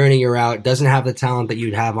expectations, year in and year out. Doesn't have the talent that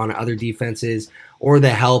you'd have on other defenses or the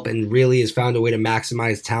help, and really has found a way to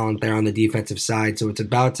maximize talent there on the defensive side. So it's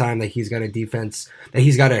about time that he's got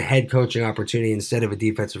a head coaching opportunity instead of a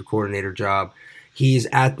defensive coordinator job. He's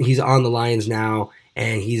on the Lions now,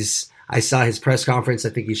 and I saw his press conference. I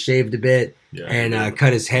think he shaved a bit and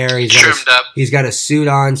cut his hair. He's got a suit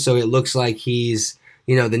on, so it looks like he's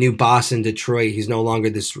the new boss in Detroit. He's no longer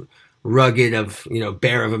this rugged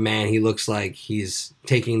bear of a man. He looks like he's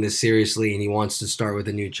taking this seriously, and he wants to start with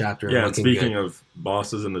a new chapter. Yeah, and speaking of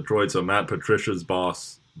bosses in Detroit, so Matt Patricia's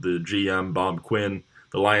boss, the GM, Bob Quinn,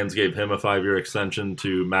 the Lions gave him a 5-year extension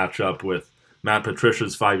to match up with Matt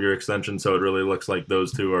Patricia's 5-year extension, so it really looks like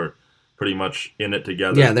those two are pretty much in it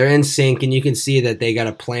together. Yeah, they're in sync, and you can see that they got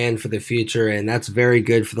a plan for the future, and that's very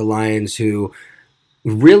good for the Lions, who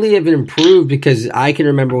really have improved, because I can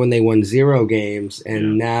remember when they won 0 games,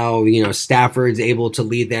 and now Stafford's able to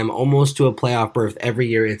lead them almost to a playoff berth every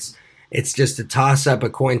year. It's just a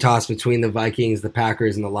coin toss between the Vikings, the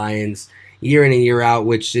Packers, and the Lions year in and year out,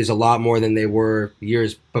 which is a lot more than they were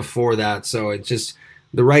years before that. So it's just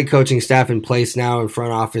the right coaching staff in place now, and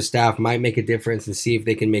front office staff might make a difference and see if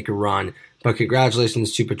they can make a run. But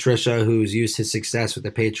congratulations to Patricia, who's used his success with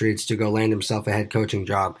the Patriots to go land himself a head coaching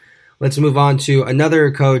job. Let's move on to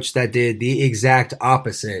another coach that did the exact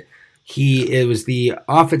opposite. It was the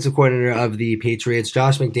offensive coordinator of the Patriots,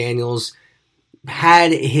 Josh McDaniels,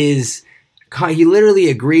 he literally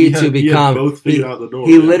agreed to become. He had both feet out the door.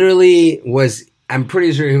 He literally was. I'm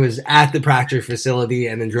pretty sure he was at the practice facility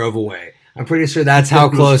and then drove away. I'm pretty sure that's how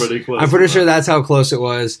close. I'm pretty sure that's how close it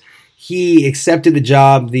was. He accepted the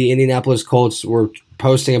job. The Indianapolis Colts were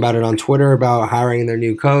posting about it on Twitter about hiring their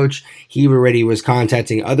new coach. He already was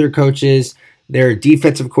contacting other coaches. Their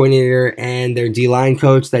defensive coordinator and their D-line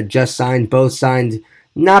coach that just signed, both signed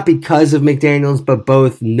not because of McDaniels, but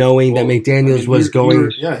both knowing that McDaniels was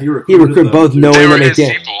going. He recruited both knowing that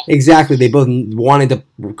McDaniels. People. Exactly, they both wanted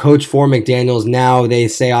to coach for McDaniels. Now they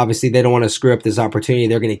say obviously they don't want to screw up this opportunity.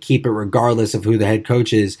 They're going to keep it regardless of who the head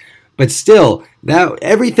coach is. But still, that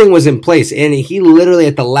everything was in place, and he literally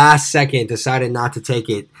at the last second decided not to take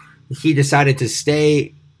it. He decided to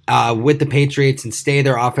stay with the Patriots and stay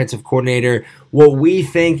their offensive coordinator. What we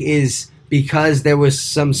think is because there was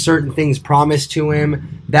some certain things promised to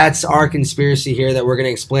him. That's our conspiracy here that we're going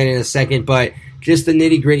to explain in a second. But just the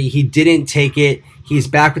nitty gritty, he didn't take it. He's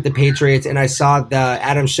back with the Patriots, and I saw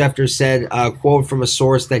Adam Schefter said a quote from a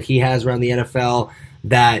source that he has around the NFL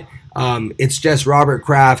that it's just Robert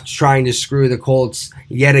Kraft trying to screw the Colts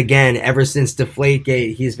yet again. Ever since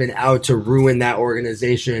Deflategate, he's been out to ruin that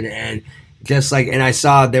organization, and Just like, and I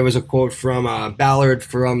saw there was a quote from Ballard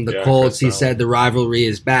from the Colts. He said the rivalry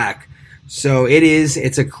is back. So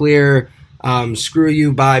it's a clear screw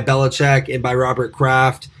you by Belichick and by Robert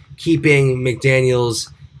Kraft, keeping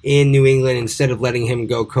McDaniels in New England instead of letting him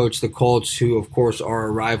go coach the Colts, who of course are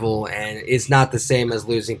a rival, and it's not the same as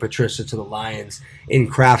losing Patricia to the Lions in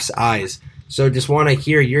Kraft's eyes. So just want to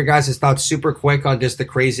hear your guys' thoughts super quick on just the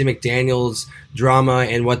crazy McDaniels drama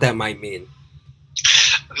and what that might mean.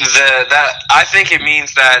 I think it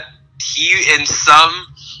means that he, in some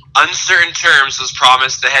uncertain terms, was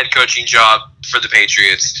promised the head coaching job for the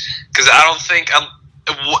Patriots. Because I don't think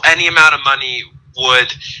any amount of money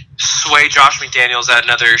would sway Josh McDaniels at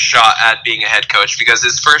another shot at being a head coach, because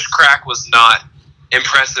his first crack was not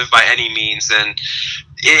impressive by any means. And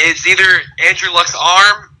it's either Andrew Luck's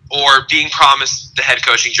arm or being promised the head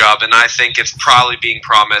coaching job. And I think it's probably being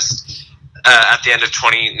promised at the end of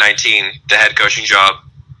 2019, the head coaching job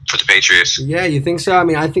for the Patriots. Yeah, you think so? I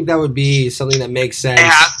mean, I think that would be something that makes sense. It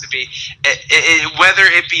has to be. Whether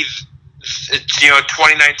it be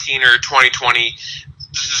 2019 or 2020,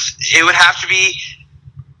 it would have to be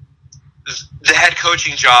the head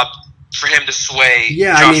coaching job for him to sway.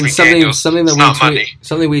 Yeah, Josh I mean, McDaniels.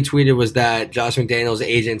 something we tweeted was that Josh McDaniels'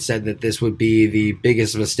 agent said that this would be the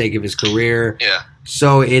biggest mistake of his career. Yeah.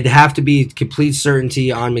 So it'd have to be complete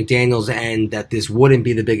certainty on McDaniels' end that this wouldn't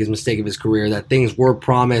be the biggest mistake of his career, that things were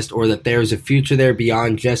promised, or that there's a future there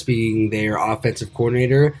beyond just being their offensive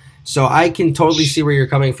coordinator. So I can totally see where you're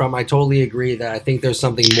coming from. I totally agree that I think there's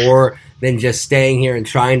something more than just staying here and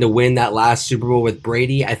trying to win that last Super Bowl with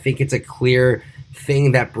Brady. I think it's a clear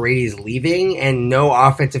thing that Brady's leaving, and no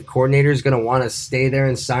offensive coordinator is going to want to stay there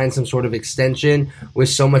and sign some sort of extension with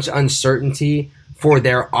so much uncertainty for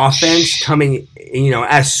their offense coming,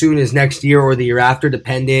 as soon as next year or the year after,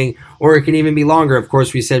 depending, or it can even be longer. Of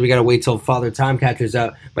course, we said we got to wait till Father Time catches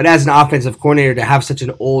up. But as an offensive coordinator, to have such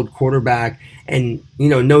an old quarterback and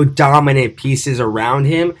no dominant pieces around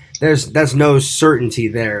him, that's no certainty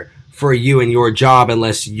there for you and your job,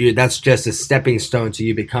 unless that's just a stepping stone to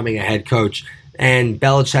you becoming a head coach. And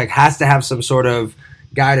Belichick has to have some sort of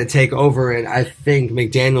guy to take over, and I think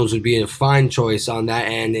McDaniels would be a fine choice on that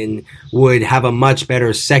end and would have a much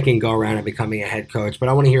better second go-around at becoming a head coach. But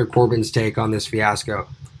I want to hear Corbin's take on this fiasco.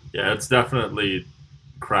 Yeah, it's definitely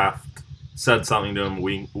Kraft said something to him,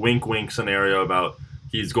 wink scenario about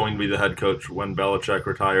he's going to be the head coach when Belichick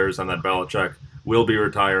retires, and that Belichick will be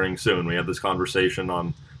retiring soon. We had this conversation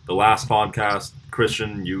on the last podcast.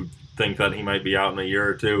 Christian, you think that he might be out in a year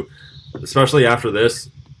or two. Especially after this,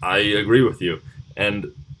 I agree with you.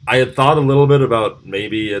 And I had thought a little bit about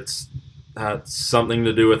maybe it's had something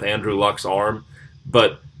to do with Andrew Luck's arm.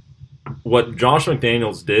 But what Josh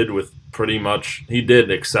McDaniels did with pretty much, he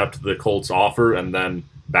did accept the Colts offer and then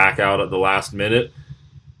back out at the last minute.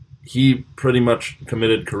 He pretty much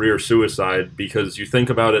committed career suicide, because you think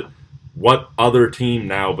about it, what other team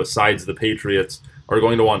now besides the Patriots are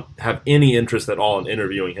going to have any interest at all in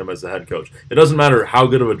interviewing him as the head coach? It doesn't matter how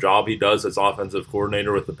good of a job he does as offensive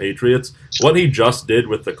coordinator with the Patriots. What he just did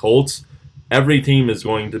with the Colts, every team is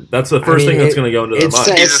going to. That's the first thing that's going to go into their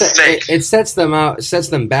mind. It sets them out, sets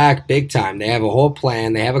them back big time. They have a whole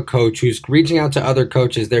plan. They have a coach who's reaching out to other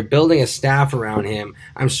coaches. They're building a staff around him.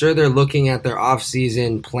 I'm sure they're looking at their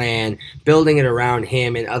offseason plan, building it around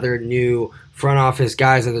him and other new front office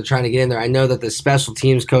guys that they're trying to get in there. I know that the special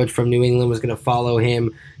teams coach from New England was going to follow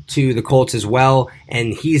him to the Colts as well,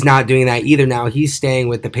 and he's not doing that either now. He's staying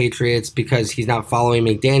with the Patriots because he's not following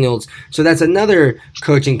McDaniels. So that's another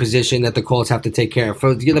coaching position that the Colts have to take care of.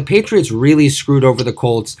 The Patriots really screwed over the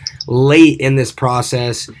Colts late in this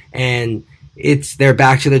process, and they're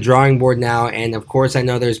back to the drawing board now. And of course, I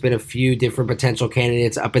know there's been a few different potential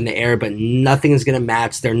candidates up in the air, but nothing is going to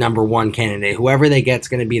match their number one candidate. Whoever they get is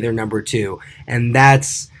going to be their number two, and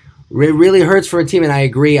it really hurts for a team. And I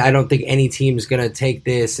agree. I don't think any team is going to take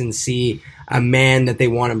this and see a man that they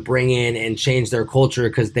want to bring in and change their culture,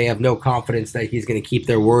 because they have no confidence that he's going to keep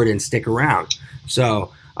their word and stick around.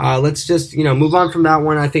 So let's just move on from that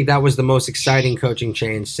one. I think that was the most exciting coaching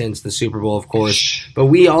change since the Super Bowl, of course. But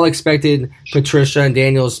we all expected Patricia and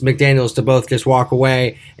McDaniels to both just walk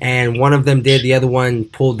away, and one of them did. The other one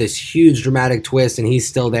pulled this huge dramatic twist, and he's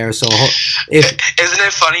still there. So isn't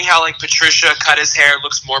it funny how Patricia cut his hair,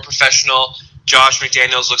 looks more professional, Josh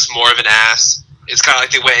McDaniels looks more of an ass? It's kind of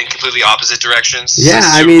like they went in completely opposite directions. Yeah,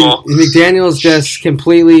 I mean, McDaniels just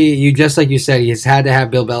completely, just like you said, he's had to have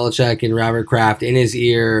Bill Belichick and Robert Kraft in his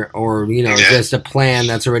ear, or, just a plan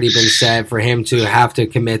that's already been set for him to have to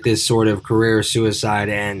commit this sort of career suicide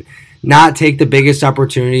and not take the biggest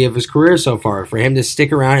opportunity of his career so far, for him to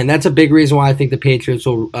stick around. And that's a big reason why I think the Patriots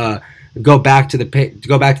will go back to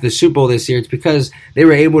the Super Bowl this year. It's because they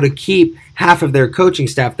were able to keep half of their coaching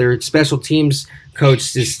staff. Their special teams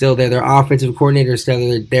coach is still there. Their offensive coordinator is still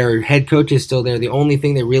there. Their head coach is still there. The only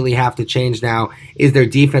thing they really have to change now is their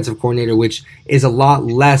defensive coordinator, which is a lot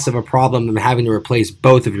less of a problem than having to replace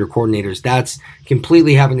both of your coordinators. That's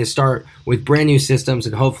completely having to start with brand new systems,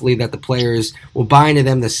 and hopefully that the players will buy into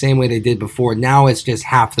them the same way they did before. Now it's just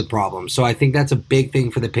half the problem. So I think that's a big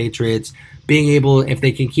thing for the Patriots. Being able, if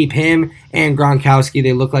they can keep him and Gronkowski,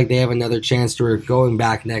 they look like they have another chance to going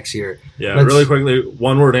back next year. Yeah, really quickly,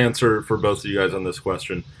 one-word answer for both of you guys on this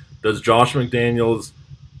question. Does Josh McDaniels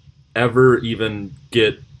ever even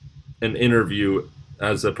get an interview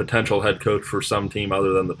as a potential head coach for some team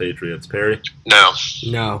other than the Patriots? Perry?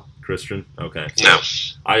 No. Christian? Okay. No.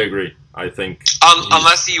 I agree. I think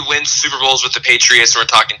unless he wins Super Bowls with the Patriots, we're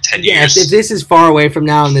talking 10 years. If this is far away from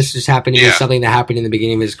now and this just happened to be something that happened in the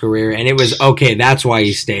beginning of his career and it was okay, that's why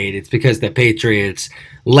he stayed. It's because the Patriots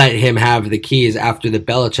let him have the keys after the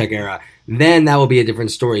Belichick era. Then that will be a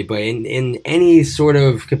different story. But in any sort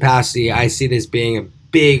of capacity, I see this being a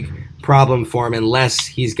big problem for him unless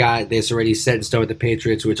he's got this already set in stone with the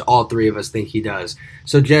Patriots, which all three of us think he does.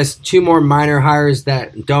 So just two more minor hires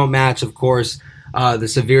that don't match, of course, the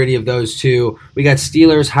severity of those two. We got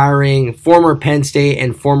Steelers hiring former Penn State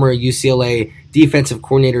and former UCLA defensive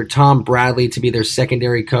coordinator Tom Bradley to be their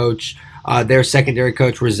secondary coach. Their secondary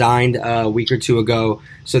coach resigned a week or two ago,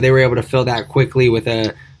 so they were able to fill that quickly with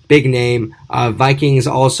a big name. Vikings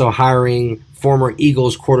also hiring former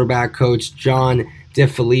Eagles quarterback coach John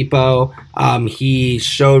DeFilippo. He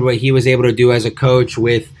showed what he was able to do as a coach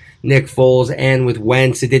with Nick Foles and with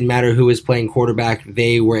Wentz. It didn't matter who was playing quarterback.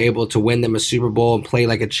 They were able to win them a Super Bowl and play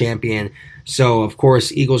like a champion. So, of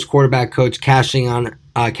course, Eagles quarterback coach cashing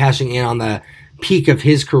in on the peak of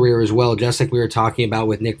his career as well, just like we were talking about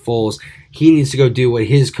with Nick Foles. He needs to go do what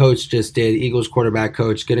his coach just did. Eagles quarterback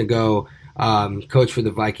coach going to go coach for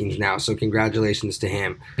the Vikings now. So congratulations to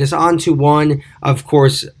him. Just on to one, of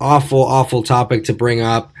course, awful topic to bring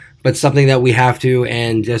up, but something that we have to,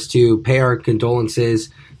 and just to pay our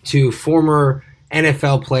condolences to former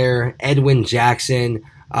NFL player Edwin Jackson,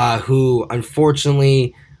 who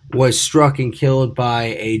unfortunately was struck and killed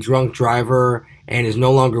by a drunk driver and is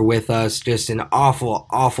no longer with us. Just an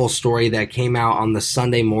awful story that came out on the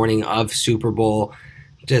Sunday morning of Super Bowl.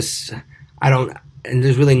 And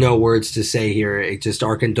there's really no words to say here. It's just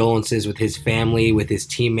our condolences with his family, with his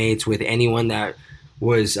teammates, with anyone that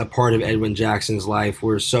was a part of Edwin Jackson's life.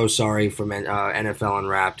 We're so sorry from NFL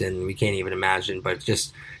Unwrapped, and we can't even imagine. But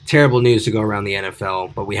just terrible news to go around the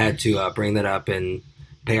NFL. But we had to bring that up and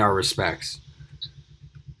pay our respects.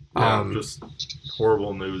 Yeah, just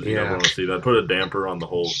horrible news. You never want to see that. Put a damper on the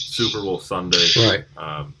whole Super Bowl Sunday. Right.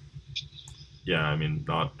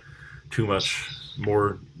 Not too much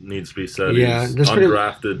more needs to be said. Yeah, he's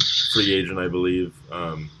undrafted free agent, I believe.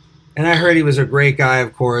 And I heard he was a great guy,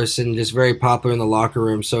 of course, and just very popular in the locker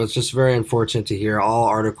room. So it's just very unfortunate to hear. All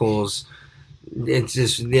articles, it's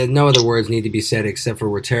just no other words need to be said except for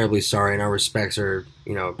we're terribly sorry, and our respects are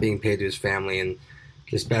being paid to his family and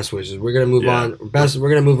just best wishes. We're gonna move on. We're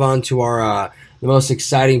gonna move on to our the most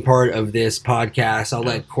exciting part of this podcast. I'll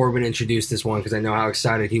let Corbin introduce this one because I know how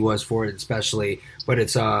excited he was for it, especially. But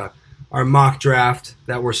it's our mock draft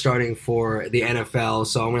that we're starting for the NFL.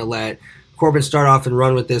 So I'm going to let Corbin start off and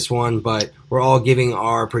run with this one, but we're all giving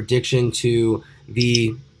our prediction to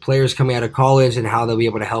the players coming out of college and how they'll be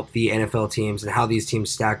able to help the NFL teams and how these teams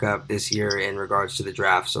stack up this year in regards to the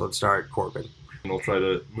draft. So let's start, Corbin. We'll try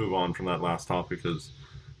to move on from that last topic as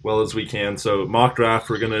well as we can. So mock draft,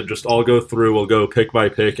 we're going to just all go through. We'll go pick by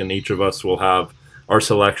pick, and each of us will have our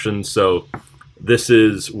selections. So this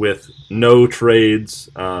is with no trades.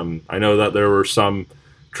 I know that there were some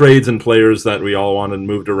trades and players that we all wanted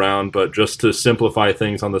moved around, but just to simplify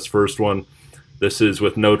things on this first one, this is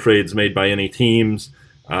with no trades made by any teams.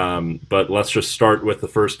 But let's just start with the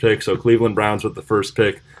first pick. So Cleveland Browns with the first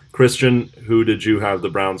pick. Christian, who did you have the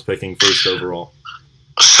Browns picking first overall?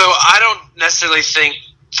 So I don't necessarily think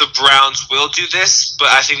the Browns will do this, but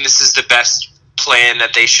I think this is the best plan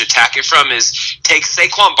that they should attack it from is take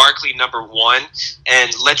Saquon Barkley number one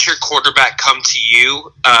and let your quarterback come to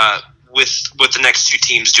you with the next two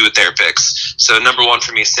teams do with their picks. So number one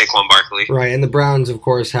for me is Saquon Barkley. Right, and the Browns, of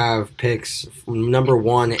course, have picks from number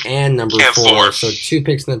one and number four. So 2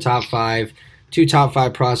 picks in the top 5, 2 top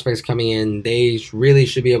 5 prospects coming in. They really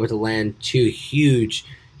should be able to land 2 huge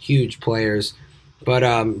players.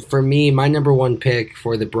 But for me, my number 1 pick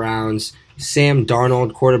for the Browns, Sam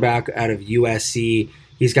Darnold, quarterback out of USC.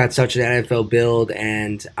 He's got such an NFL build,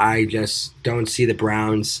 and I just don't see the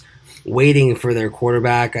Browns waiting for their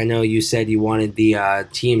quarterback. I know you said you wanted the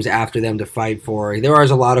teams after them to fight for. There are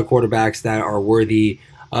a lot of quarterbacks that are worthy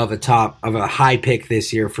of a high pick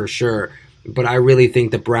this year for sure. But I really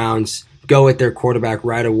think the Browns go with their quarterback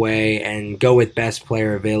right away and go with best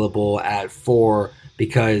player available at 4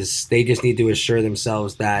 because they just need to assure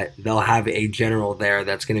themselves that they'll have a general there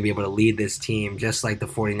that's going to be able to lead this team just like the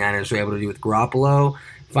 49ers were able to do with Garoppolo.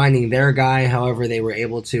 Finding their guy, however they were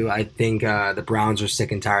able to, I think the Browns are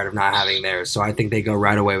sick and tired of not having theirs. So I think they go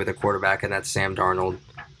right away with a quarterback, and that's Sam Darnold.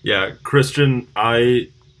 Yeah, Christian, I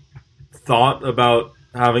thought about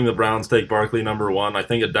having the Browns take Barkley number 1. I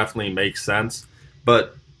think it definitely makes sense.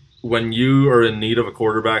 But when you are in need of a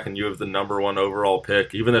quarterback and you have the number 1 overall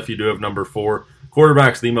pick, even if you do have number 4,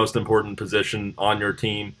 quarterback's the most important position on your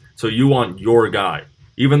team. So you want your guy.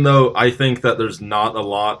 Even though I think that there's not a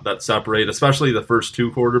lot that separate, especially the first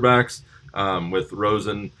 2 quarterbacks with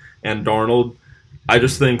Rosen and Darnold, I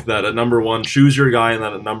just think that at number 1, choose your guy, and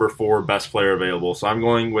then at number 4, best player available. So I'm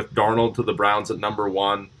going with Darnold to the Browns at number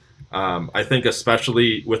 1. I think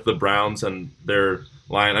especially with the Browns and their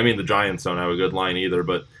line, I mean the Giants don't have a good line either,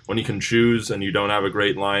 but when you can choose and you don't have a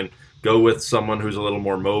great line, go with someone who's a little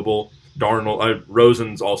more mobile.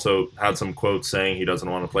 Rosen's also had some quotes saying he doesn't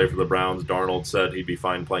want to play for the Browns. Darnold said he'd be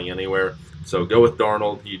fine playing anywhere. So go with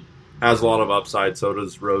Darnold. He has a lot of upside. So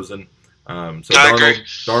does Rosen. Darnold's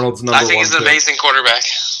number 1. I think he's an amazing quarterback.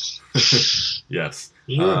 Yes.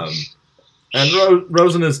 And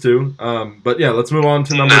Rosen is too. But yeah, let's move on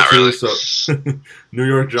to number 2. Really. So New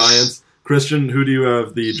York Giants. Christian, who do you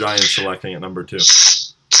have the Giants selecting at number 2?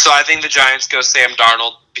 So I think the Giants go Sam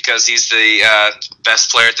Darnold because he's the best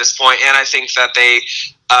player at this point, and I think that they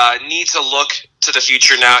need to look to the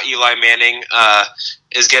future now. Eli Manning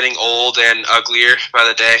is getting old and uglier by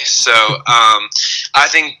the day, so I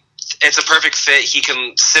think it's a perfect fit. He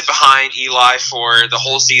can sit behind Eli for the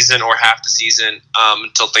whole season or half the season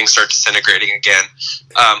until things start disintegrating again.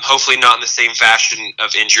 Hopefully not in the same fashion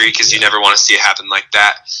of injury because you never want to see it happen like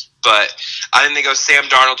that. But I think they go Sam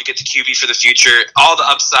Darnold to get the QB for the future. All the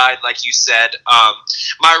upside, like you said.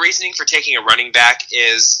 My reasoning for taking a running back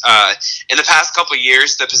is in the past couple of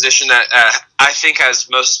years, the position that I think has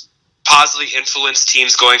most positively influenced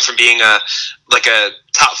teams going from being a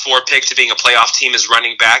top 4 pick to being a playoff team is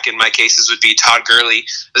running back. In my cases would be Todd Gurley,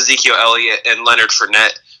 Ezekiel Elliott, and Leonard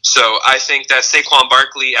Fournette. So I think that Saquon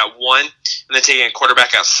Barkley at 1 and then taking a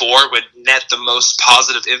quarterback at 4 would net the most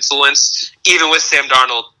positive influence, even with Sam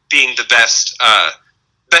Darnold being the best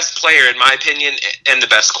player, in my opinion, and the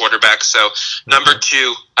best quarterback. So, number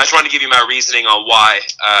 2, I just wanted to give you my reasoning on why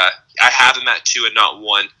I have him at 2 and not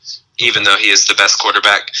 1, even though he is the best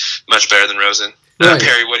quarterback, much better than Rosen. Right.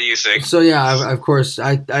 Perry, what do you think? So, yeah, of course,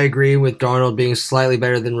 I agree with Darnold being slightly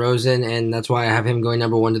better than Rosen, and that's why I have him going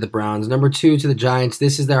number 1 to the Browns. Number 2 to the Giants.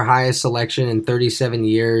 This is their highest selection in 37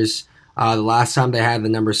 years. The last time they had the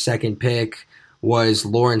number 2 pick was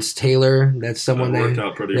Lawrence Taylor. That's someone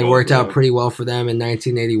that worked out pretty well for them in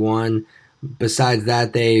 1981. Besides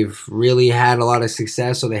that, they've really had a lot of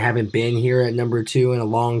success, so they haven't been here at number 2 in a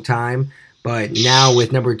long time. But now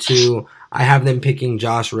with number 2, I have them picking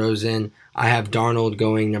Josh Rosen. I have Darnold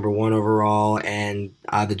going number 1 overall, and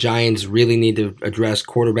the Giants really need to address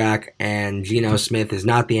quarterback, and Geno Smith is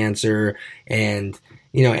not the answer, and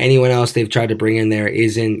anyone else they've tried to bring in there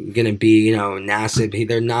isn't going to be, Nassib.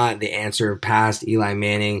 They're not the answer past Eli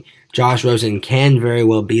Manning. Josh Rosen can very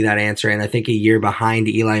well be that answer, and I think a year behind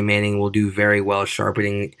Eli Manning will do very well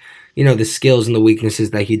sharpening, the skills and the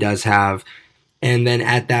weaknesses that he does have. And then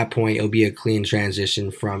at that point, it'll be a clean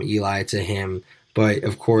transition from Eli to him. But,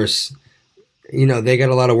 of course, they got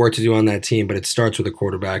a lot of work to do on that team, but it starts with a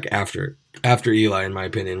quarterback after Eli, in my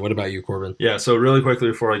opinion. What about you, Corbin? Yeah, so really quickly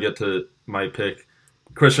before I get to my pick,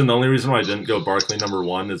 Christian, the only reason why I didn't go Barkley number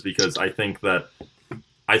 1 is because I think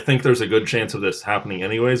there's a good chance of this happening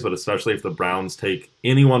anyways, but especially if the Browns take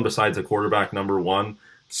anyone besides a quarterback number 1,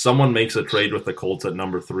 someone makes a trade with the Colts at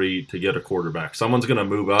number 3 to get a quarterback. Someone's going to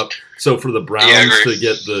move up. So for the Browns to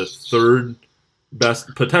get the 3rd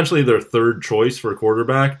best, potentially their 3rd choice for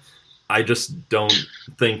quarterback, I just don't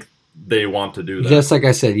think they want to do that. Just like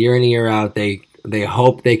I said, year in and year out, they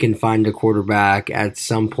hope they can find a quarterback at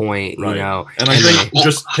some point, right. And I think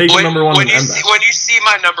just taking number 1 when you see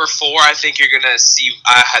my number 4, I think you're going to see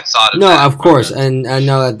I had thought of that. No, of course, okay. And I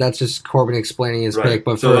know that's just Corbin explaining his pick.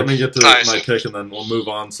 But let me get to my pick, and then we'll move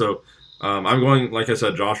on. So I'm going, like I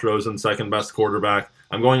said, Josh Rosen, 2nd best quarterback.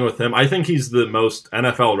 I'm going with him. I think he's the most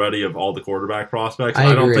NFL ready of all the quarterback prospects.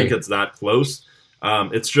 I don't think it's that close.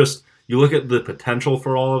 It's just, you look at the potential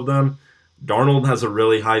for all of them. Darnold has a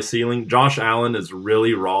really high ceiling. Josh Allen is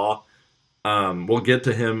really raw. We'll get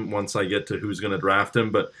to him once I get to who's going to draft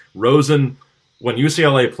him. But Rosen, when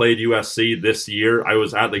UCLA played USC this year, I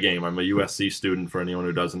was at the game. I'm a USC student for anyone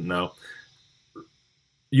who doesn't know.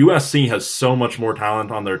 USC has so much more talent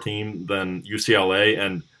on their team than UCLA,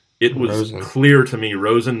 and it was clear to me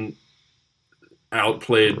Rosen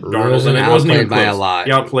outplayed Darnold. Rosen outplayed by a lot.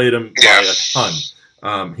 He outplayed him by a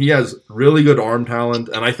ton. He has really good arm talent,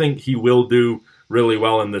 and I think he will do really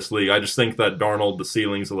well in this league. I just think that Darnold, the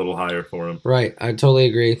ceiling's a little higher for him. Right, I totally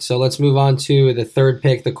agree. So let's move on to the third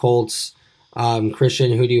pick, the Colts.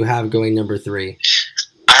 Christian, who do you have going number 3?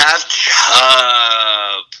 I have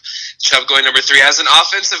Chubb going number 3. As an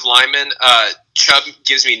offensive lineman, Chubb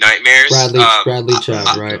gives me nightmares. Bradley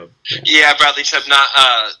Chubb, right? Yeah, Bradley Chubb,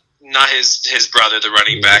 not his brother, the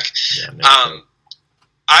running back. Yeah,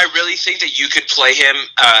 I really think that you could play him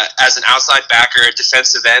as an outside backer, a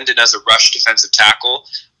defensive end, and as a rush defensive tackle.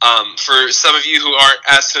 For some of you who aren't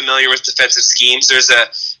as familiar with defensive schemes, there's a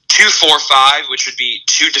 2-4-5, which would be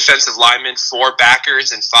 2 defensive linemen, 4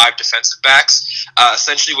 backers, and 5 defensive backs.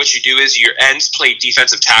 Essentially what you do is your ends play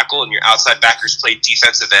defensive tackle and your outside backers play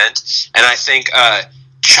defensive end. And I think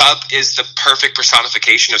Chubb is the perfect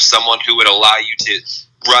personification of someone who would allow you to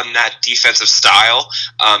run that defensive style.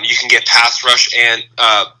 You can get pass rush and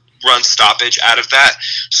run stoppage out of that.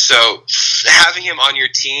 So having him on your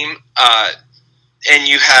team, and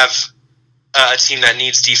you have a team that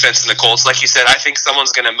needs defense in the Colts, like you said, I think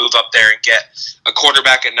someone's going to move up there and get a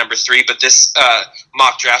quarterback at number 3. But this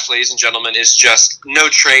mock draft, ladies and gentlemen, is just no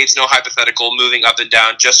trades, no hypothetical, moving up and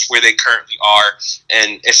down, just where they currently are,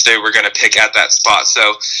 and if they were going to pick at that spot.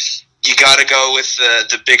 So you got to go with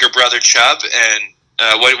the bigger brother Chubb. And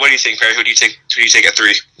what do you think, Perry? Who do you take at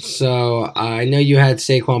 3? So I know you had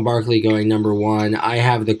Saquon Barkley going number 1. I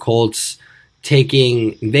have the Colts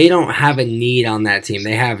taking. They don't have a need on that team.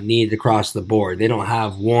 They have needs across the board. They don't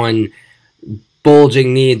have one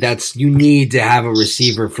bulging need. You need to have a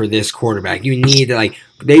receiver for this quarterback. You need to,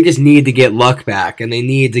 they just need to get Luck back, and they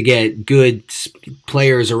need to get good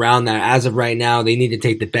players around that. As of right now, they need to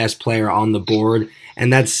take the best player on the board,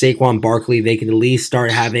 and that's Saquon Barkley. They can at least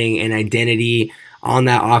start having an identity on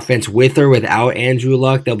that offense with or without Andrew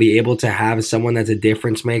Luck. They'll be able to have someone that's a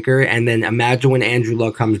difference maker. And then imagine when Andrew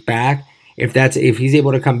Luck comes back, if he's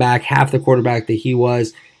able to come back half the quarterback that he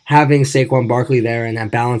was, having Saquon Barkley there and that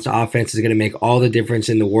balanced offense is going to make all the difference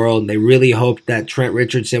in the world. They really hoped that Trent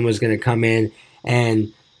Richardson was going to come in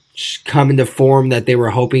and come into form that they were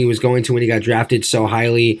hoping he was going to when he got drafted so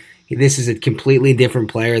highly. This is a completely different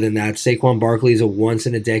player than that. Saquon Barkley is a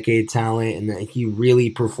once-in-a-decade talent, and he really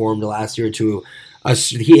performed last year to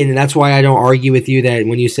and that's why I don't argue with you that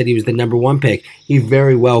when you said he was the number 1 pick, he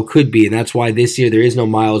very well could be. And that's why this year there is no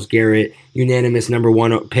Myles Garrett unanimous number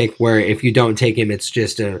 1 pick where if you don't take him, it's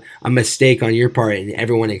just a mistake on your part and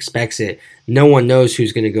everyone expects it. No one knows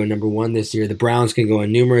who's going to go number 1 this year. The Browns can go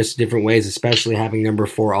in numerous different ways, especially having number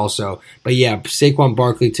 4 also. But yeah, Saquon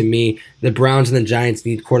Barkley, to me, the Browns and the Giants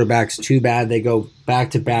need quarterbacks too bad. They go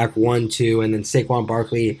back-to-back 1-2, and then Saquon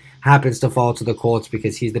Barkley happens to fall to the Colts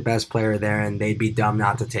because he's the best player there, and they'd be dumb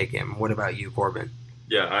not to take him. What about you, Corbin?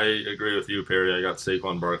 Yeah, I agree with you, Perry. I got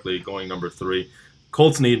Saquon Barkley going number 3.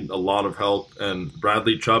 Colts need a lot of help, and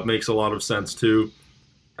Bradley Chubb makes a lot of sense too.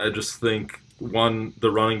 I just think,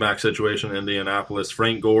 the running back situation in Indianapolis.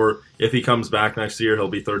 Frank Gore, if he comes back next year, he'll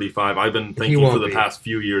be 35. I've been thinking for the past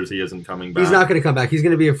few years he isn't coming back. He's not going to come back. He's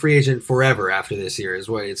going to be a free agent forever after this year is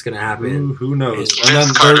what it's going to happen. Who knows? And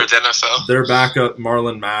then Carter, the NFL. Their backup,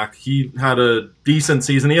 Marlon Mack, he had a decent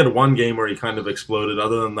season. He had one game where he kind of exploded.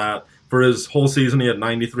 Other than that, for his whole season, he had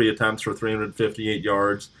 93 attempts for 358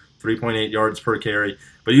 yards, 3.8 yards per carry.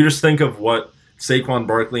 But you just think of what Saquon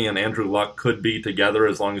Barkley and Andrew Luck could be together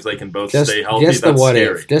as long as they can both stay healthy. Just the what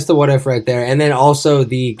if. Just the what if right there. And then also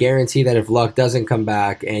the guarantee that if Luck doesn't come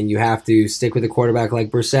back and you have to stick with a quarterback like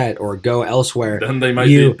Brissett or go elsewhere, then they might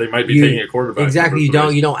be taking a quarterback. Exactly. You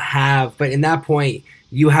don't have, but in that point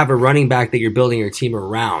you have a running back that you're building your team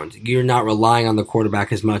around. You're not relying on the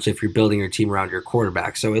quarterback as much if you're building your team around your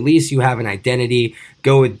quarterback. So at least you have an identity.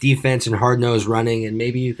 Go with defense and hard-nosed running, and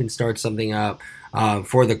maybe you can start something up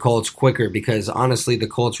for the Colts quicker, because honestly the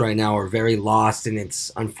Colts right now are very lost, and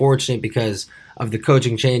it's unfortunate because of the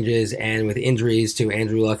coaching changes and with injuries to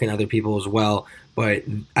Andrew Luck and other people as well. But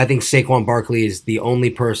I think Saquon Barkley is the only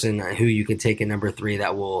person who you can take at number 3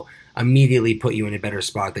 that will immediately put you in a better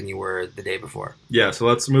spot than you were the day before. Yeah, so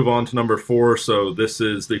let's move on to number 4. So this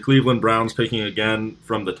is the Cleveland Browns picking again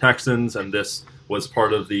from the Texans, and this was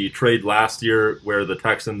part of the trade last year where the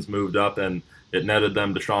Texans moved up and it netted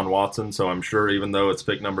them Deshaun Watson. So I'm sure even though it's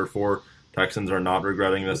pick number 4, Texans are not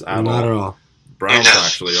regretting this at all. Not at all. Browns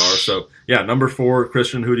actually are. So, yeah, number 4,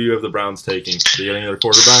 Christian, who do you have the Browns taking? Do you get any other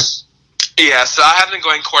quarterback? Yeah, so I have them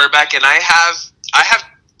going quarterback, and I have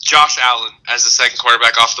Josh Allen as the second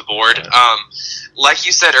quarterback off the board. Right. Like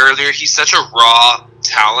you said earlier, he's such a raw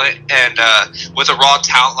talent, and with a raw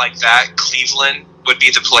talent like that, Cleveland would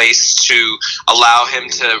be the place to allow him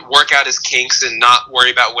to work out his kinks and not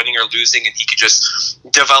worry about winning or losing, and he could just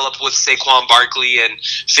develop with Saquon Barkley and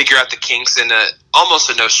figure out the kinks in almost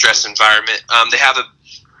a no-stress environment. They have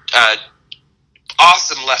a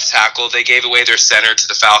awesome left tackle. They gave away their center to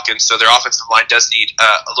the Falcons, so their offensive line does need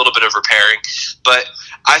a little bit of repairing. But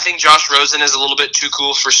I think Josh Rosen is a little bit too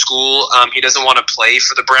cool for school. He doesn't want to play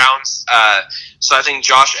for the Browns. So I think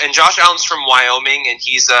Josh Allen's from Wyoming, and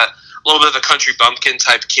he's a little bit of a country bumpkin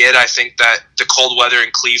type kid. I think that the cold weather in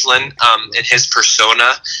Cleveland and his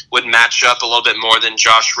persona would match up a little bit more than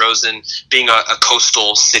Josh Rosen being a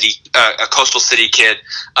coastal city kid,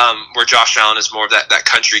 where Josh Allen is more of that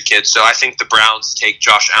country kid. So I think the Browns take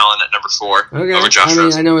Josh Allen at number 4 over Josh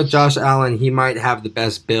Rosen. I know with Josh Allen, he might have the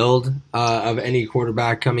best build of any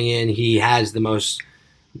quarterback coming in. He has the most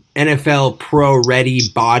NFL pro-ready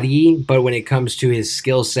body, but when it comes to his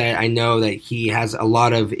skill set, I know that he has a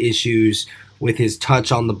lot of issues with his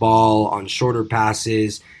touch on the ball, on shorter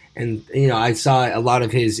passes, and I saw a lot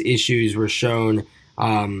of his issues were shown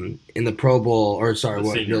in the Pro Bowl, or sorry,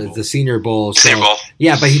 the Senior Bowl. Senior Bowl.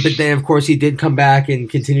 Yeah, but then of course he did come back and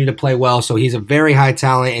continue to play well. So he's a very high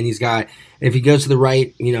talent, and he's got. If he goes to the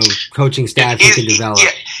right, coaching staff, he can develop. Yeah,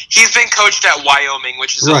 he's been coached at Wyoming,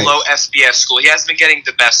 which is a low FBS school. He hasn't been getting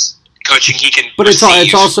the best coaching he can. But it's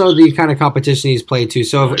also the kind of competition he's played too.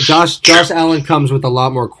 So if Josh Allen comes with a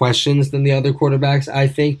lot more questions than the other quarterbacks, I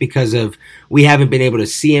think, because of we haven't been able to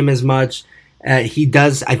see him as much. He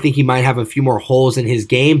does. I think he might have a few more holes in his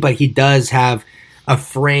game, but he does have a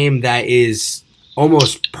frame that is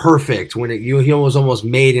almost perfect. He was almost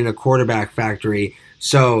made in a quarterback factory.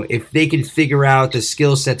 So if they can figure out the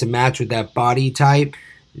skill set to match with that body type,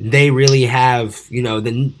 they really have,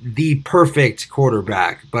 the perfect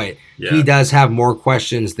quarterback. But he does have more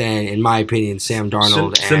questions than, in my opinion, Sam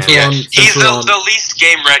Darnold. He's the least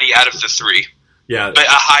game ready out of the 3. Yeah, but a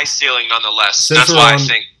high ceiling nonetheless. That's why I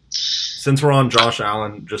think. Since we're on Josh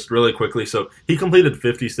Allen, just really quickly, so he completed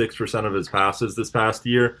 56% of his passes this past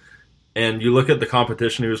year. And you look at the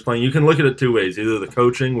competition he was playing, you can look at it two ways. Either the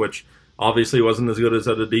coaching, which obviously wasn't as good as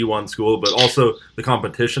at a D1 school, but also the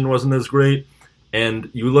competition wasn't as great.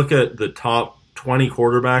 And you look at the top 20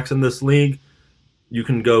 quarterbacks in this league, you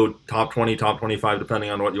can go top 20, top 25,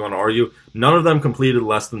 depending on what you want to argue. None of them completed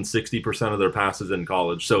less than 60% of their passes in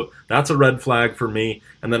college. So that's a red flag for me.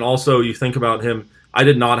 And then also you think about him, I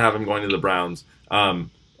did not have him going to the Browns.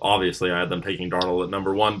 Obviously, I had them taking Darnold at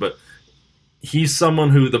number 1, but he's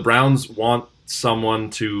someone who the Browns want someone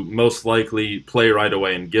to most likely play right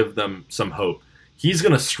away and give them some hope. He's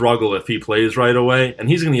going to struggle if he plays right away, and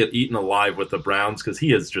he's going to get eaten alive with the Browns because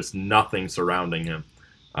he has just nothing surrounding him.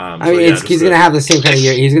 He's going to have the same kind of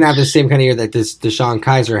year. He's going to have the same kind of year that this Deshaun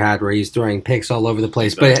Kaiser had, where he's throwing picks all over the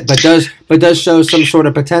place. Exactly. But does show some sort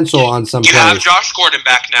of potential on some plays. You have Josh Gordon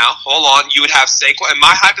back now. Hold on, you would have Saquon. In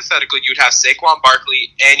my hypothetical, you'd have Saquon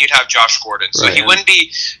Barkley and you'd have Josh Gordon. So he wouldn't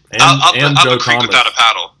be up a creek without a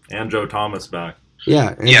paddle. And Joe Thomas back.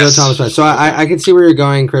 Yeah, and Joe Thomas back. So I can see where you're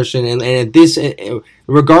going, Christian. And this,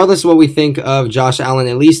 regardless of what we think of Josh Allen,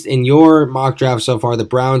 at least in your mock draft so far, the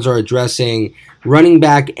Browns are addressing running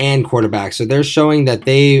back and quarterback. So they're showing that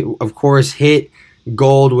they, of course, hit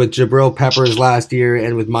gold with Jabril Peppers last year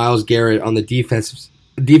and with Myles Garrett on the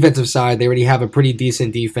defensive side. They already have a pretty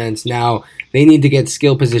decent defense. Now they need to get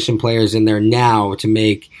skill position players in there now to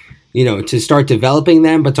make, to start developing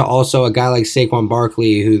them, but to also a guy like Saquon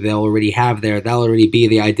Barkley, who they'll already have there, that'll already be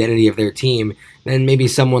the identity of their team. Then maybe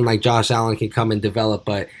someone like Josh Allen can come and develop.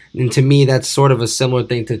 And to me, that's sort of a similar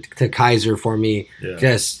thing to Kaiser for me. Yeah.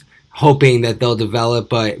 Just hoping that they'll develop,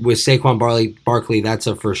 but with Saquon Barkley, that's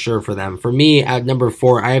a for sure for them. For me, at number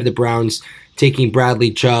 4, I have the Browns taking Bradley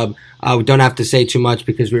Chubb. We don't have to say too much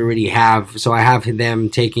because we already have. So I have them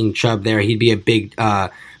taking Chubb there. He'd be a big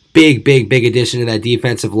addition to that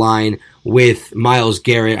defensive line with Myles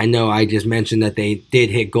Garrett. I know I just mentioned that they did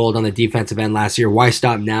hit gold on the defensive end last year. Why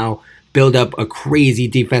stop now? Build up a crazy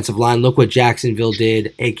defensive line. Look what Jacksonville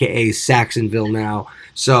did, a.k.a. Saxonville now.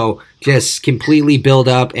 So just completely build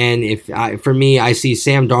up, and for me, I see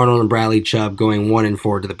Sam Darnold and Bradley Chubb going 1 and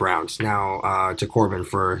 4 to the Browns. Now to Corbin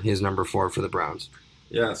for his number 4 for the Browns.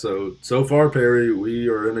 Yeah, so far, Perry, we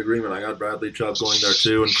are in agreement. I got Bradley Chubb going there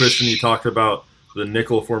too. And Christian, you talked about the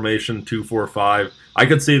nickel formation 2-4-5. I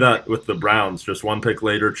could see that with the Browns. Just one pick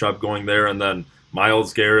later, Chubb going there, and then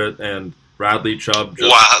Myles Garrett and Bradley Chubb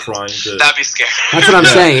just trying to. That'd be scary. That's what I'm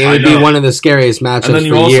saying. It would be one of the scariest matchups. And then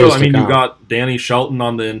you also, you got Danny Shelton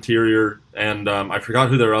on the interior, and I forgot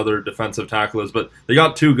who their other defensive tackle is, but they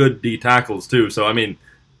got 2 good D tackles too. So I mean,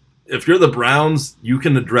 if you're the Browns, you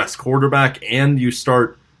can address quarterback, and you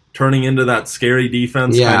start turning into that scary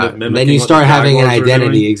defense. Kind of mimicking. Then you start having an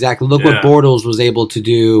identity. Exactly. Look what Bortles was able to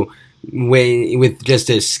do. With just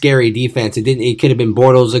a scary defense, it could have been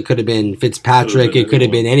Bortles, it could have been Fitzpatrick, it could have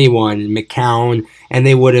been anyone, McCown, and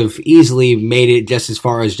they would have easily made it just as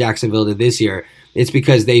far as Jacksonville did this year. It's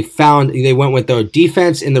because they went with their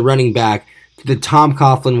defense and the running back to the Tom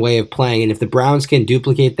Coughlin way of playing, and if the Browns can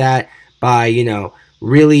duplicate that by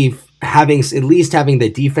really having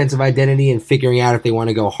the defensive identity and figuring out if they want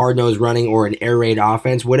to go hard-nosed running or an air raid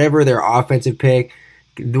offense, whatever their offensive pick.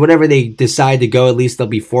 Whatever they decide to go, at least they'll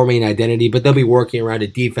be forming an identity, but they'll be working around a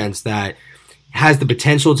defense that has the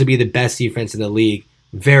potential to be the best defense in the league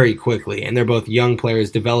very quickly. And they're both young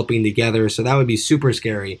players developing together, so that would be super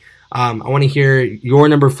scary. I want to hear your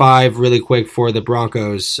number 5 really quick for the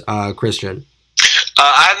Broncos, Christian.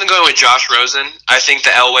 I have them going with Josh Rosen. I think the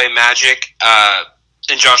Elway magic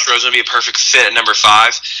and Josh Rosen would be a perfect fit at number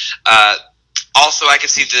 5. Also, I could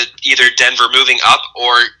see either Denver moving up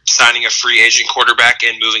or signing a free agent quarterback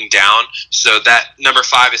and moving down. So that number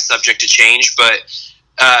 5 is subject to change. But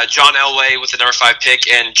John Elway with the number 5 pick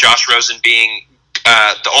and Josh Rosen being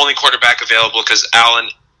the only quarterback available because Allen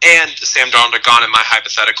and Sam Darnold are gone in my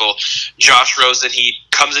hypothetical. Josh Rosen, he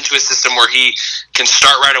comes into a system where he can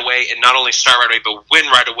start right away, and not only start right away, but win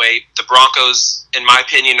right away. The Broncos, in my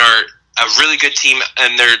opinion, are a really good team,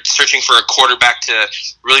 and they're searching for a quarterback to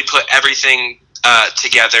really put everything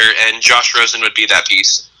together, and Josh Rosen would be that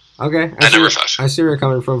piece. Okay. I see where you're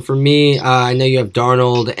coming from. For me, I know you have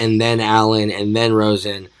Darnold and then Allen and then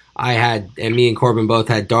Rosen. Me and Corbin both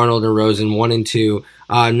had Darnold and Rosen 1 and 2.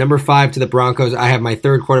 Number 5 to the Broncos, I have my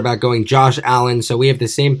third quarterback going Josh Allen. So we have the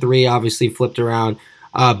same 3, obviously flipped around.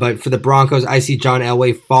 But for the Broncos, I see John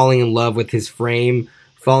Elway falling in love with his frame,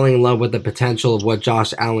 falling in love with the potential of what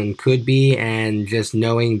Josh Allen could be, and just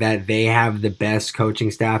knowing that they have the best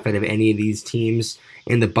coaching staff out of any of these teams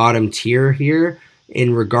in the bottom tier here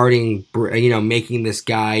in regarding, making this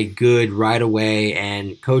guy good right away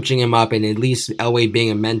and coaching him up, and at least Elway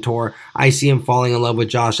being a mentor. I see him falling in love with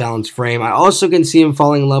Josh Allen's frame. I also can see him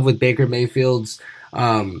falling in love with Baker Mayfield's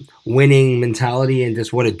winning mentality and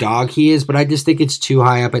just what a dog he is, but I just think it's too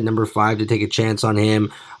high up at number 5 to take a chance on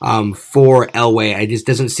him for Elway. It just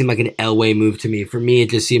doesn't seem like an Elway move to me. For me,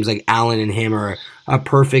 it just seems like Allen and him are a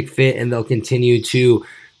perfect fit, and they'll continue to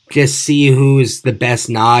just see who's the best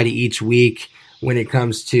nod each week when it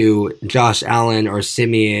comes to Josh Allen or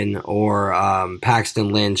Simeon or Paxton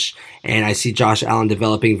Lynch, and I see Josh Allen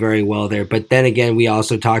developing very well there. But then again, we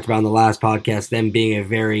also talked about in the last podcast them being a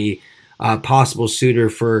very possible suitor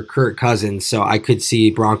for Kirk Cousins, so I could see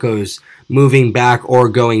Broncos moving back or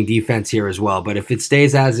going defense here as well. But if it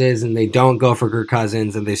stays as is and they don't go for Kirk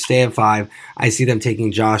Cousins and they stay at 5, I see them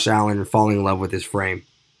taking Josh Allen and falling in love with his frame.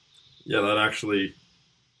 Yeah, that actually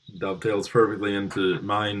dovetails perfectly into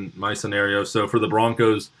my scenario. So for the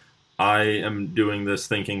Broncos, I am doing this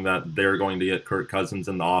thinking that they're going to get Kirk Cousins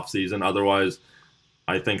in the offseason. Otherwise,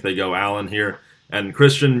 I think they go Allen here. And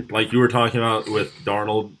Christian, like you were talking about with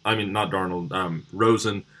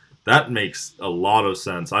Rosen, that makes a lot of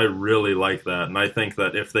sense. I really like that. And I think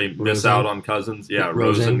that if they miss out on Cousins,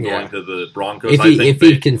 Rosen going to the Broncos, if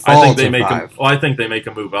he can fall to 5. I think they make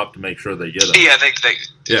a move up to make sure they get him. Yeah,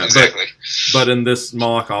 exactly. But in this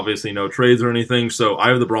mock, obviously no trades or anything. So I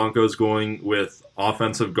have the Broncos going with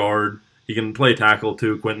offensive guard. He can play tackle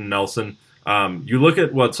too, Quentin Nelson. You look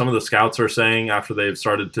at what some of the scouts are saying after they've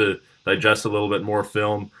started to digest a little bit more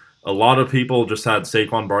film. A lot of people just had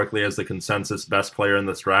Saquon Barkley as the consensus best player in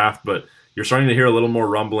this draft, but you're starting to hear a little more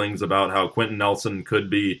rumblings about how Quentin Nelson could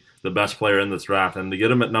be the best player in this draft. And to get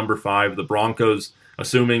him at number 5, the Broncos,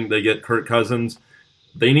 assuming they get Kirk Cousins,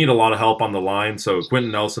 they need a lot of help on the line, so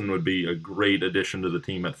Quentin Nelson would be a great addition to the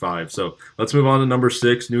team at 5. So let's move on to number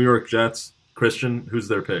 6, New York Jets. Christian, who's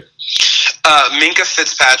their pick? Minka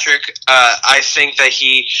Fitzpatrick. I think that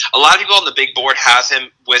a lot of people on the big board have him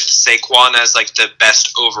with Saquon as like the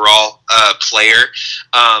best overall player.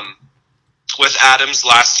 With Adams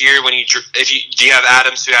last year, do you have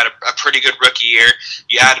Adams who had a pretty good rookie year,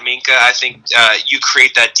 you add Minka, I think you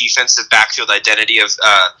create that defensive backfield identity of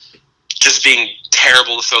just being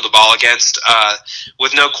terrible to throw the ball against.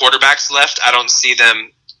 With no quarterbacks left, I don't see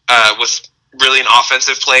them with really an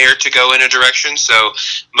offensive player to go in a direction, so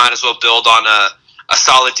might as well build on a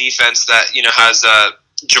solid defense that has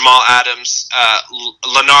Jamal Adams,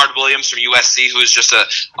 Leonard Williams from USC, who is just a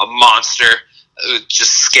monster.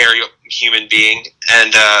 just scary human being.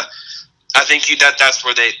 And I think that's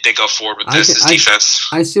where they go forward with this defense.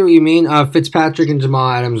 I see what you mean. Fitzpatrick and Jamal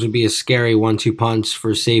Adams would be a scary 1-2 punch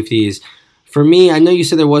for safeties. For me, I know you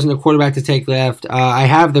said there wasn't a quarterback to take left. I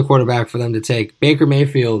have the quarterback for them to take, Baker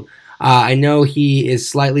Mayfield. I know he is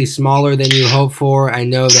slightly smaller than you hope for. I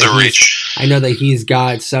know that he's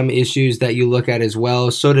got some issues that you look at as well.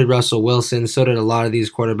 So did Russell Wilson. So did a lot of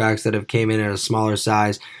these quarterbacks that have came in at a smaller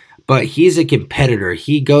size. But he's a competitor.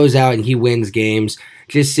 He goes out and he wins games.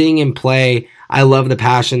 Just seeing him play, I love the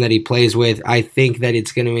passion that he plays with. I think that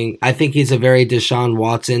I think he's a very Deshaun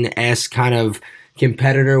Watson-esque kind of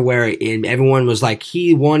competitor where everyone was like,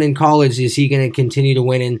 he won in college. Is he going to continue to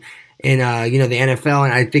win in the NFL?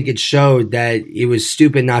 And I think it showed that it was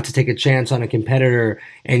stupid not to take a chance on a competitor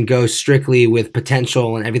and go strictly with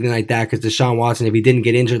potential and everything like that, because Deshaun Watson, if he didn't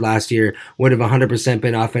get injured last year, would have 100%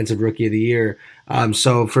 been Offensive Rookie of the Year.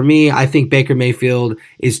 So for me, I think Baker Mayfield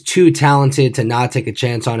is too talented to not take a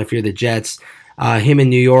chance on if you're the Jets. Him in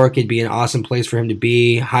New York, it'd be an awesome place for him to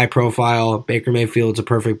be, high profile. Baker Mayfield's a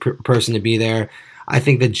perfect person to be there. I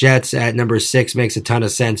think the Jets at number 6 makes a ton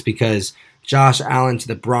of sense because Josh Allen to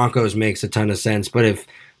the Broncos makes a ton of sense. But if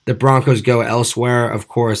the Broncos go elsewhere, of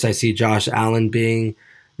course, I see Josh Allen being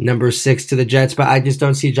number 6 to the Jets. But I just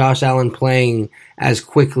don't see Josh Allen playing as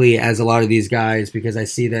quickly as a lot of these guys because I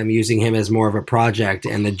see them using him as more of a project.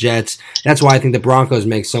 And the Jets, that's why I think the Broncos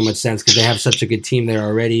make so much sense because they have such a good team there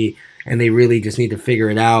already. And they really just need to figure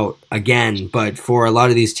it out again. But for a lot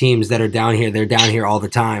of these teams that are down here, they're down here all the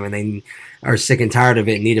time. And they are sick and tired of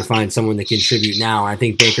it and need to find someone to contribute now. I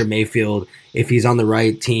think Baker Mayfield, if he's on the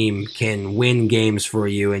right team, can win games for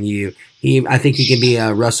you. And I think he can be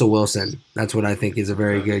a Russell Wilson. That's what I think is a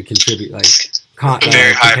very good contribute.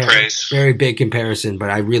 Very high praise. Very big comparison, but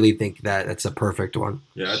I really think that that's a perfect one.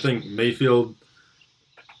 Yeah, I think Mayfield,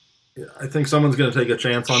 I think someone's going to take a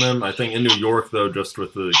chance on him. I think in New York, though, just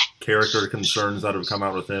with the character concerns that have come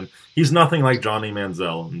out with him, he's nothing like Johnny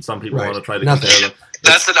Manziel, and some people want to try to compare them.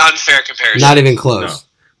 That's an unfair comparison. Not even close. No.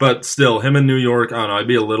 But still, him in New York, I don't know, I'd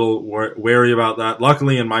be a little wary about that.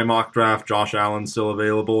 Luckily, in my mock draft, Josh Allen's still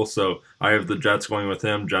available, so I have the Jets going with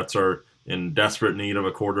him. Jets are in desperate need of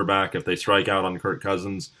a quarterback. If they strike out on Kirk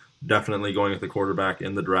Cousins, definitely going with the quarterback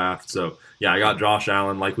in the draft. So, yeah, I got Josh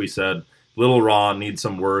Allen, like we said. Little raw, needs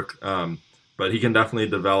some work, but he can definitely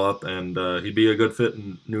develop, and he'd be a good fit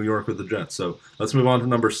in New York with the Jets. So let's move on to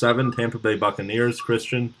number 7, Tampa Bay Buccaneers.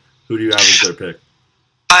 Christian, who do you have as their pick?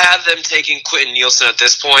 I have them taking Quentin Nielsen at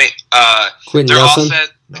this point. Quentin Nelson?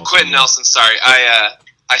 Quentin Nelson, sorry.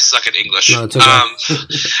 I suck at English. No, it's okay.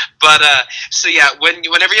 So yeah,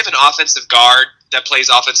 whenever you have an offensive guard that plays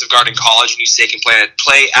offensive guard in college and you say can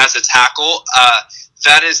play as a tackle,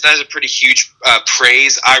 that is a pretty huge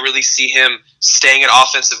praise. I really see him staying at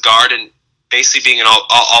offensive guard and basically being an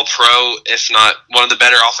all pro, if not one of the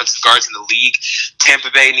better offensive guards in the league. Tampa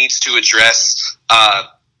Bay needs to address.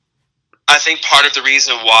 I think part of the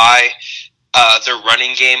reason why their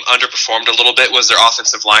running game underperformed a little bit was their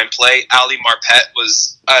offensive line play. Ali Marpet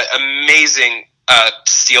was an amazing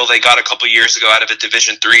steal they got a couple years ago out of a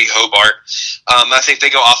Division III Hobart. I think they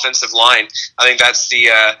go offensive line. I think that's the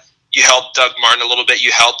you help Doug Martin a little bit.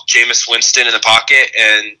 You help Jameis Winston in the pocket,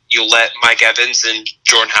 and you let Mike Evans and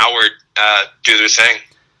Jordan Howard do their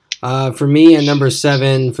thing. For me, at number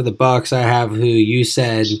 7 for the Bucs, I have who you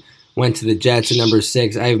said went to the Jets at number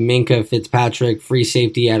 6. I have Minka Fitzpatrick, free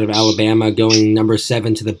safety out of Alabama, going number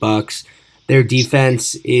 7 to the Bucs. Their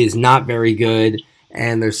defense is not very good,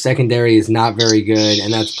 and their secondary is not very good,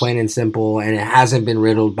 and that's plain and simple, and it hasn't been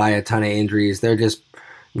riddled by a ton of injuries. They're just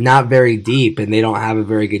not very deep, and they don't have a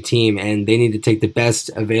very good team, and they need to take the best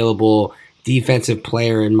available defensive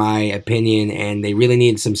player, in my opinion, and they really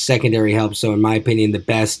need some secondary help. So, in my opinion, the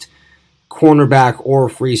best cornerback or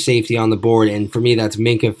free safety on the board, and for me, that's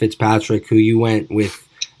Minka Fitzpatrick, who you went with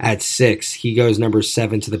at 6. He goes number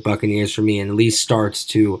 7 to the Buccaneers for me, and at least starts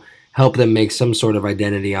to help them make some sort of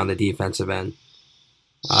identity on the defensive end.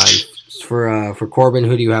 For Corbin,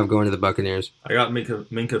 who do you have going to the Buccaneers? I got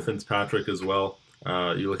Minka Fitzpatrick as well.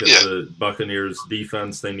 You look at the Buccaneers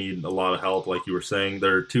defense, they need a lot of help, like you were saying.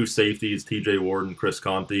 There are 2 safeties, TJ Ward and Chris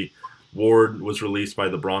Conte. Ward was released by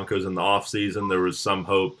the Broncos in the offseason. There was some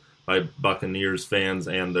hope by Buccaneers fans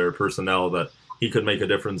and their personnel that he could make a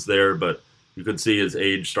difference there, but you could see his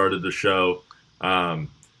age started to show. I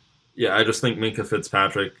just think Minka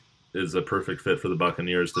Fitzpatrick is a perfect fit for the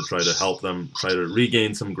Buccaneers to try to help them try to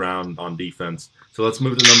regain some ground on defense. So let's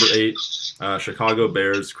move to number 8, Chicago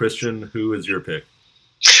Bears. Christian, who is your pick?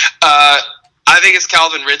 I think it's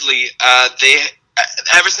Calvin Ridley.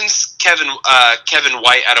 Ever since Kevin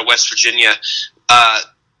White out of West Virginia,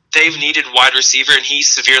 they've needed wide receiver, and he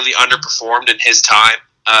severely underperformed in his time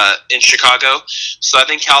in Chicago. So I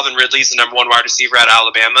think Calvin Ridley's the number one wide receiver at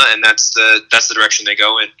Alabama, and that's the direction they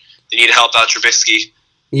go in. They need to help out Trubisky.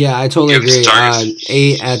 Yeah, I totally agree.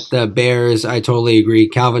 8 at the Bears, I totally agree.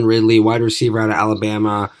 Calvin Ridley, wide receiver out of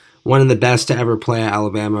Alabama, one of the best to ever play at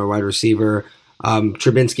Alabama, wide receiver.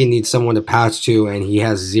 Trubisky needs someone to pass to, and he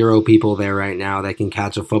has 0 people there right now that can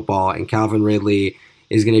catch a football. And Calvin Ridley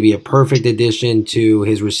is going to be a perfect addition to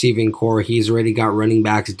his receiving core. He's already got running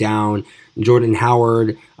backs down. Jordan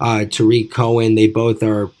Howard, Tariq Cohen, they both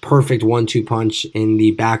are perfect 1-2 punch in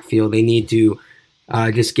the backfield. They need to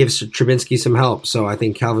just give Trubisky some help. So I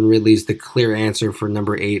think Calvin Ridley is the clear answer for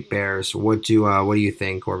number 8 Bears. What do you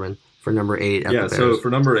think, Corbin, for number 8 at the Bears? So for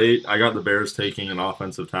number 8, I got the Bears taking an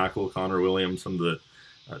offensive tackle, Connor Williams from the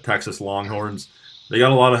Texas Longhorns. They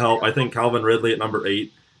got a lot of help. I think Calvin Ridley at number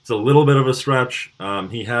 8 is a little bit of a stretch.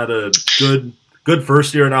 He had a good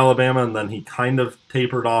first year in Alabama, and then he kind of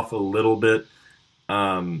tapered off a little bit.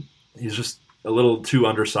 He's just a little too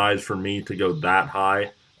undersized for me to go that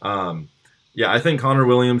high. I think Connor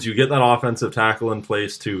Williams, you get that offensive tackle in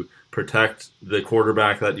place to protect the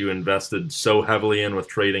quarterback that you invested so heavily in with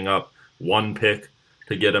trading up 1 pick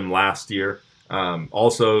to get him last year.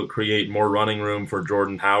 Also create more running room for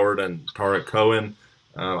Jordan Howard and Tariq Cohen.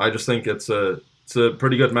 I just think it's a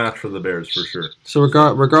pretty good match for the Bears for sure. So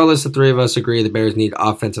regardless, the 3 of us agree the Bears need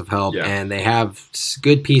offensive help, and they have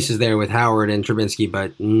good pieces there with Howard and Trubisky,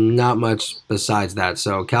 but not much besides that.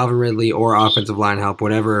 So Calvin Ridley or offensive line help,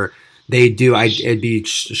 whatever they do, I'd be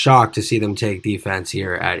shocked to see them take defense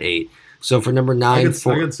here at 8. So for number 9, I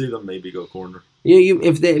could see them maybe go corner.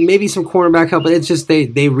 If they maybe some cornerback help, but it's just they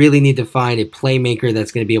really need to find a playmaker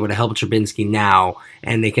that's going to be able to help Trubisky now,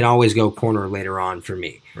 and they can always go corner later on for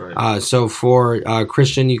me. Right. So for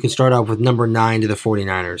Christian, you can start off with number 9 to the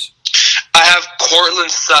 49ers. I have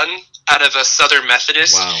Cortland Sutton out of a Southern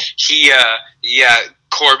Methodist. Wow. He,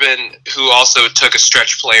 Corbin, who also took a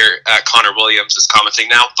stretch player at Connor Williams, is commenting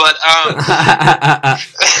now. But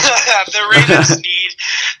the Ravens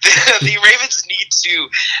need to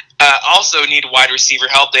also need wide receiver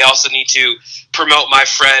help. They also need to promote my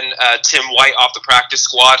friend Tim White off the practice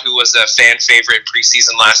squad, who was a fan favorite in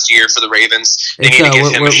preseason last year for the Ravens. They need to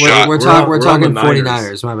give him a shot. We're talking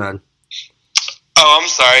 49ers. My bad. Oh, I'm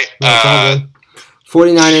sorry. No, it's all good.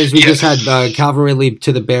 49ers, we just had Calvin Ridley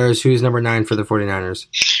to the Bears. Who's number 9 for the 49ers?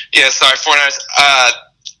 Yeah, sorry, 49ers. I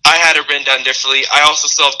had it written down differently. I also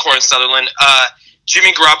still have Cortland Sutherland.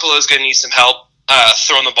 Jimmy Garoppolo is going to need some help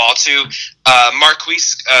throwing the ball to.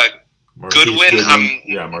 Marquise Goodwin.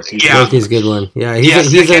 Marquise Goodwin. Yeah,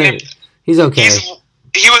 he's okay.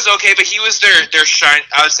 He was okay, but he was their shine.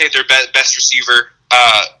 I would say their best receiver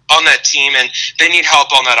on that team, and they need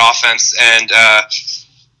help on that offense. And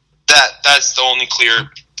that's the only clear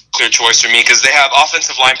choice for me, because they have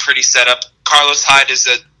offensive line pretty set up. Carlos Hyde is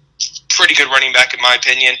a pretty good running back in my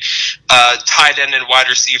opinion. Tight end and wide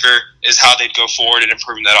receiver is how they'd go forward and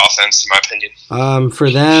improving that offense in my opinion. For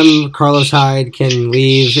them, Carlos Hyde can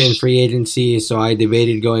leave in free agency, so I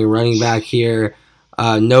debated going running back here.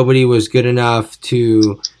 Nobody was good enough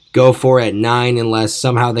to go for at 9 unless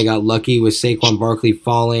somehow they got lucky with Saquon Barkley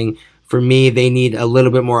falling. For me, they need a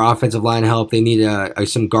little bit more offensive line help. They need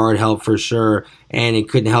some guard help for sure, and it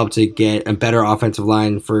couldn't help to get a better offensive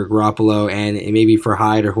line for Garoppolo and maybe for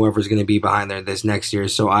Hyde or whoever's going to be behind there this next year.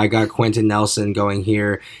 So I got Quentin Nelson going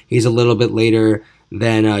here. He's a little bit later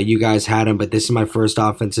than you guys had him, but this is my first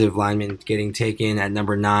offensive lineman getting taken at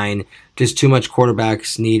number 9. Just too much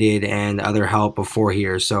quarterbacks needed and other help before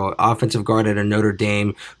here. So offensive guard at a Notre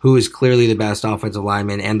Dame, who is clearly the best offensive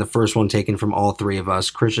lineman and the first one taken from all 3 of us.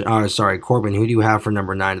 Corbin, who do you have for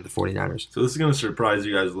number 9 of the 49ers? So this is going to surprise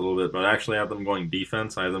you guys a little bit, but I actually have them going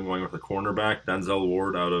defense. I have them going with a cornerback, Denzel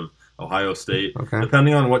Ward out of Ohio State. Okay.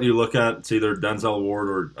 Depending on what you look at, it's either Denzel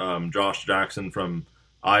Ward or Josh Jackson from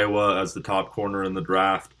Iowa as the top corner in the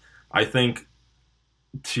draft. I think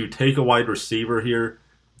to take a wide receiver here,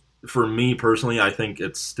 for me personally, I think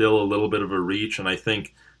it's still a little bit of a reach, and I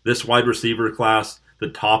think this wide receiver class, the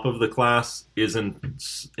top of the class,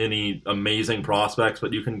 isn't any amazing prospects,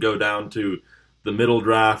 but you can go down to the middle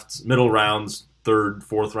rounds, 3rd,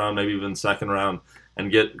 4th round, maybe even 2nd round,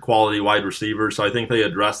 and get quality wide receivers. So I think they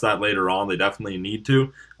address that later on. They definitely need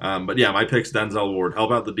to. But yeah, my pick's Denzel Ward.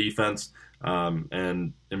 Help out the defense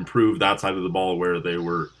and improve that side of the ball where they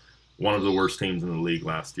were one of the worst teams in the league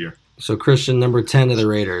last year. So Christian, number 10 of the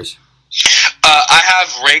Raiders. I have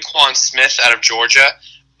Raekwon Smith out of Georgia.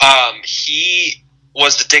 He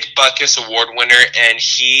was the Dick Butkus Award winner, and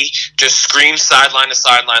he just screams sideline to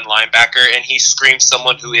sideline linebacker, and he screams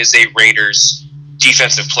someone who is a Raiders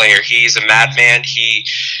defensive player. He's a madman. He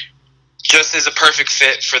just is a perfect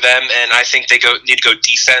fit for them, and I think they need to go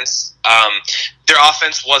defense. Their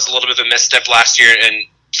offense was a little bit of a misstep last year, and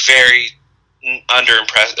very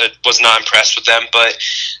was not impressed with them. But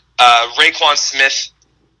Raekwon Smith,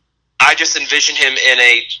 I just envision him in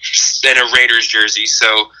a Raiders jersey.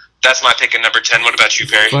 So that's my pick at number 10. What about you,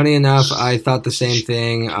 Perry? Funny enough, I thought the same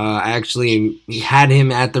thing. I actually had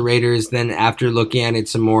him at the Raiders. Then after looking at it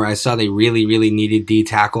some more, I saw they really, really needed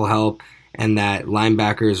D-tackle help, and that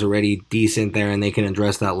linebacker is already decent there, and they can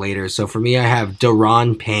address that later. So for me, I have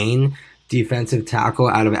Daron Payne, defensive tackle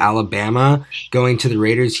out of Alabama, going to the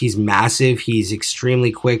Raiders. He's massive. He's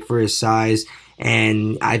extremely quick for his size,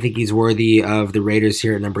 and I think he's worthy of the Raiders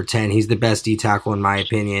here at number 10. He's the best D-tackle in my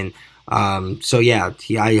opinion. I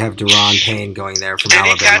have Daron Payne going there from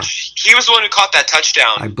Alabama. He was the one who caught that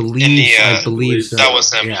touchdown. I believe so. That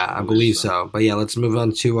was him. Yeah, I believe so. But yeah, let's move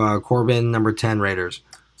on to Corbin, number 10, Raiders.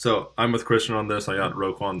 So I'm with Christian on this. I got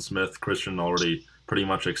Roquan Smith. Christian already pretty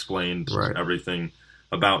much explained everything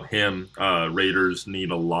about him. Raiders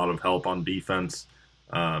need a lot of help on defense.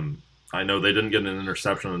 I know they didn't get an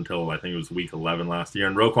interception until I think it was week 11 last year.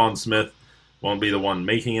 And Roquan Smith won't be the one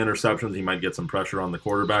making interceptions. He might get some pressure on the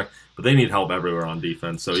quarterback, but they need help everywhere on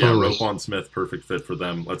defense. So, yeah, Roquan Smith, perfect fit for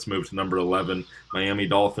them. Let's move to number 11, Miami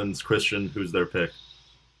Dolphins. Christian, who's their pick?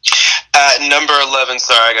 Number 11,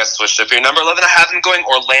 sorry, I got switched up here. Number 11, I have him going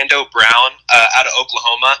Orlando Brown out of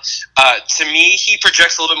Oklahoma. To me, he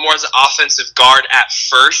projects a little bit more as an offensive guard at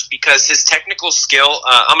first because his technical skill,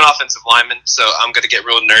 I'm an offensive lineman, so I'm going to get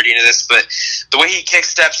real nerdy into this, but the way he kick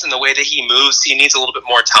steps and the way that he moves, he needs a little bit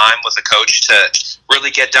more time with a coach to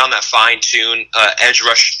really get down that fine-tune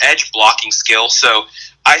edge blocking skill. So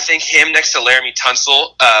I think him next to Laramie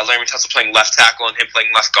Tunsil playing left tackle and him playing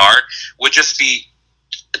left guard, would just be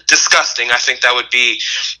disgusting. I think that would be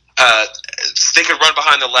they could run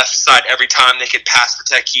behind the left side every time. They could pass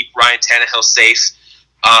protect, keep Ryan Tannehill safe,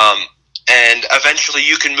 and eventually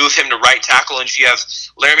you can move him to right tackle. And if you have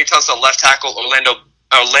Laramie Tunsil left tackle, Orlando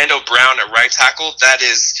Brown at right tackle, that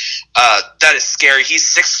is scary.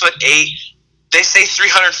 He's 6'8". They say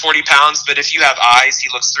 340 pounds, but if you have eyes, he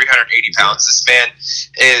looks 380 pounds. This man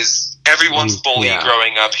is everyone's bully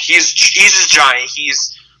growing up. He's a giant.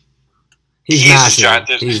 He's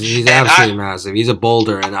massive. He's absolutely massive. He's a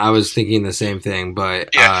boulder, and I was thinking the same thing. But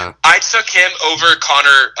I took him over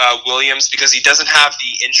Connor Williams because he doesn't have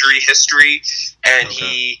the injury history, and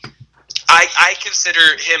I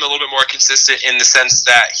consider him a little bit more consistent in the sense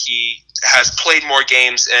that he has played more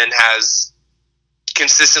games and has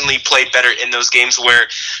consistently played better in those games. Where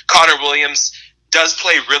Connor Williams does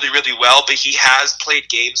play really, really well, but he has played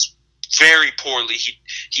games very poorly.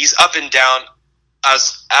 He's up and down.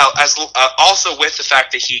 As also with the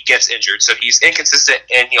fact that he gets injured, so he's inconsistent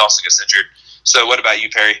and he also gets injured. So, what about you,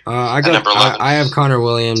 Perry? Number 11. I have Connor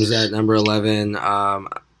Williams at number 11.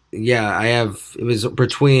 It was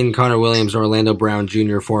between Connor Williams and Orlando Brown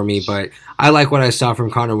Jr. for me, but I like what I saw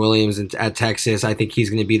from Connor Williams at Texas. I think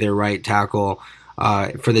he's going to be their right tackle.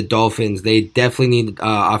 For the Dolphins, they definitely need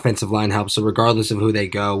offensive line help. So regardless of who they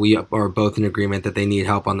go, we are both in agreement that they need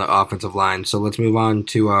help on the offensive line. So let's move on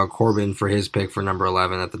to Corbin for his pick for number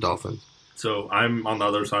 11 at the Dolphins. So I'm on the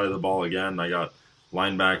other side of the ball again. I got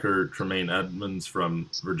linebacker Tremaine Edmonds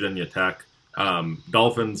from Virginia Tech.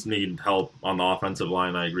 Dolphins need help on the offensive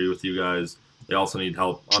line. I agree with you guys. They also need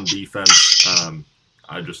help on defense.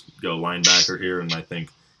 I just go linebacker here, and I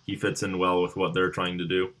think he fits in well with what they're trying to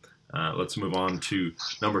do. Let's move on to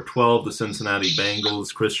number 12, the Cincinnati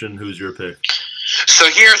Bengals. Christian, who's your pick? So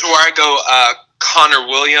here's where I go Connor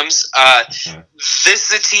Williams. This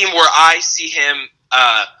is a team where I see him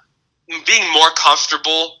being more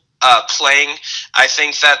comfortable playing. I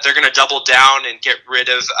think that they're going to double down and get rid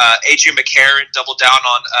of A.J. McCarron, double down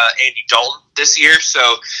on Andy Dalton this year.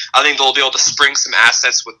 So I think they'll be able to spring some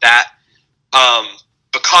assets with that.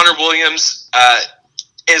 But Connor Williams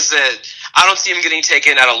I don't see him getting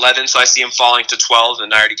taken at 11, so I see him falling to 12,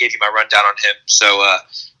 and I already gave you my rundown on him. So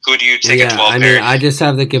who do you take at 12, Perry? I just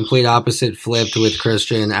have the complete opposite flipped with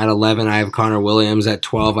Christian. At 11, I have Connor Williams. At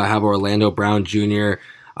 12, I have Orlando Brown Jr.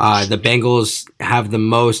 The Bengals have the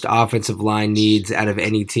most offensive line needs out of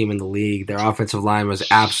any team in the league. Their offensive line was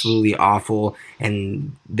absolutely awful,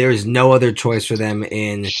 and there's no other choice for them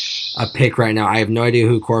in a pick right now. I have no idea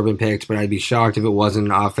who Corbin picked, but I'd be shocked if it wasn't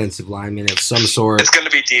an offensive lineman of some sort. It's going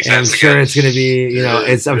to be defense. And I'm sure it's going to be,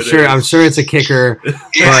 I'm sure it's a kicker, but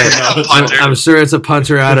I'm sure it's a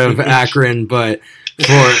punter out of Akron, but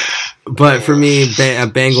for me,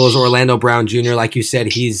 Bengals, Orlando Brown Jr., like you said,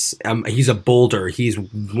 he's a boulder. He's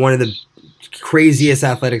one of the craziest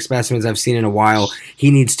athletic specimens I've seen in a while.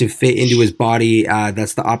 He needs to fit into his body.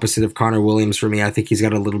 That's the opposite of Connor Williams for me. I think he's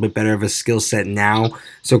got a little bit better of a skill set now.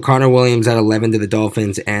 So Connor Williams at 11 to the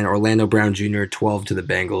Dolphins and Orlando Brown Jr. 12 to the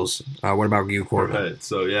Bengals. What about you, Corbin? Right.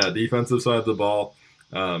 So, yeah, defensive side of the ball.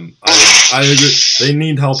 I agree. They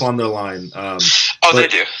need help on their line. They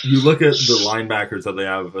do. You look at the linebackers that they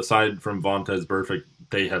have, aside from Vontaze Burfict,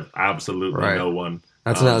 they have absolutely no one.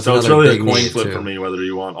 So it's really a coin flip for me whether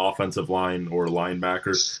you want offensive line or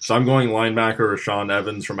linebacker. So I'm going linebacker Rashaan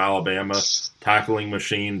Evans from Alabama, tackling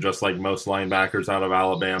machine just like most linebackers out of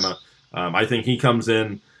Alabama. I think he comes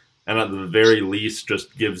in and at the very least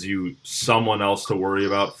just gives you someone else to worry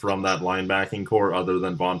about from that linebacking core other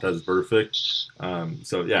than Vontaze Burfict.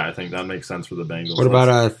 I think that makes sense for the Bengals. What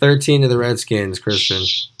about 13 to the Redskins, Christian?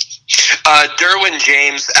 Derwin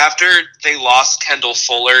James, after they lost Kendall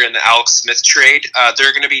Fuller in the Alex Smith trade,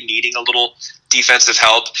 they're going to be needing a little defensive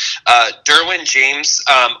help. Derwin James,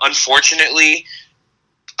 unfortunately,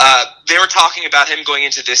 they were talking about him going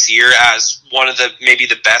into this year as one of maybe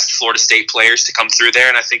the best Florida State players to come through there,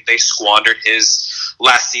 and I think they squandered his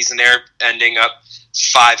last season there, ending up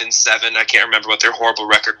 5-7. I can't remember what their horrible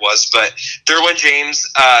record was, but Derwin James,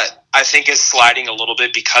 I think, is sliding a little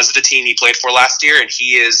bit because of the team he played for last year, and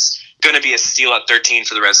he is going to be a steal at 13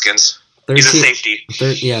 for the Redskins. He's a safety.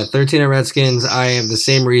 13 at Redskins. I have the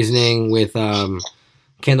same reasoning with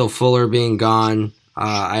Kendall Fuller being gone.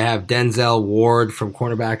 I have Denzel Ward from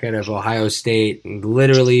cornerback out of Ohio State,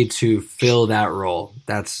 literally to fill that role.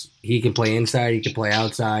 He can play inside, he can play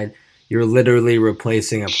outside. You're literally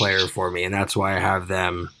replacing a player for me, and that's why I have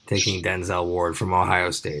them taking Denzel Ward from Ohio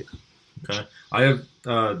State. Okay. I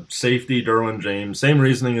have safety Derwin James. Same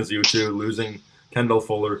reasoning as you two, losing Kendall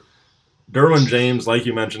Fuller. Derwin James, like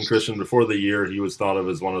you mentioned, Christian, before the year, he was thought of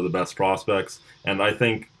as one of the best prospects. And I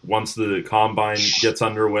think once the combine gets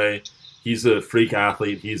underway, he's a freak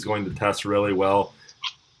athlete. He's going to test really well.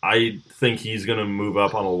 I think he's going to move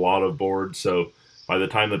up on a lot of boards. So by the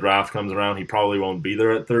time the draft comes around, he probably won't be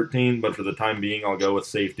there at 13. But for the time being, I'll go with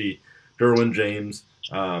safety Derwin James.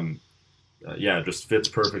 Just fits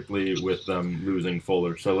perfectly with them losing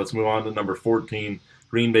Fuller. So let's move on to number 14,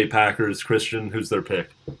 Green Bay Packers. Christian, who's their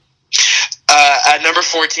pick? At number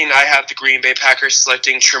 14, I have the Green Bay Packers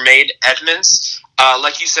selecting Tremaine Edmunds.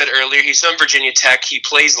 Like you said earlier, he's from Virginia Tech. He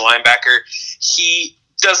plays linebacker. He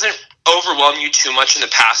doesn't overwhelm you too much in the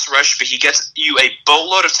pass rush, but he gets you a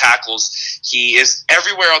boatload of tackles. He is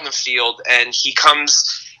everywhere on the field, and he comes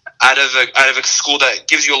out of a school that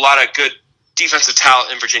gives you a lot of good defensive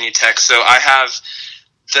talent in Virginia Tech. So I have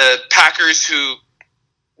the Packers, who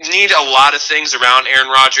need a lot of things around Aaron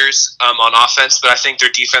Rodgers on offense, but I think their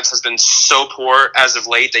defense has been so poor as of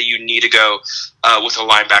late that you need to go with a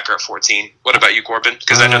linebacker at 14. What about you, Corbin?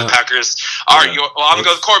 Because I know the Packers are I'm going to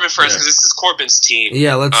go with Corbin first because this is Corbin's team.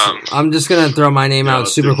 Yeah, I'm just going to throw my name out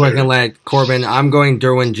super quick and let Corbin. I'm going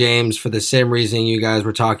Derwin James for the same reason you guys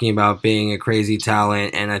were talking about being a crazy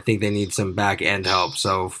talent, and I think they need some back end help.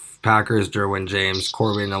 So Packers, Derwin James.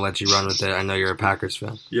 Corbin, I'll let you run with it. I know you're a Packers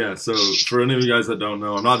fan. Yeah, so for any of you guys that don't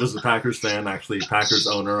know, I'm not just a Packers fan, actually Packers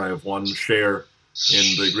owner. I have one share in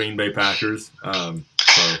the Green Bay Packers. So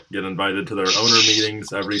get invited to their owner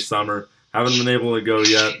meetings every summer. Haven't been able to go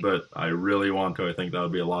yet, but I really want to. I think that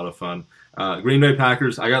would be a lot of fun. Green Bay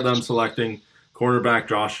Packers, I got them selecting cornerback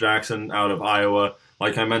Josh Jackson out of Iowa.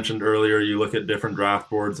 Like I mentioned earlier, you look at different draft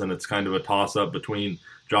boards, and it's kind of a toss-up between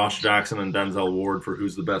Josh Jackson and Denzel Ward for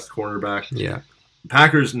who's the best cornerback. Yeah.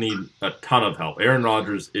 Packers need a ton of help. Aaron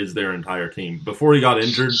Rodgers is their entire team. Before he got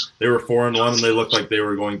injured, they were 4-1, and they looked like they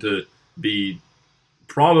were going to be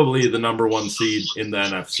probably the number one seed in the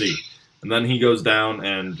NFC. And then he goes down,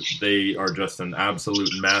 and they are just an absolute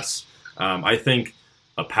mess. I think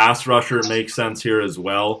a pass rusher makes sense here as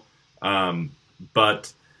well.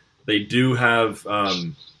 But they do have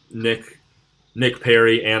Nick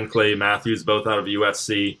Perry and Clay Matthews, both out of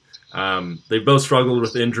USC. They've both struggled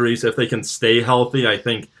with injuries. If they can stay healthy, I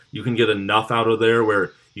think you can get enough out of there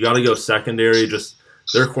where you got to go secondary. Just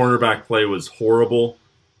their cornerback play was horrible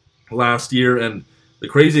last year. And the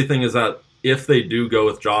crazy thing is that if they do go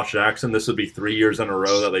with Josh Jackson, this would be 3 years in a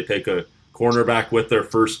row that they take a cornerback with their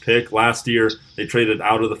first pick. Last year, they traded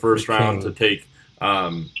out of the first round to take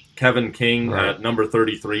Kevin King at number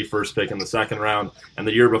 33, first pick in the second round. And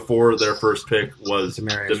the year before, their first pick was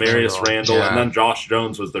Demarius Randall. Yeah. And then Josh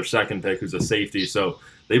Jones was their second pick, who's a safety. So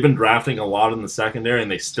they've been drafting a lot in the secondary, and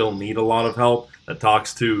they still need a lot of help. That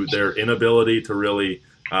talks to their inability to really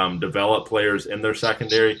develop players in their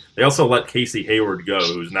secondary. They also let Casey Hayward go,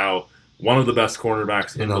 who's now one of the best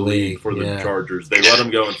cornerbacks in the league for the Chargers. They let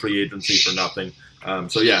him go in free agency for nothing.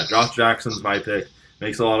 Josh Jackson's my pick.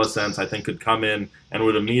 makes a lot of sense. I think could come in and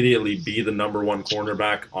would immediately be the number one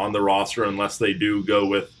cornerback on the roster unless they do go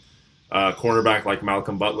with a cornerback like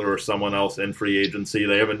Malcolm Butler or someone else in free agency.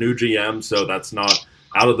 They have a new GM, so that's not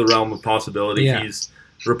out of the realm of possibility. Yeah. He's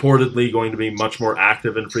reportedly going to be much more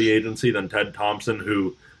active in free agency than Ted Thompson,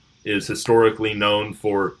 who is historically known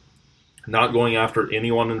for not going after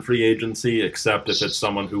anyone in free agency except if it's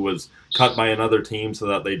someone who was cut by another team so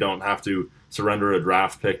that they don't have to surrender a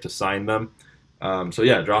draft pick to sign them.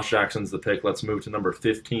 Josh Jackson's the pick. Let's move to number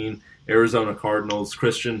 15, Arizona Cardinals.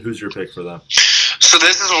 Christian, who's your pick for them? So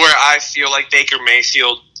this is where I feel like Baker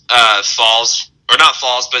Mayfield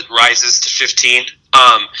rises to 15.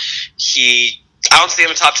 I don't see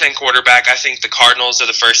him a top 10 quarterback. I think the Cardinals are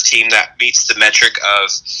the first team that meets the metric of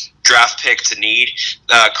draft pick to need.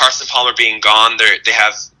 Carson Palmer being gone, they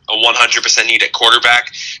have a 100% need at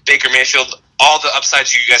quarterback. Baker Mayfield, all the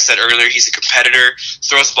upsides you guys said earlier, he's a competitor,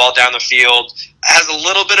 throws the ball down the field, has a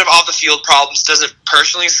little bit of off-the-field problems, doesn't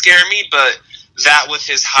personally scare me, but that with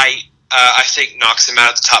his height, I think knocks him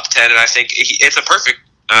out of the top 10, and I think it's a perfect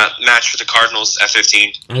match for the Cardinals at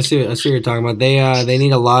 15. I see what you're talking about. They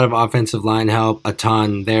need a lot of offensive line help, a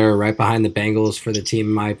ton. They're right behind the Bengals for the team,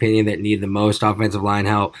 in my opinion, that need the most offensive line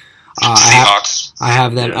help. Seahawks. I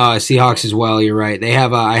have them. Seahawks as well. You're right. They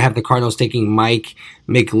have. I have the Cardinals taking Mike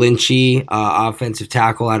McGlinchey, offensive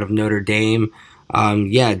tackle out of Notre Dame.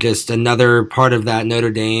 Just another part of that Notre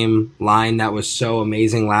Dame line that was so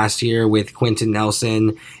amazing last year with Quentin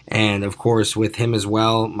Nelson, and of course with him as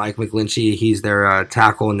well, Mike McGlinchey. He's their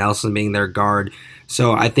tackle, Nelson being their guard.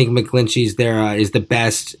 So I think McGlinchey's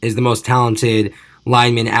is the most talented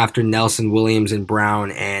lineman after Nelson, Williams, and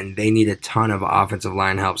Brown, and they need a ton of offensive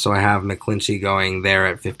line help. So I have McGlinchey going there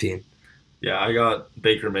at 15. Yeah, I got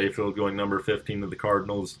Baker Mayfield going number 15 to the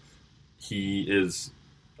Cardinals. He is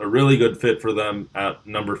a really good fit for them at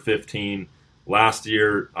number 15. Last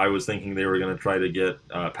year, I was thinking they were going to try to get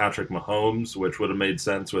Patrick Mahomes, which would have made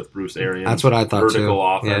sense with Bruce Arians. That's what I thought vertical too.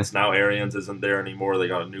 offense. Yeah. Now Arians isn't there anymore. They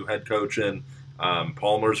got a new head coach in.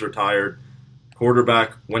 Palmer's retired.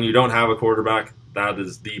 Quarterback, when you don't have a quarterback, that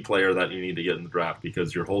is the player that you need to get in the draft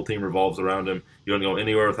because your whole team revolves around him. You don't go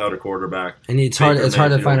anywhere without a quarterback. And it's hard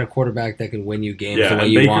to find a quarterback that can win you games the way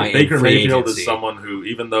you want. Baker Mayfield agency. is someone who,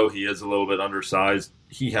 even though he is a little bit undersized,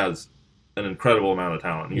 he has an incredible amount of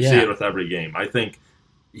talent. You see it with every game. I think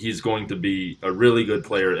he's going to be a really good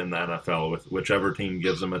player in the NFL with whichever team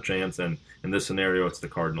gives him a chance, and in this scenario, it's the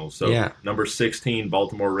Cardinals. So number 16,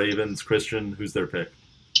 Baltimore Ravens. Christian, who's their pick?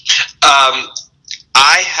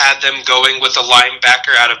 I had them going with a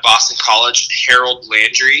linebacker out of Boston College, Harold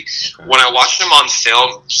Landry. Okay. When I watched him on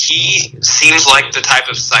film, he seems like the type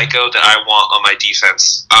of psycho that I want on my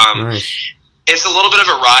defense. Nice. It's a little bit of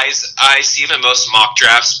a rise. I see him in most mock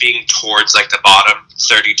drafts being towards like the bottom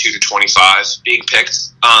 32 to 25 being picked.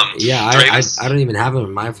 I don't even have him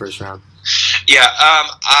in my first round. Yeah,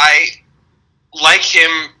 I like him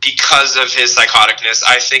because of his psychoticness.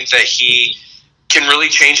 I think that he can really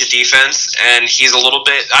change a defense, and he's a little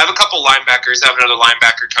bit... I have a couple linebackers. I have another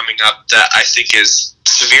linebacker coming up that I think is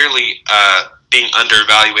severely being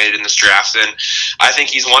underevaluated in this draft, and I think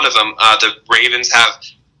he's one of them. The Ravens have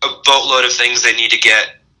a boatload of things they need to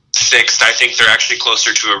get fixed. I think they're actually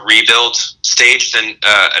closer to a rebuild stage than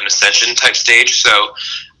an ascension type stage, so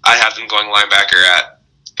I have them going linebacker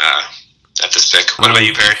at this pick. What about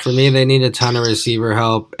you, Perry? For me, they need a ton of receiver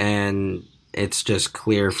help, and it's just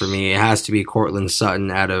clear for me. It has to be Cortland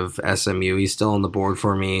Sutton out of SMU. He's still on the board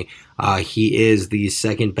for me. He is the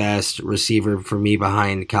second best receiver for me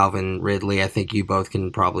behind Calvin Ridley. I think you both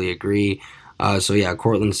can probably agree.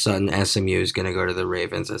 Cortland Sutton, SMU is going to go to the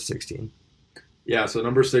Ravens at 16. Yeah, so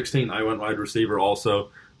number 16, I went wide receiver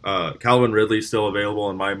also. Calvin Ridley's still available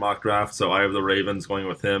in my mock draft, so I have the Ravens going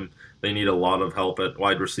with him. They need a lot of help at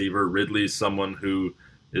wide receiver. Ridley's someone who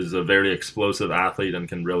is a very explosive athlete and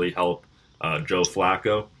can really help Joe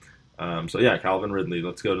Flacco. Calvin Ridley.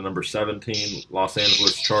 Let's go to number 17, Los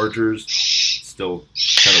Angeles Chargers. Still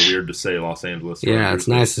kind of weird to say Los Angeles Chargers. Yeah, it's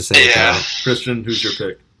nice to say that. Christian, who's your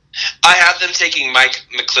pick? I have them taking Mike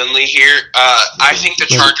McGlinchey here. I think the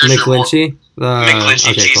Chargers McGlinchey?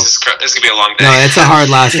 McGlinchey, okay, Jesus Christ, it's going to be a long day. No, it's a hard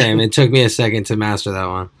last name. It took me a second to master that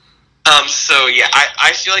one.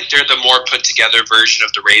 I feel like they're the more put together version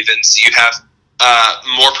of the Ravens. You have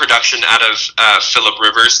more production out of Phillip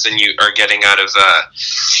Rivers than you are getting out of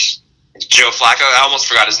Joe Flacco. I almost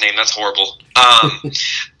forgot his name. That's horrible.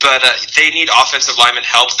 But they need offensive lineman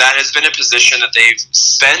help. That has been a position that they've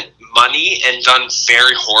spent money and done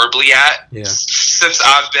very horribly at since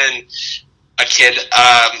I've been a kid.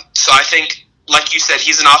 So I think like you said,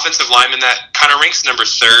 he's an offensive lineman that kind of ranks number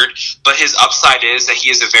 3rd, but his upside is that he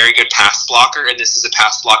is a very good pass blocker, and this is a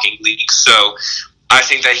pass blocking league. So I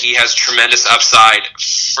think that he has tremendous upside.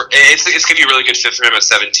 It's going to be a really good fit for him at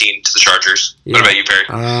 17 to the Chargers. Yeah. What about you, Perry?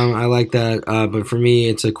 I like that, but for me,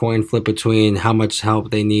 it's a coin flip between how much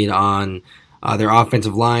help they need on their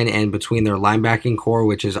offensive line and between their linebacking core,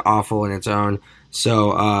 which is awful in its own.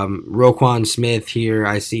 So Roquan Smith here,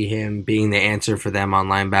 I see him being the answer for them on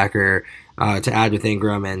linebacker to add with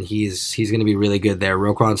Ingram, and he's going to be really good there.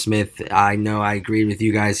 Roquan Smith, I know I agreed with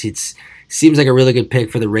you guys. It seems like a really good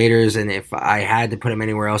pick for the Raiders, and if I had to put him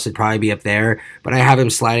anywhere else, it'd probably be up there. But I have him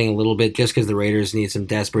sliding a little bit just because the Raiders need some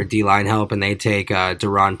desperate D-line help, and they take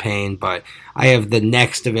Daron Payne. But I have the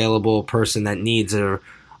next available person that needs a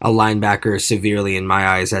linebacker severely in my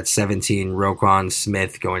eyes at 17, Roquan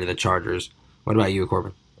Smith going to the Chargers. What about you,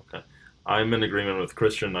 Corbin? Okay. I'm in agreement with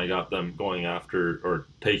Christian. I got them going after or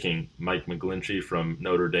taking Mike McGlinchey from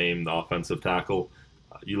Notre Dame, the offensive tackle.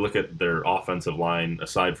 You look at their offensive line,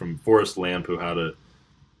 aside from Forrest Lamp, who had a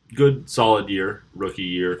good, solid year, rookie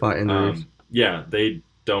year. They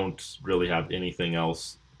don't really have anything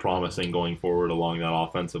else promising going forward along that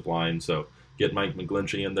offensive line. So get Mike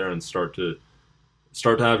McGlinchey in there and start to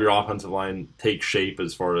have your offensive line take shape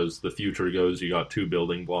as far as the future goes. You got 2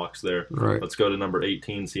 building blocks there. Right. Let's go to number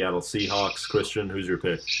 18, Seattle Seahawks. Christian, who's your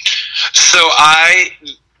pick? So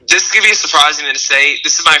this is going to be surprising to say.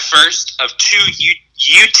 This is my first of 2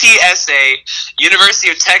 UTSA, University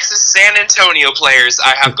of Texas San Antonio players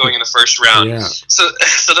I have going in the first round. Yeah. So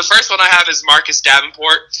the first one I have is Marcus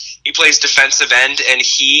Davenport. He plays defensive end, and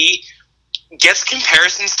he gets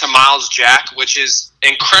comparisons to Miles Jack, which is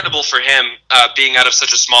incredible for him being out of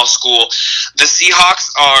such a small school. The Seahawks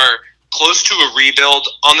are close to a rebuild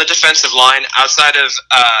on the defensive line outside of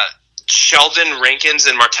Sheldon Rankins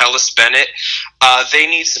and Martellus Bennett. They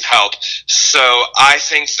need some help. So I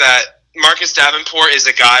think that Marcus Davenport is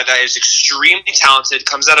a guy that is extremely talented,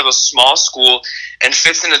 comes out of a small school, and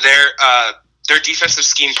fits into their defensive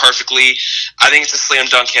scheme perfectly. I think it's a slam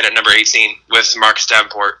dunk hit at number 18 with Marcus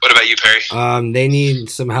Davenport. What about you, Perry? They need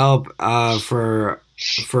some help for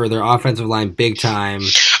their offensive line big time.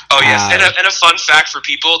 Oh, yes. And a fun fact for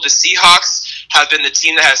people, the Seahawks have been the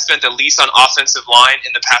team that has spent the least on offensive line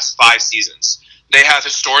in the past 5 seasons. They have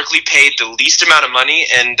historically paid the least amount of money,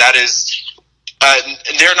 and that is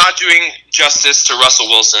they're not doing justice to Russell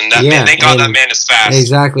Wilson. Man, thank God that man is fast.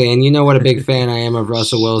 Exactly, and you know what a big fan I am of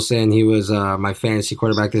Russell Wilson. He was my fantasy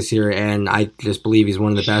quarterback this year, and I just believe he's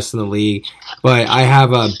one of the best in the league. But I have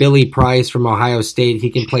Billy Price from Ohio State. He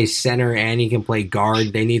can play center and he can play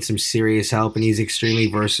guard. They need some serious help, and he's extremely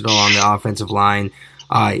versatile on the offensive line.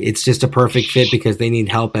 It's just a perfect fit because they need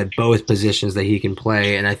help at both positions that he can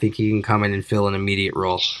play, and I think he can come in and fill an immediate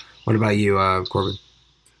role. What about you, Corbin?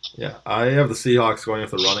 Yeah, I have the Seahawks going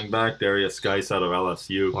with the running back, Darius Geis out of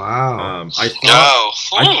LSU. Wow.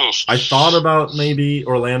 I thought about maybe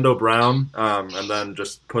Orlando Brown and then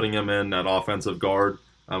just putting him in at offensive guard,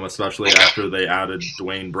 especially after they added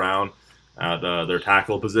Dwayne Brown at their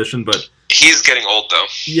tackle position. But he's getting old, though.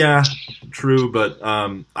 Yeah, true. But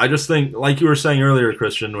I just think, like you were saying earlier,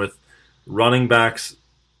 Christian, with running backs,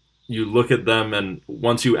 you look at them, and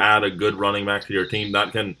once you add a good running back to your team,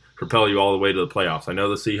 that can propel you all the way to the playoffs. I know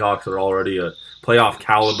the Seahawks are already a playoff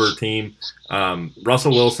caliber team.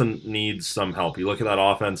 Russell Wilson needs some help. You look at that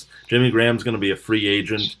offense. Jimmy Graham's going to be a free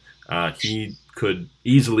agent. He could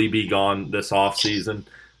easily be gone this offseason.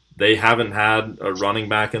 They haven't had a running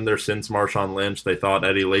back in there since Marshawn Lynch. They thought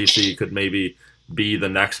Eddie Lacy could maybe be the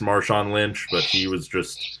next Marshawn Lynch, but he was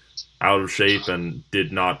just out of shape and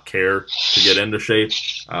did not care to get into shape.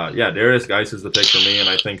 Darius Geis is the pick for me, and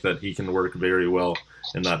I think that he can work very well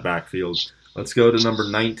in that backfield. Let's go to number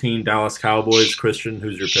 19, Dallas Cowboys. Christian,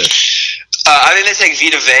 who's your pick? I think they take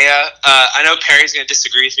Vita Vea. I know Perry's going to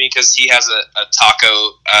disagree with me because he has a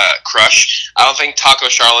taco crush. I don't think Taco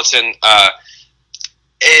Charlatan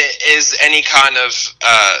is any kind of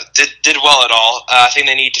did well at all. I think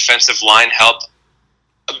they need defensive line help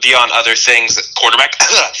beyond other things, quarterback.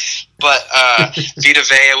 But Vita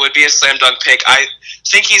Vea would be a slam dunk pick. I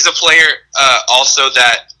think he's a player also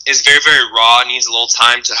that is very, very raw, needs a little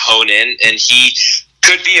time to hone in, and he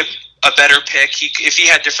could be a better pick. If he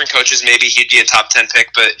had different coaches, maybe he'd be a top 10 pick,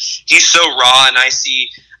 but he's so raw, and I see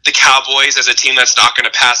the Cowboys as a team that's not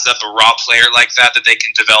going to pass up a raw player like that they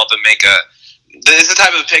can develop and make it's the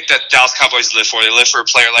type of pick that Dallas Cowboys live for. They live for a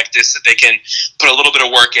player like this that they can put a little bit of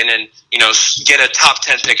work in and, get a top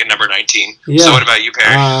 10 pick at number 19. Yeah. So what about you,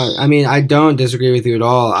 Perry? I don't disagree with you at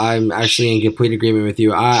all. I'm actually in complete agreement with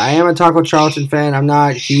you. I am a Taco Charlton fan. I'm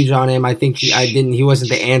not huge on him. I think he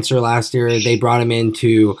wasn't the answer last year. They brought him in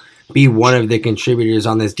to be one of the contributors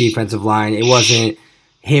on this defensive line. It wasn't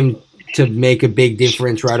him to make a big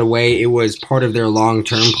difference right away. It was part of their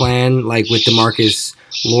long-term plan, like with DeMarcus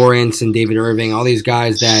Lawrence and David Irving, all these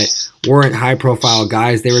guys that weren't high-profile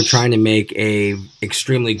guys. They were trying to make a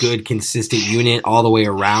extremely good, consistent unit all the way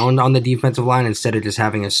around on the defensive line instead of just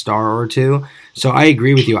having a star or two. So I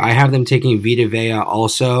agree with you. I have them taking Vita Vea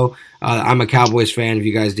also. I'm a Cowboys fan, if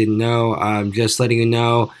you guys didn't know. Just letting you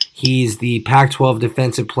know, he's the Pac-12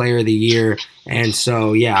 Defensive Player of the Year. And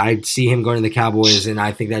so, yeah, I see him going to the Cowboys, and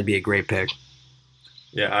I think that'd be a great pick.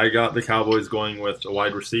 Yeah, I got the Cowboys going with a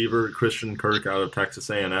wide receiver, Christian Kirk out of Texas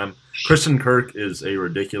A&M. Christian Kirk is a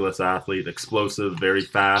ridiculous athlete, explosive, very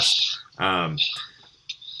fast.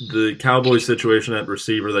 The Cowboys situation at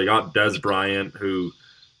receiver, they got Des Bryant, who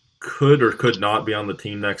could or could not be on the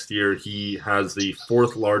team next year. He has the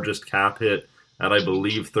fourth largest cap hit at, I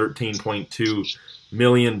believe, $13.2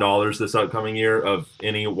 million this upcoming year of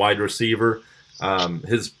any wide receiver.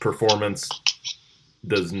 His performance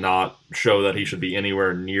does not show that he should be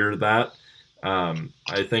anywhere near that.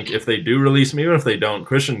 I think if they do release him, even if they don't,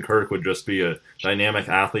 Christian Kirk would just be a dynamic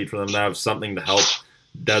athlete for them to have something to help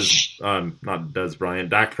Dak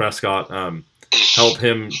Prescott, help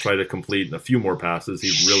him try to complete a few more passes. He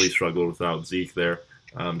really struggled without Zeke there.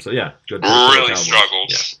 So yeah, good. Really struggled.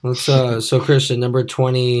 Yeah. Let's so Christian, number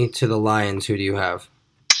 20 to the Lions. Who do you have?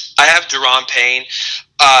 I have Daron Payne.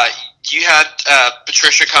 You had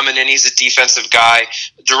Patricia coming in. He's a defensive guy.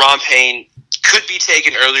 Daron Payne could be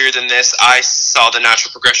taken earlier than this. I saw the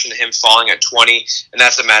natural progression to him falling at 20, and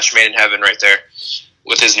that's a match made in heaven right there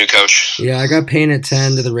with his new coach. Yeah, I got Payne at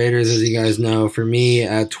 10 to the Raiders, as you guys know. For me,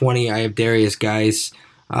 at 20, I have Darius Geis,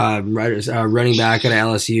 running back at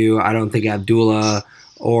LSU. I don't think Abdullah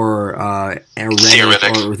or Theo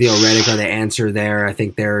Riddick are the answer there. I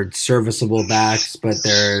think they're serviceable backs, but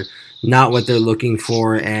they're not what they're looking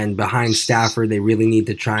for. And behind Stafford, they really need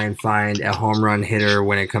to try and find a home run hitter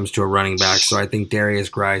when it comes to a running back. So I think Darius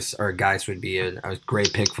Geis would be a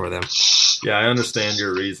great pick for them. Yeah, I understand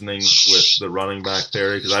your reasoning with the running back,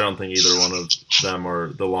 Perry, because I don't think either one of them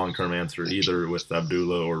are the long-term answer either with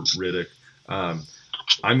Abdullah or Riddick.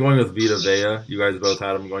 I'm going with Vita Vea. You guys both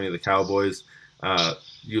had him going to the Cowboys.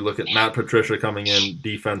 You look at Matt Patricia coming in,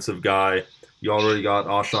 defensive guy. You already got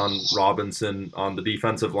Ashawn Robinson on the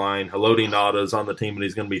defensive line. Haloti Ngata's on the team, but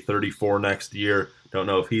he's going to be 34 next year. Don't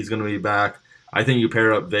know if he's going to be back. I think you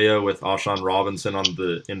pair up Vea with Ashawn Robinson on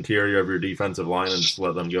the interior of your defensive line and just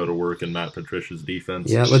let them go to work in Matt Patricia's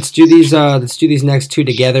defense. Yeah, let's do these next two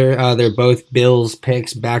together. They're both Bills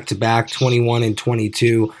picks back-to-back, 21 and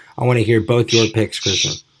 22. I want to hear both your picks,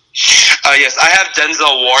 Christian. Yes, I have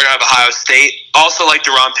Denzel Ward out of Ohio State. Also like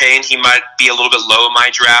Daron Payne, he might be a little bit low in my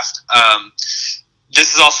draft.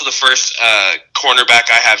 This is also the first cornerback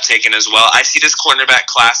I have taken as well. I see this cornerback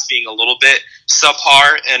class being a little bit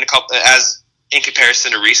subpar in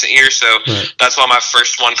comparison to recent years, so That's why my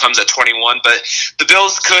first one comes at 21. But the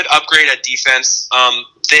Bills could upgrade at defense.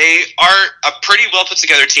 They are a pretty well put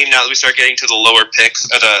together team now that we start getting to the lower picks.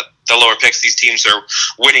 The lower picks, these teams are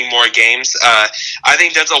winning more games. I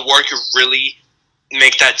think Denzel Ward could really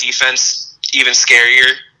make that defense even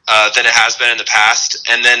scarier than it has been in the past.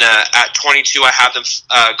 And then at 22, I have them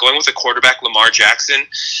going with the quarterback, Lamar Jackson.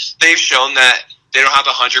 They've shown that they don't have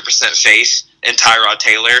 100% faith in Tyrod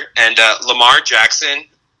Taylor. And Lamar Jackson,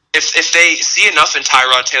 if they see enough in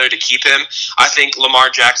Tyrod Taylor to keep him, I think Lamar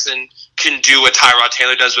Jackson can do what Tyrod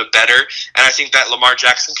Taylor does, but better. And I think that Lamar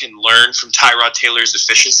Jackson can learn from Tyrod Taylor's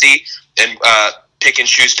efficiency and pick and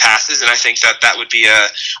choose passes. And I think that would be a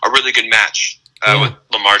really good match with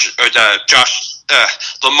Lamar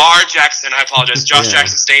Jackson. I apologize. Josh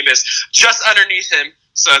Jackson's name is just underneath him,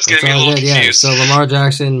 so it's getting me a little confused. Yeah. So Lamar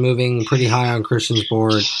Jackson moving pretty high on Christian's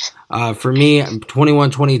board. For me,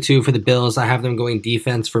 21-22 for the Bills. I have them going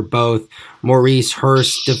defense for both Maurice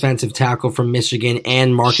Hurst, defensive tackle from Michigan,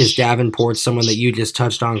 and Marcus Davenport, someone that you just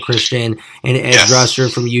touched on, Christian, and edge rusher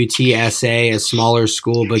from UTSA, a smaller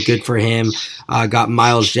school, but good for him. Got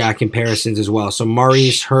Miles Jack comparisons as well. So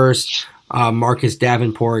Maurice Hurst, Marcus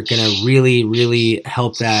Davenport, going to really, really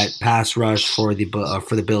help that pass rush for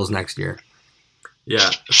the Bills next year.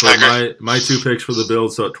 Yeah, so my two picks for the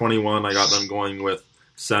Bills, so at 21, I got them going with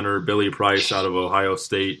center Billy Price out of Ohio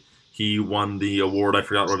State. He won the award, I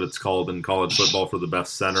forgot what it's called in college football, for the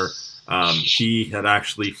best center. He had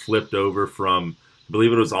actually flipped over from, I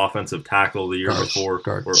believe it was offensive tackle the year before,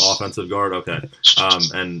 or offensive guard, okay.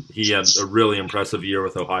 And he had a really impressive year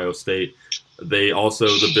with Ohio State.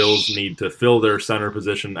 The Bills need to fill their center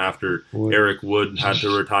position after Eric Wood had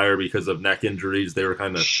to retire because of neck injuries. They were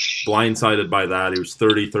kind of blindsided by that. He was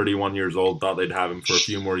 31 years old, thought they'd have him for a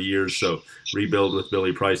few more years, so rebuild with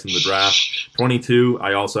Billy Price in the draft. 22,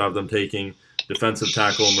 I also have them taking defensive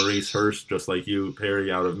tackle Maurice Hurst, just like you,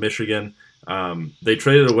 Perry, out of Michigan. They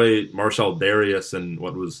traded away Marcel Darius in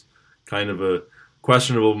what was kind of a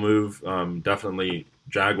questionable move. Definitely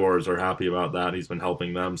Jaguars are happy about that. He's been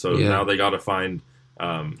helping them. So now they got to find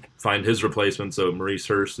his replacement. So Maurice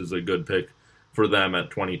Hurst is a good pick for them at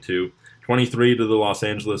 22. 23 to the Los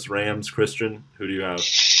Angeles Rams. Christian, who do you have?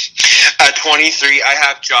 At 23, I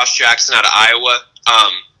have Josh Jackson out of Iowa.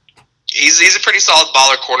 He's a pretty solid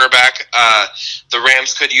baller cornerback. The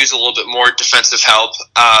Rams could use a little bit more defensive help.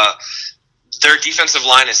 Their defensive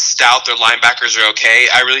line is stout. Their linebackers are okay.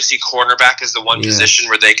 I really see cornerback as the one position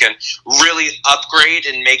where they can really upgrade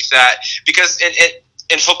and make that, because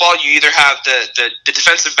in football you either have the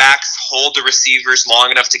defensive backs hold the receivers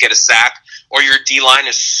long enough to get a sack, or your D-line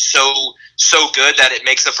is so good that it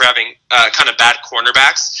makes up for having kind of bad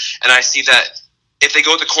cornerbacks. And I see that if they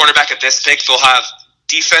go with the cornerback at this pick, they'll have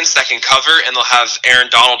defense that can cover, and they'll have Aaron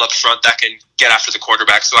Donald up front that can get after the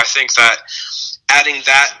quarterback. So I think that adding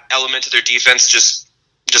that element to their defense just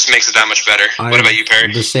makes it that much better. What about you,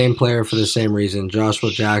 Perry? The same player for the same reason.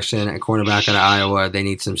 Joshua Jackson, a cornerback out of Iowa. They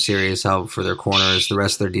need some serious help for their corners. The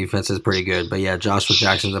rest of their defense is pretty good. But yeah, Joshua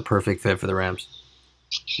Jackson's a perfect fit for the Rams.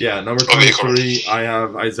 Yeah, number 23, I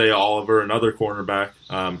have Isaiah Oliver, another cornerback.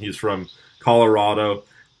 He's from Colorado.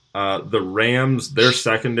 The Rams, their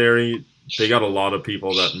secondary, they got a lot of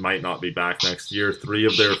people that might not be back next year. 3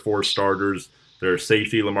 of their 4 starters, their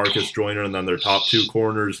safety, Lamarcus Joyner, and then their top 2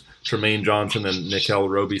 corners, Tremaine Johnson and Nickel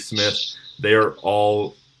Roby-Smith. They are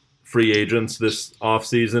all free agents this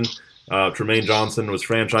offseason. Tremaine Johnson was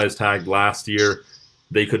franchise tagged last year.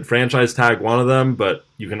 They could franchise tag one of them, but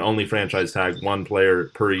you can only franchise tag one player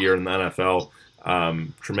per year in the NFL.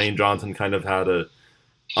 Tremaine Johnson kind of had a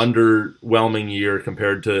underwhelming year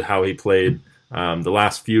compared to how he played the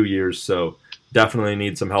last few years, so definitely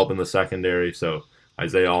need some help in the secondary. So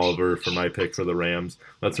Isaiah Oliver for my pick for the Rams.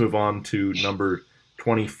 Let's move on to number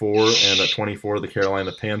 24, and at 24, the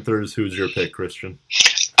Carolina Panthers. Who's your pick, Christian?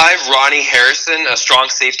 I have Ronnie Harrison, a strong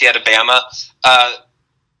safety out of Bama.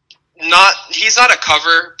 He's not a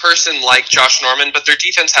cover person like Josh Norman, but their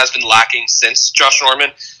defense has been lacking since Josh Norman.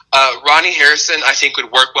 Ronnie Harrison, I think,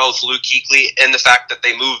 would work well with Luke Kuechly in the fact that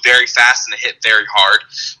they move very fast and they hit very hard.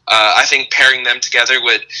 I think pairing them together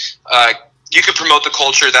would you could promote the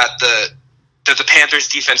culture that the Panthers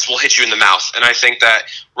defense will hit you in the mouth. And I think that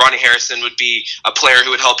Ronnie Harrison would be a player who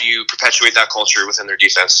would help you perpetuate that culture within their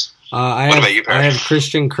defense. What about you, Perry? I have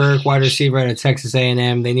Christian Kirk, wide receiver out of Texas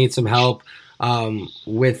A&M. They need some help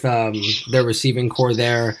with their receiving core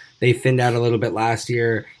there. They thinned out a little bit last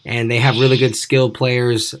year, and they have really good skilled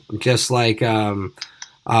players, just like who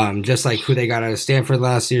they got out of Stanford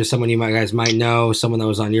last year. Someone you guys might know, someone that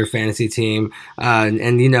was on your fantasy team,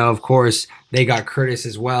 and of course they got Curtis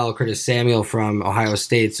as well, Curtis Samuel from Ohio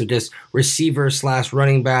State. So just receivers /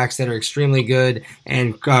 running backs that are extremely good,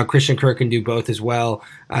 and Christian Kirk can do both as well.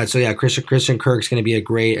 Christian Kirk's going to be a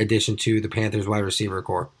great addition to the Panthers wide receiver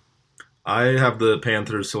core. I have the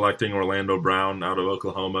Panthers selecting Orlando Brown out of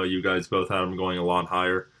Oklahoma. You guys both had him going a lot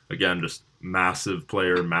higher. Again, just massive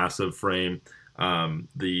player, massive frame.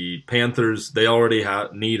 The Panthers, they already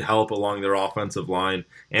need help along their offensive line.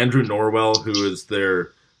 Andrew Norwell, who is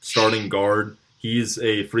their starting guard, he's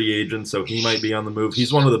a free agent, so he might be on the move.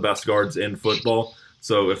 He's one of the best guards in football.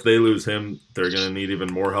 So if they lose him, they're going to need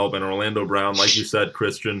even more help. And Orlando Brown, like you said,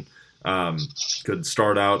 Christian, could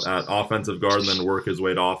start out at offensive guard and then work his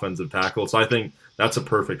way to offensive tackle. So I think that's a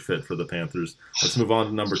perfect fit for the Panthers. Let's move on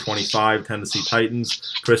to number 25, Tennessee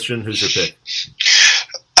Titans. Christian, who's your pick?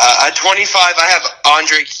 At 25, I have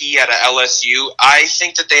Andre Key out of LSU. I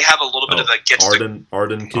think that they have a little bit of a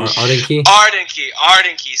Arden Key.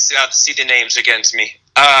 See, the names against me.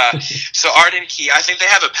 So Arden Key, I think they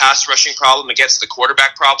have a pass rushing problem against the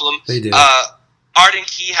quarterback problem. They do. Arden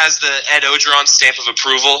Key has the Ed Ogeron stamp of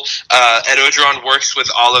approval. Ed Ogeron works with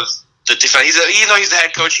all of the defense. Even though he's the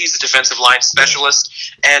head coach, he's a defensive line specialist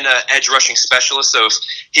and an edge rushing specialist. So if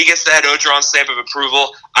he gets the Ed Ogeron stamp of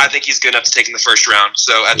approval, I think he's good enough to take in the first round.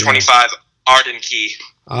 So at 25, Arden Key.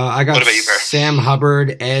 I got what about you, Perry? Sam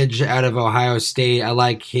Hubbard, edge out of Ohio State. I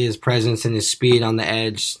like his presence and his speed on the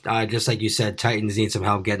edge. Just like you said, Titans need some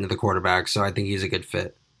help getting to the quarterback, so I think he's a good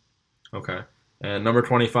fit. Okay. And number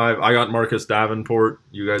 25, I got Marcus Davenport.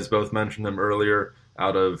 You guys both mentioned him earlier,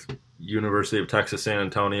 out of University of Texas San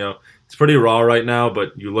Antonio. It's pretty raw right now,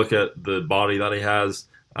 but you look at the body that he has,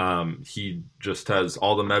 He just has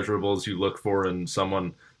all the measurables you look for in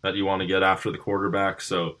someone that you want to get after the quarterback.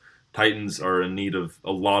 So Titans are in need of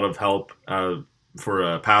a lot of help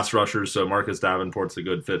for pass rushers. So Marcus Davenport's a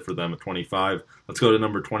good fit for them at 25. Let's go to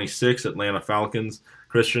number 26, Atlanta Falcons.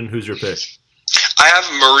 Christian, who's your pick? I have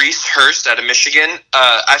Maurice Hurst out of Michigan.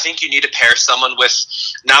 I think you need to pair someone with,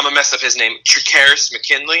 now I'm going to mess up his name, Trakaris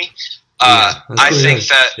McKinley. I think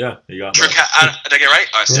that... Yeah, you got that. Did I get it right?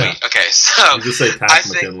 Oh, sweet. Yeah. Okay, so... You just say Tack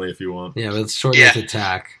McKinley if you want. Yeah, let's shorten it to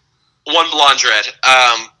Tack. One blonde red.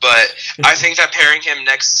 But I think that pairing him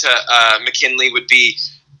next to McKinley would be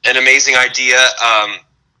an amazing idea.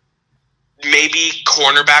 Maybe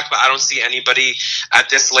cornerback, but I don't see anybody at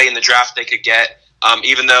this late in the draft they could get.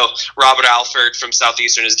 Even though Robert Alford from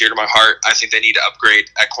Southeastern is dear to my heart, I think they need to upgrade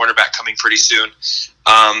at cornerback coming pretty soon.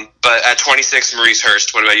 But at 26, Maurice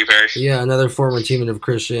Hurst. What about you, Barry? Yeah, another former teammate of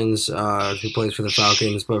Christian's who plays for the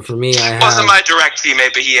Falcons. But for me, wasn't my direct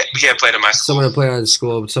teammate, but he had played in my school. Someone who played on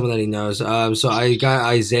school, someone that he knows. So I got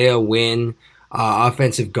Isaiah Wynn,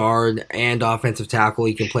 offensive guard and offensive tackle.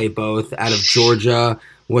 He can play both. Out of Georgia.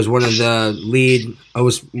 Was one of the lead,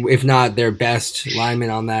 if not their best linemen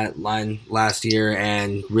on that line last year,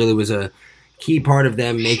 and really was a key part of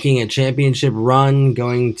them making a championship run,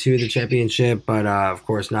 going to the championship, but of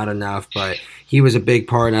course not enough. But he was a big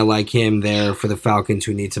part, and I like him there for the Falcons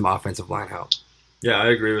who need some offensive line help. Yeah, I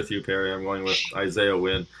agree with you, Perry. I'm going with Isaiah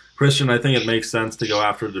Wynn. Christian, I think it makes sense to go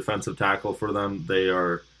after a defensive tackle for them. They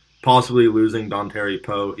are possibly losing Dontari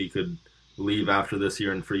Poe. He could leave after this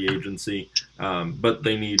year in free agency, but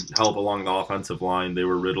they need help along the offensive line. They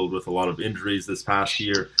were riddled with a lot of injuries this past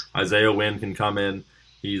year. Isaiah Wynn can come in.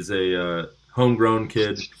 He's a homegrown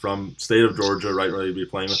kid from state of Georgia, right ready to be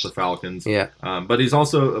playing with the Falcons. Yeah. But he's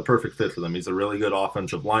also a perfect fit for them. He's a really good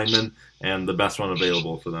offensive lineman and the best one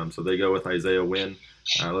available for them. So they go with Isaiah Wynn.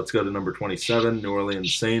 Let's go to number 27, New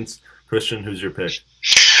Orleans Saints. Christian, who's your pick?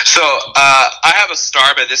 So I have a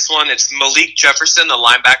star by this one. It's Malik Jefferson, the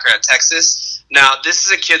linebacker at Texas. Now, this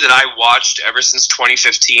is a kid that I watched ever since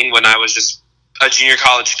 2015 when I was just a junior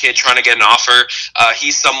college kid trying to get an offer.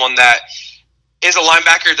 He's someone that is a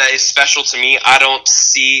linebacker that is special to me. I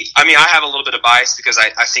have a little bit of bias because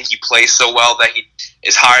I think he plays so well that he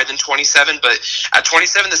is higher than 27. But at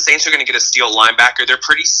 27, the Saints are going to get a steal linebacker. They're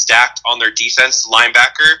pretty stacked on their defense.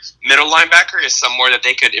 Middle linebacker is somewhere that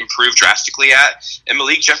they could improve drastically at. And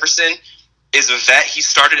Malik Jefferson is a vet. He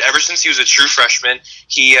started ever since he was a true freshman.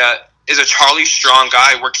 He is a Charlie Strong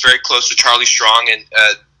guy. Worked very close to Charlie Strong and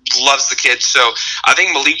loves the kid. So I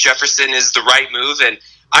think Malik Jefferson is the right move. And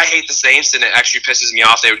I hate the Saints, and it actually pisses me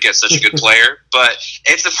off they would get such a good player. But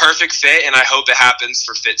it's a perfect fit, and I hope it happens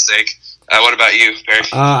for fit's sake. What about you, Barry?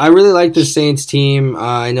 I really like the Saints team.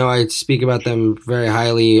 I know I speak about them very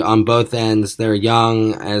highly on both ends. They're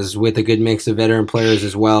young, as with a good mix of veteran players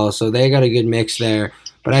as well. So they got a good mix there.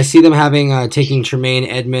 But I see them taking Tremaine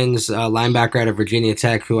Edmonds, linebacker out of Virginia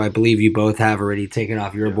Tech, who I believe you both have already taken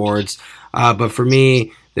off your boards. But for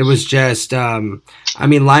me, it was just,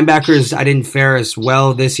 linebackers, I didn't fare as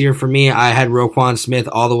well this year for me. I had Roquan Smith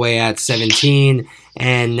all the way at 17,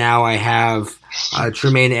 and now I have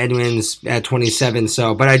Tremaine Edmonds at 27.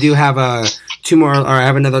 But I do have I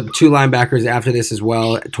have another two linebackers after this as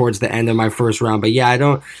well towards the end of my first round. But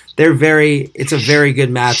yeah, it's a very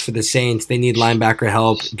good match for the Saints. They need linebacker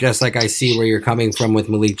help, just like I see where you're coming from with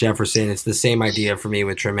Malik Jefferson. It's the same idea for me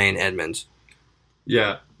with Tremaine Edmonds.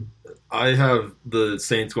 Yeah. I have the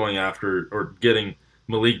Saints going after or getting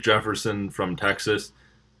Malik Jefferson from Texas,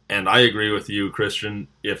 and I agree with you, Christian.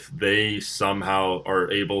 If they somehow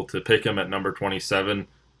are able to pick him at number 27,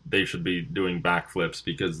 they should be doing backflips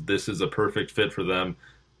because this is a perfect fit for them.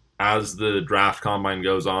 As the draft combine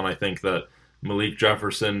goes on, I think that Malik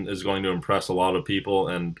Jefferson is going to impress a lot of people,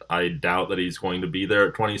 and I doubt that he's going to be there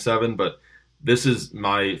at 27, but this is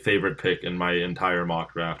my favorite pick in my entire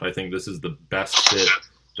mock draft. I think this is the best fit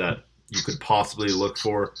that you could possibly look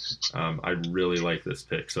for. I really like this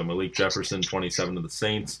pick. So Malik Jefferson, 27 to the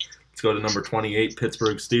Saints. Let's go to number 28,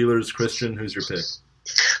 Pittsburgh Steelers. Christian, who's your pick?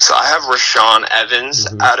 So I have Rashawn Evans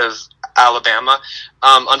out of Alabama.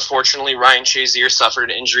 Unfortunately, Ryan Shazier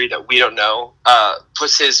suffered an injury that we don't know.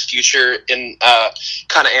 Puts his future in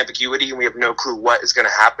kind of ambiguity, and we have no clue what is going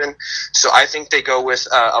to happen. So I think they go with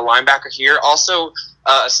a linebacker here. Also,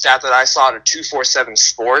 a stat that I saw at 247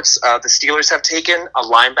 Sports, the Steelers have taken a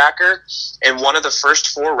linebacker in one of the first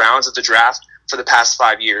 4 rounds of the draft for the past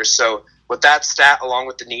 5 years. So with that stat, along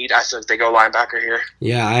with the need, I feel like they go linebacker here.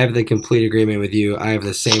 Yeah, I have the complete agreement with you. I have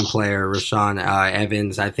the same player, Rashaan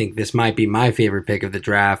Evans. I think this might be my favorite pick of the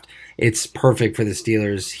draft. It's perfect for the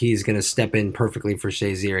Steelers. He's going to step in perfectly for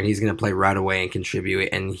Shazier, and he's going to play right away and contribute,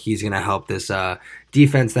 and he's going to help this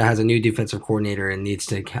defense that has a new defensive coordinator and needs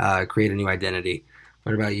to create a new identity.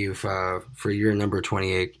 What about you for your number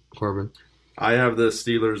 28, Corbin? I have the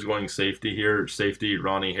Steelers going safety here. Safety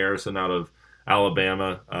Ronnie Harrison out of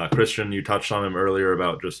Alabama. Christian, you touched on him earlier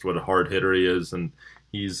about just what a hard hitter he is, and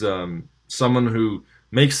he's someone who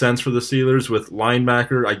makes sense for the Steelers. With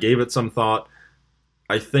linebacker, I gave it some thought.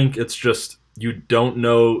 I think it's just you don't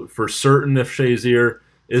know for certain if Shazier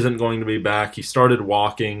isn't going to be back. He started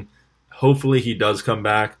walking. Hopefully he does come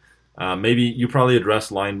back. Maybe you probably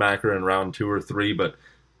addressed linebacker in round 2 or 3, but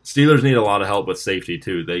Steelers need a lot of help with safety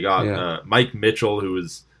too. They got Mike Mitchell, who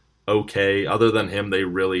is okay. Other than him, they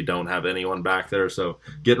really don't have anyone back there. So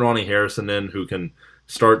get Ronnie Harrison in, who can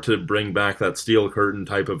start to bring back that steel curtain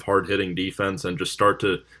type of hard-hitting defense and just start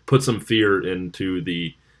to put some fear into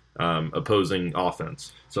the opposing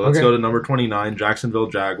offense. So let's go to number 29, Jacksonville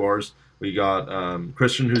Jaguars. We got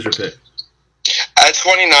Christian, who's your pick? At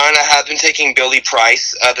 29, I have been taking Billy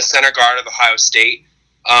Price, the center guard of Ohio State,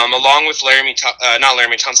 along with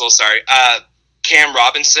Cam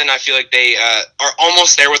Robinson. I feel like they are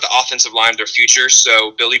almost there with the offensive line of their future,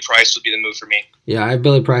 so Billy Price would be the move for me. Yeah, I have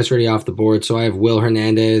Billy Price already off the board, so I have Will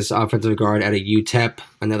Hernandez, offensive guard out of UTEP,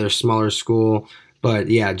 another smaller school. But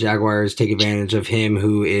yeah, Jaguars take advantage of him,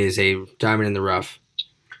 who is a diamond in the rough.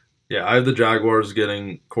 Yeah, I have the Jaguars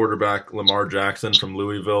getting quarterback Lamar Jackson from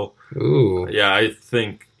Louisville. Ooh. Yeah, I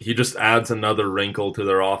think he just adds another wrinkle to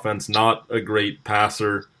their offense. Not a great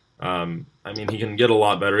passer. I mean, he can get a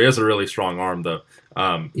lot better. He has a really strong arm, though.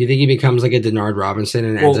 You think he becomes like a Denard Robinson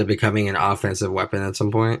and ends up becoming an offensive weapon at some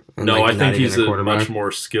point? No, I think he's a much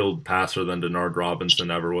more skilled passer than Denard Robinson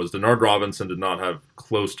ever was. Denard Robinson did not have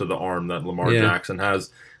close to the arm that Lamar Jackson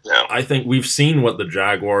has. No. I think we've seen what the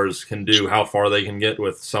Jaguars can do, how far they can get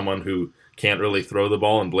with someone who can't really throw the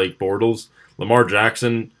ball, and Blake Bortles. Lamar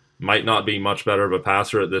Jackson might not be much better of a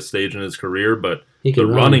passer at this stage in his career, but the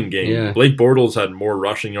running game, Blake Bortles had more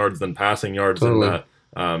rushing yards than passing yards in that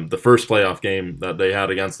the first playoff game that they had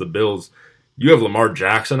against the Bills. You have Lamar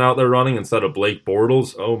Jackson out there running instead of Blake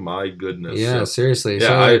Bortles. Oh, my goodness. Yeah, seriously. Yeah,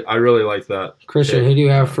 so, I really like that. Christian, who do you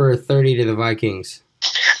have for 30 to the Vikings?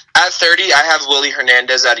 At 30, I have Willie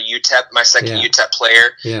Hernandez out of UTEP, my second UTEP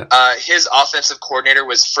player. Yeah. His offensive coordinator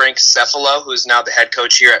was Frank Cefalo, who is now the head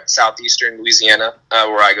coach here at Southeastern Louisiana,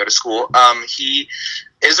 where I go to school. He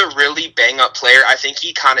is a really bang-up player. I think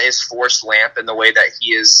he kind of is Forrest Lamp in the way that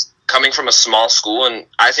he is coming from a small school, and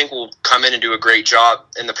I think will come in and do a great job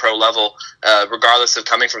in the pro level, regardless of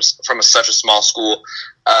coming from such a small school.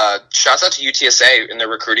 Shouts out to UTSA in their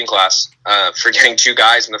recruiting class for getting 2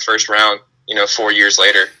 guys in the first round, 4 years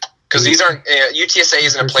later. Because these aren't UTSA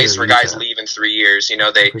isn't a place where guys leave in 3 years.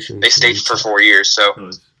 They stay for 4 years.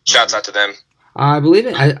 So shouts out to them. I believe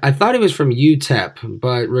it. I thought it was from UTEP,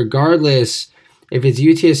 but regardless, if it's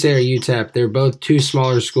UTSA or UTEP, they're both 2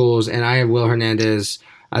 smaller schools, and I have Will Hernandez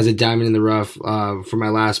as a diamond in the rough for my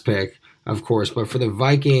last pick, of course. But for the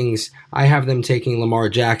Vikings, I have them taking Lamar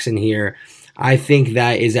Jackson here. I think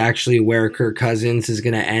that is actually where Kirk Cousins is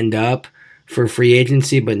going to end up for free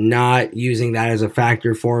agency, but not using that as a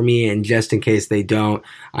factor for me. And just in case they don't,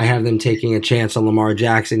 I have them taking a chance on Lamar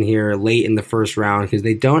Jackson here late in the first round because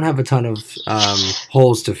they don't have a ton of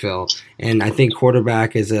holes to fill. And I think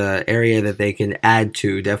quarterback is an area that they can add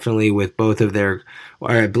to, definitely with both of their,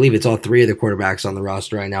 or I believe it's all 3 of the quarterbacks on the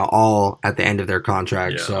roster right now, all at the end of their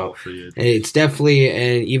contract. Yeah, so it's definitely,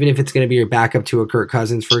 and even if it's going to be your backup to a Kirk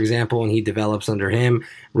Cousins, for example, and he develops under him,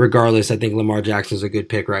 regardless, I think Lamar Jackson is a good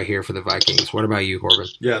pick right here for the Vikings. What about you, Corbin?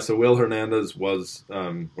 Yeah, so Will Hernandez was,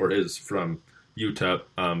 or is from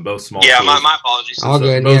UTEP, both small schools. Yeah, my apologies. All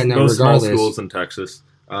good, both small schools in Texas.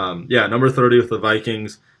 Number 30 with the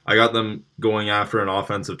Vikings. I got them going after an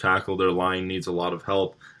offensive tackle. Their line needs a lot of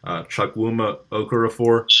help. Chukwuma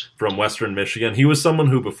Okorafor from Western Michigan. He was someone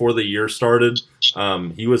who, before the year started,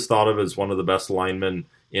 he was thought of as one of the best linemen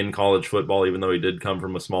in college football, even though he did come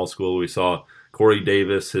from a small school. We saw Corey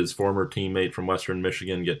Davis, his former teammate from Western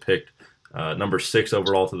Michigan, get picked number 6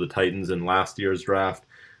 overall to the Titans in last year's draft.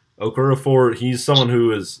 Okorafor, he's someone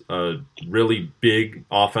who is a really big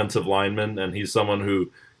offensive lineman, and he's someone who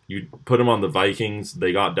you put him on the Vikings.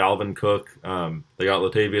 They got Dalvin Cook. They got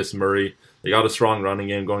Latavius Murray. They got a strong running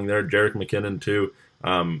game going there. Jerick McKinnon, too.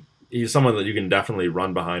 He's someone that you can definitely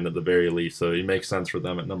run behind at the very least, so he makes sense for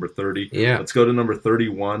them at number 30. Yeah. Let's go to number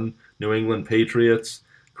 31, New England Patriots.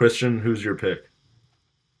 Christian, who's your pick?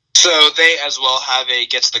 So they as well have a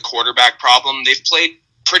get to the quarterback problem. They've played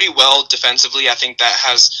pretty well defensively. I think that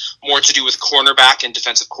has more to do with cornerback and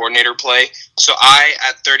defensive coordinator play. So I,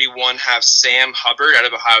 at 31, have Sam Hubbard out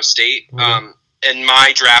of Ohio State. In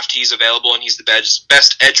my draft, he's available, and he's the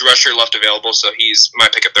best edge rusher left available, so he's my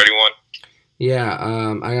pick at 31.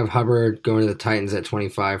 Yeah, I have Hubbard going to the Titans at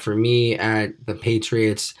 25. For me, at the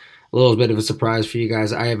Patriots, a little bit of a surprise for you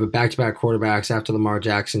guys. I have a back-to-back quarterbacks after Lamar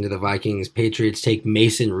Jackson to the Vikings. Patriots take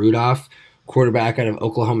Mason Rudolph, quarterback out of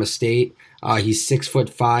Oklahoma State. He's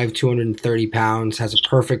 6'5", 230 pounds, has a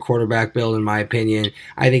perfect quarterback build in my opinion.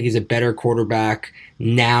 I think he's a better quarterback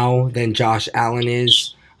now than Josh Allen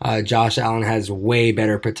is. Josh Allen has way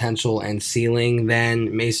better potential and ceiling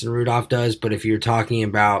than Mason Rudolph does, but if you're talking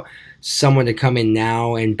about someone to come in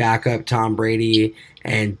now and back up Tom Brady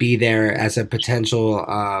and be there as a potential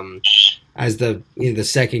as the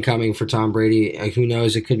second coming for Tom Brady, who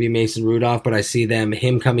knows, it could be Mason Rudolph, but I see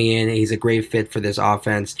him coming in. He's a great fit for this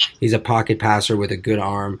offense. He's a pocket passer with a good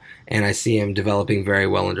arm, and I see him developing very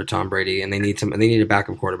well under Tom Brady, and they need a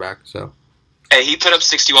backup quarterback, so. Hey, he put up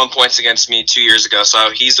 61 points against me 2 years ago, so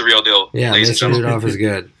he's the real deal. Yeah, Mason Rudolph is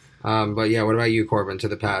good. But yeah, what about you, Corbin, to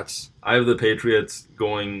the Pats? I have the Patriots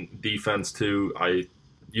going defense too.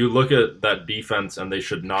 You look at that defense, and they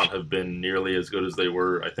should not have been nearly as good as they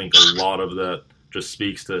were. I think a lot of that just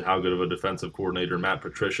speaks to how good of a defensive coordinator Matt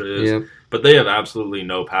Patricia is. Yep. But they have absolutely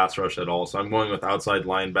no pass rush at all. So I'm going with outside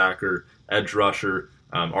linebacker, edge rusher,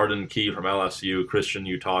 Arden Key from LSU. Christian,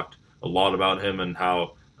 you talked a lot about him and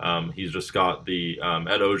how he's just got the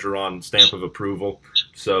Ed Ogeron stamp of approval.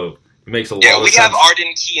 So it makes a lot of sense. Yeah, we have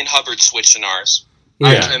Arden Key and Hubbard switched in ours.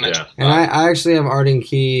 Yeah. And I actually have Arden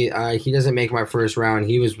Key. He doesn't make my first round.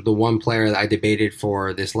 He was the one player that I debated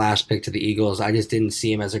for this last pick to the Eagles. I just didn't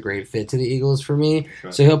see him as a great fit to the Eagles for me.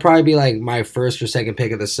 Right. So he'll probably be like my first or second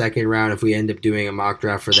pick of the second round if we end up doing a mock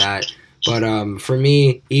draft for that. But for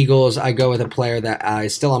me, Eagles, I go with a player that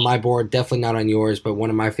is still on my board, definitely not on yours, but one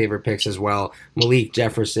of my favorite picks as well, Malik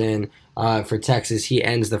Jefferson. For Texas, he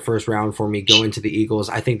ends the first round for me going to the Eagles.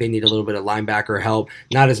 I think they need a little bit of linebacker help,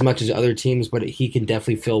 not as much as other teams, but he can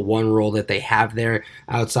definitely fill one role that they have there,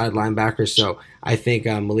 outside linebacker. So I think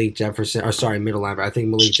middle linebacker. I think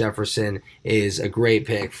Malik Jefferson is a great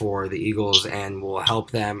pick for the Eagles and will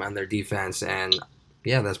help them on their defense. And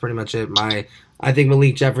yeah, that's pretty much it. I think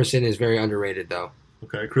Malik Jefferson is very underrated, though.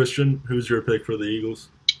 Okay, Christian, who's your pick for the Eagles?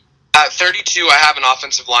 At 32, I have an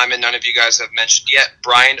offensive lineman none of you guys have mentioned yet,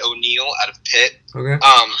 Brian O'Neill out of Pitt. Okay.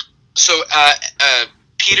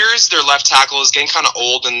 Peters, their left tackle, is getting kind of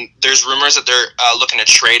old, and there's rumors that they're looking to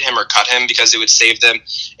trade him or cut him because it would save them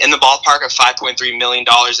in the ballpark of $5.3 million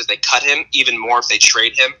if they cut him, even more if they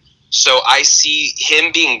trade him. So I see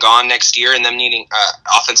him being gone next year and them needing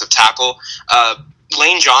offensive tackle.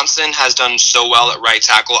 Lane Johnson has done so well at right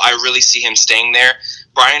tackle. I really see him staying there.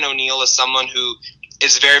 Brian O'Neill is someone who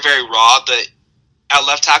is very, very raw, but at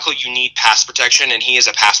left tackle you need pass protection, and he is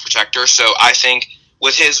a pass protector. So I think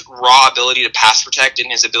with his raw ability to pass protect and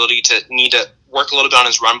his ability to need to work a little bit on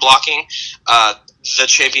his run blocking, the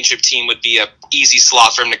championship team would be an easy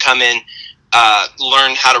slot for him to come in,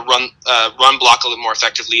 learn how to run block a little more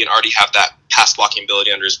effectively, and already have that pass blocking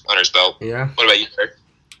ability under his belt. Yeah. What about you, Kirk?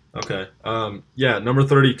 Okay. Number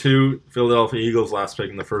 32, Philadelphia Eagles, last pick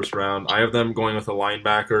in the first round. I have them going with a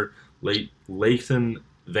linebacker, Leighton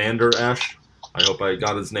Vander Esch. I hope I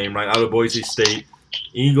got his name right. Out of Boise State.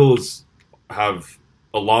 Eagles have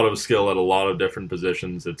a lot of skill at a lot of different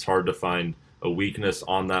positions. It's hard to find a weakness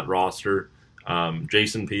on that roster.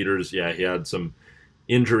 Jason Peters, he had some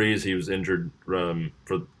injuries. He was injured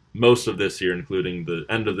for most of this year, including the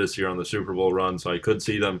end of this year on the Super Bowl run, so I could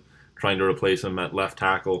see them trying to replace him at left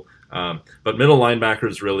tackle. But middle linebacker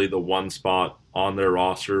is really the one spot on their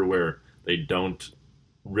roster where they don't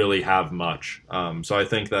really have much. So I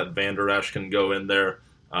think that Vander Esch can go in there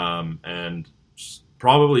and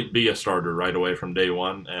probably be a starter right away from day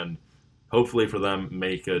one, and hopefully for them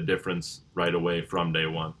make a difference right away from day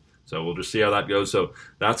one. So we'll just see how that goes. So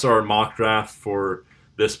that's our mock draft for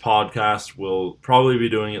this podcast. We'll probably be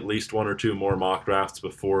doing at least one or two more mock drafts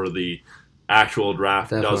before the actual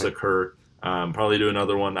draft does occur. Probably do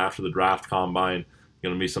another one after the draft combine.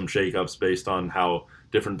 Going to be some shakeups based on how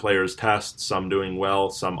different players test, some doing well,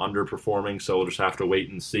 some underperforming, so we'll just have to wait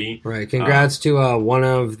and see. Right. Congrats to one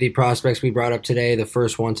of the prospects we brought up today, the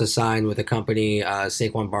first one to sign with a company,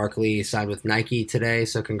 Saquon Barkley, signed with Nike today,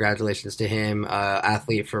 so congratulations to him,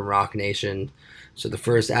 athlete from Rock Nation. So the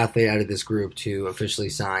first athlete out of this group to officially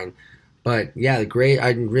sign. But yeah, great.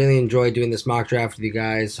 I really enjoyed doing this mock draft with you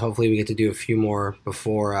guys. Hopefully we get to do a few more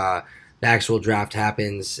before the actual draft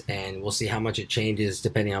happens, and we'll see how much it changes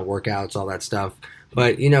depending on workouts, all that stuff.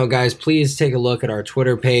 But, guys, please take a look at our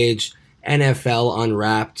Twitter page, NFL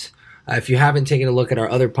Unwrapped. If you haven't taken a look at our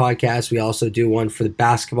other podcasts, we also do one for the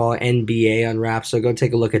basketball NBA Unwrapped. So go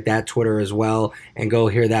take a look at that Twitter as well and go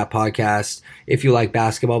hear that podcast if you like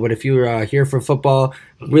basketball. But if you're here for football,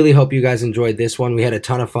 really hope you guys enjoyed this one. We had a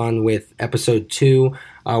ton of fun with episode 2,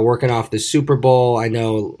 working off the Super Bowl. I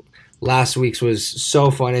know last week's was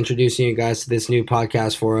so fun introducing you guys to this new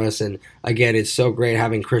podcast for us. And again, it's so great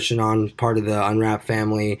having Christian on, part of the Unwrap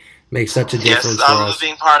family. Makes such a difference for us. Yes, I love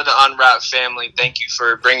being part of the Unwrap family. Thank you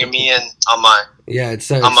for bringing me in on my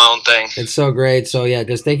own thing. It's so great. So,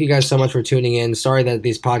 just thank you guys so much for tuning in. Sorry that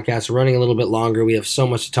these podcasts are running a little bit longer. We have so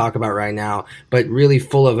much to talk about right now, but really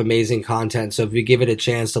full of amazing content. So if you give it a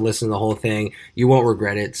chance to listen to the whole thing, you won't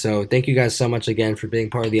regret it. So thank you guys so much again for being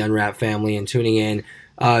part of the Unwrap family and tuning in.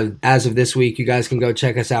 As of this week, you guys can go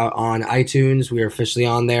check us out on iTunes. We are officially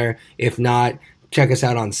on there. If not, check us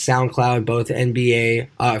out on SoundCloud, both NFL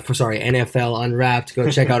Unwrapped.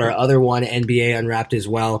 Go check out our other one, NBA Unwrapped as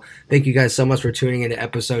well. Thank you guys so much for tuning into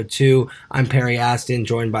episode 2. I'm Perry Aston,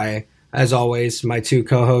 joined by, as always, my 2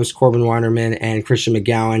 co-hosts, Corbin Weinerman and Christian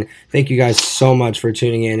McGowan. Thank you guys so much for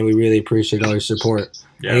tuning in, and we really appreciate all your support.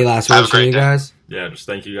 Yeah. Any last words from you guys? Yeah, just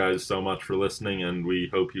thank you guys so much for listening, and we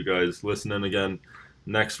hope you guys listen in again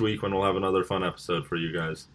next week when we'll have another fun episode for you guys.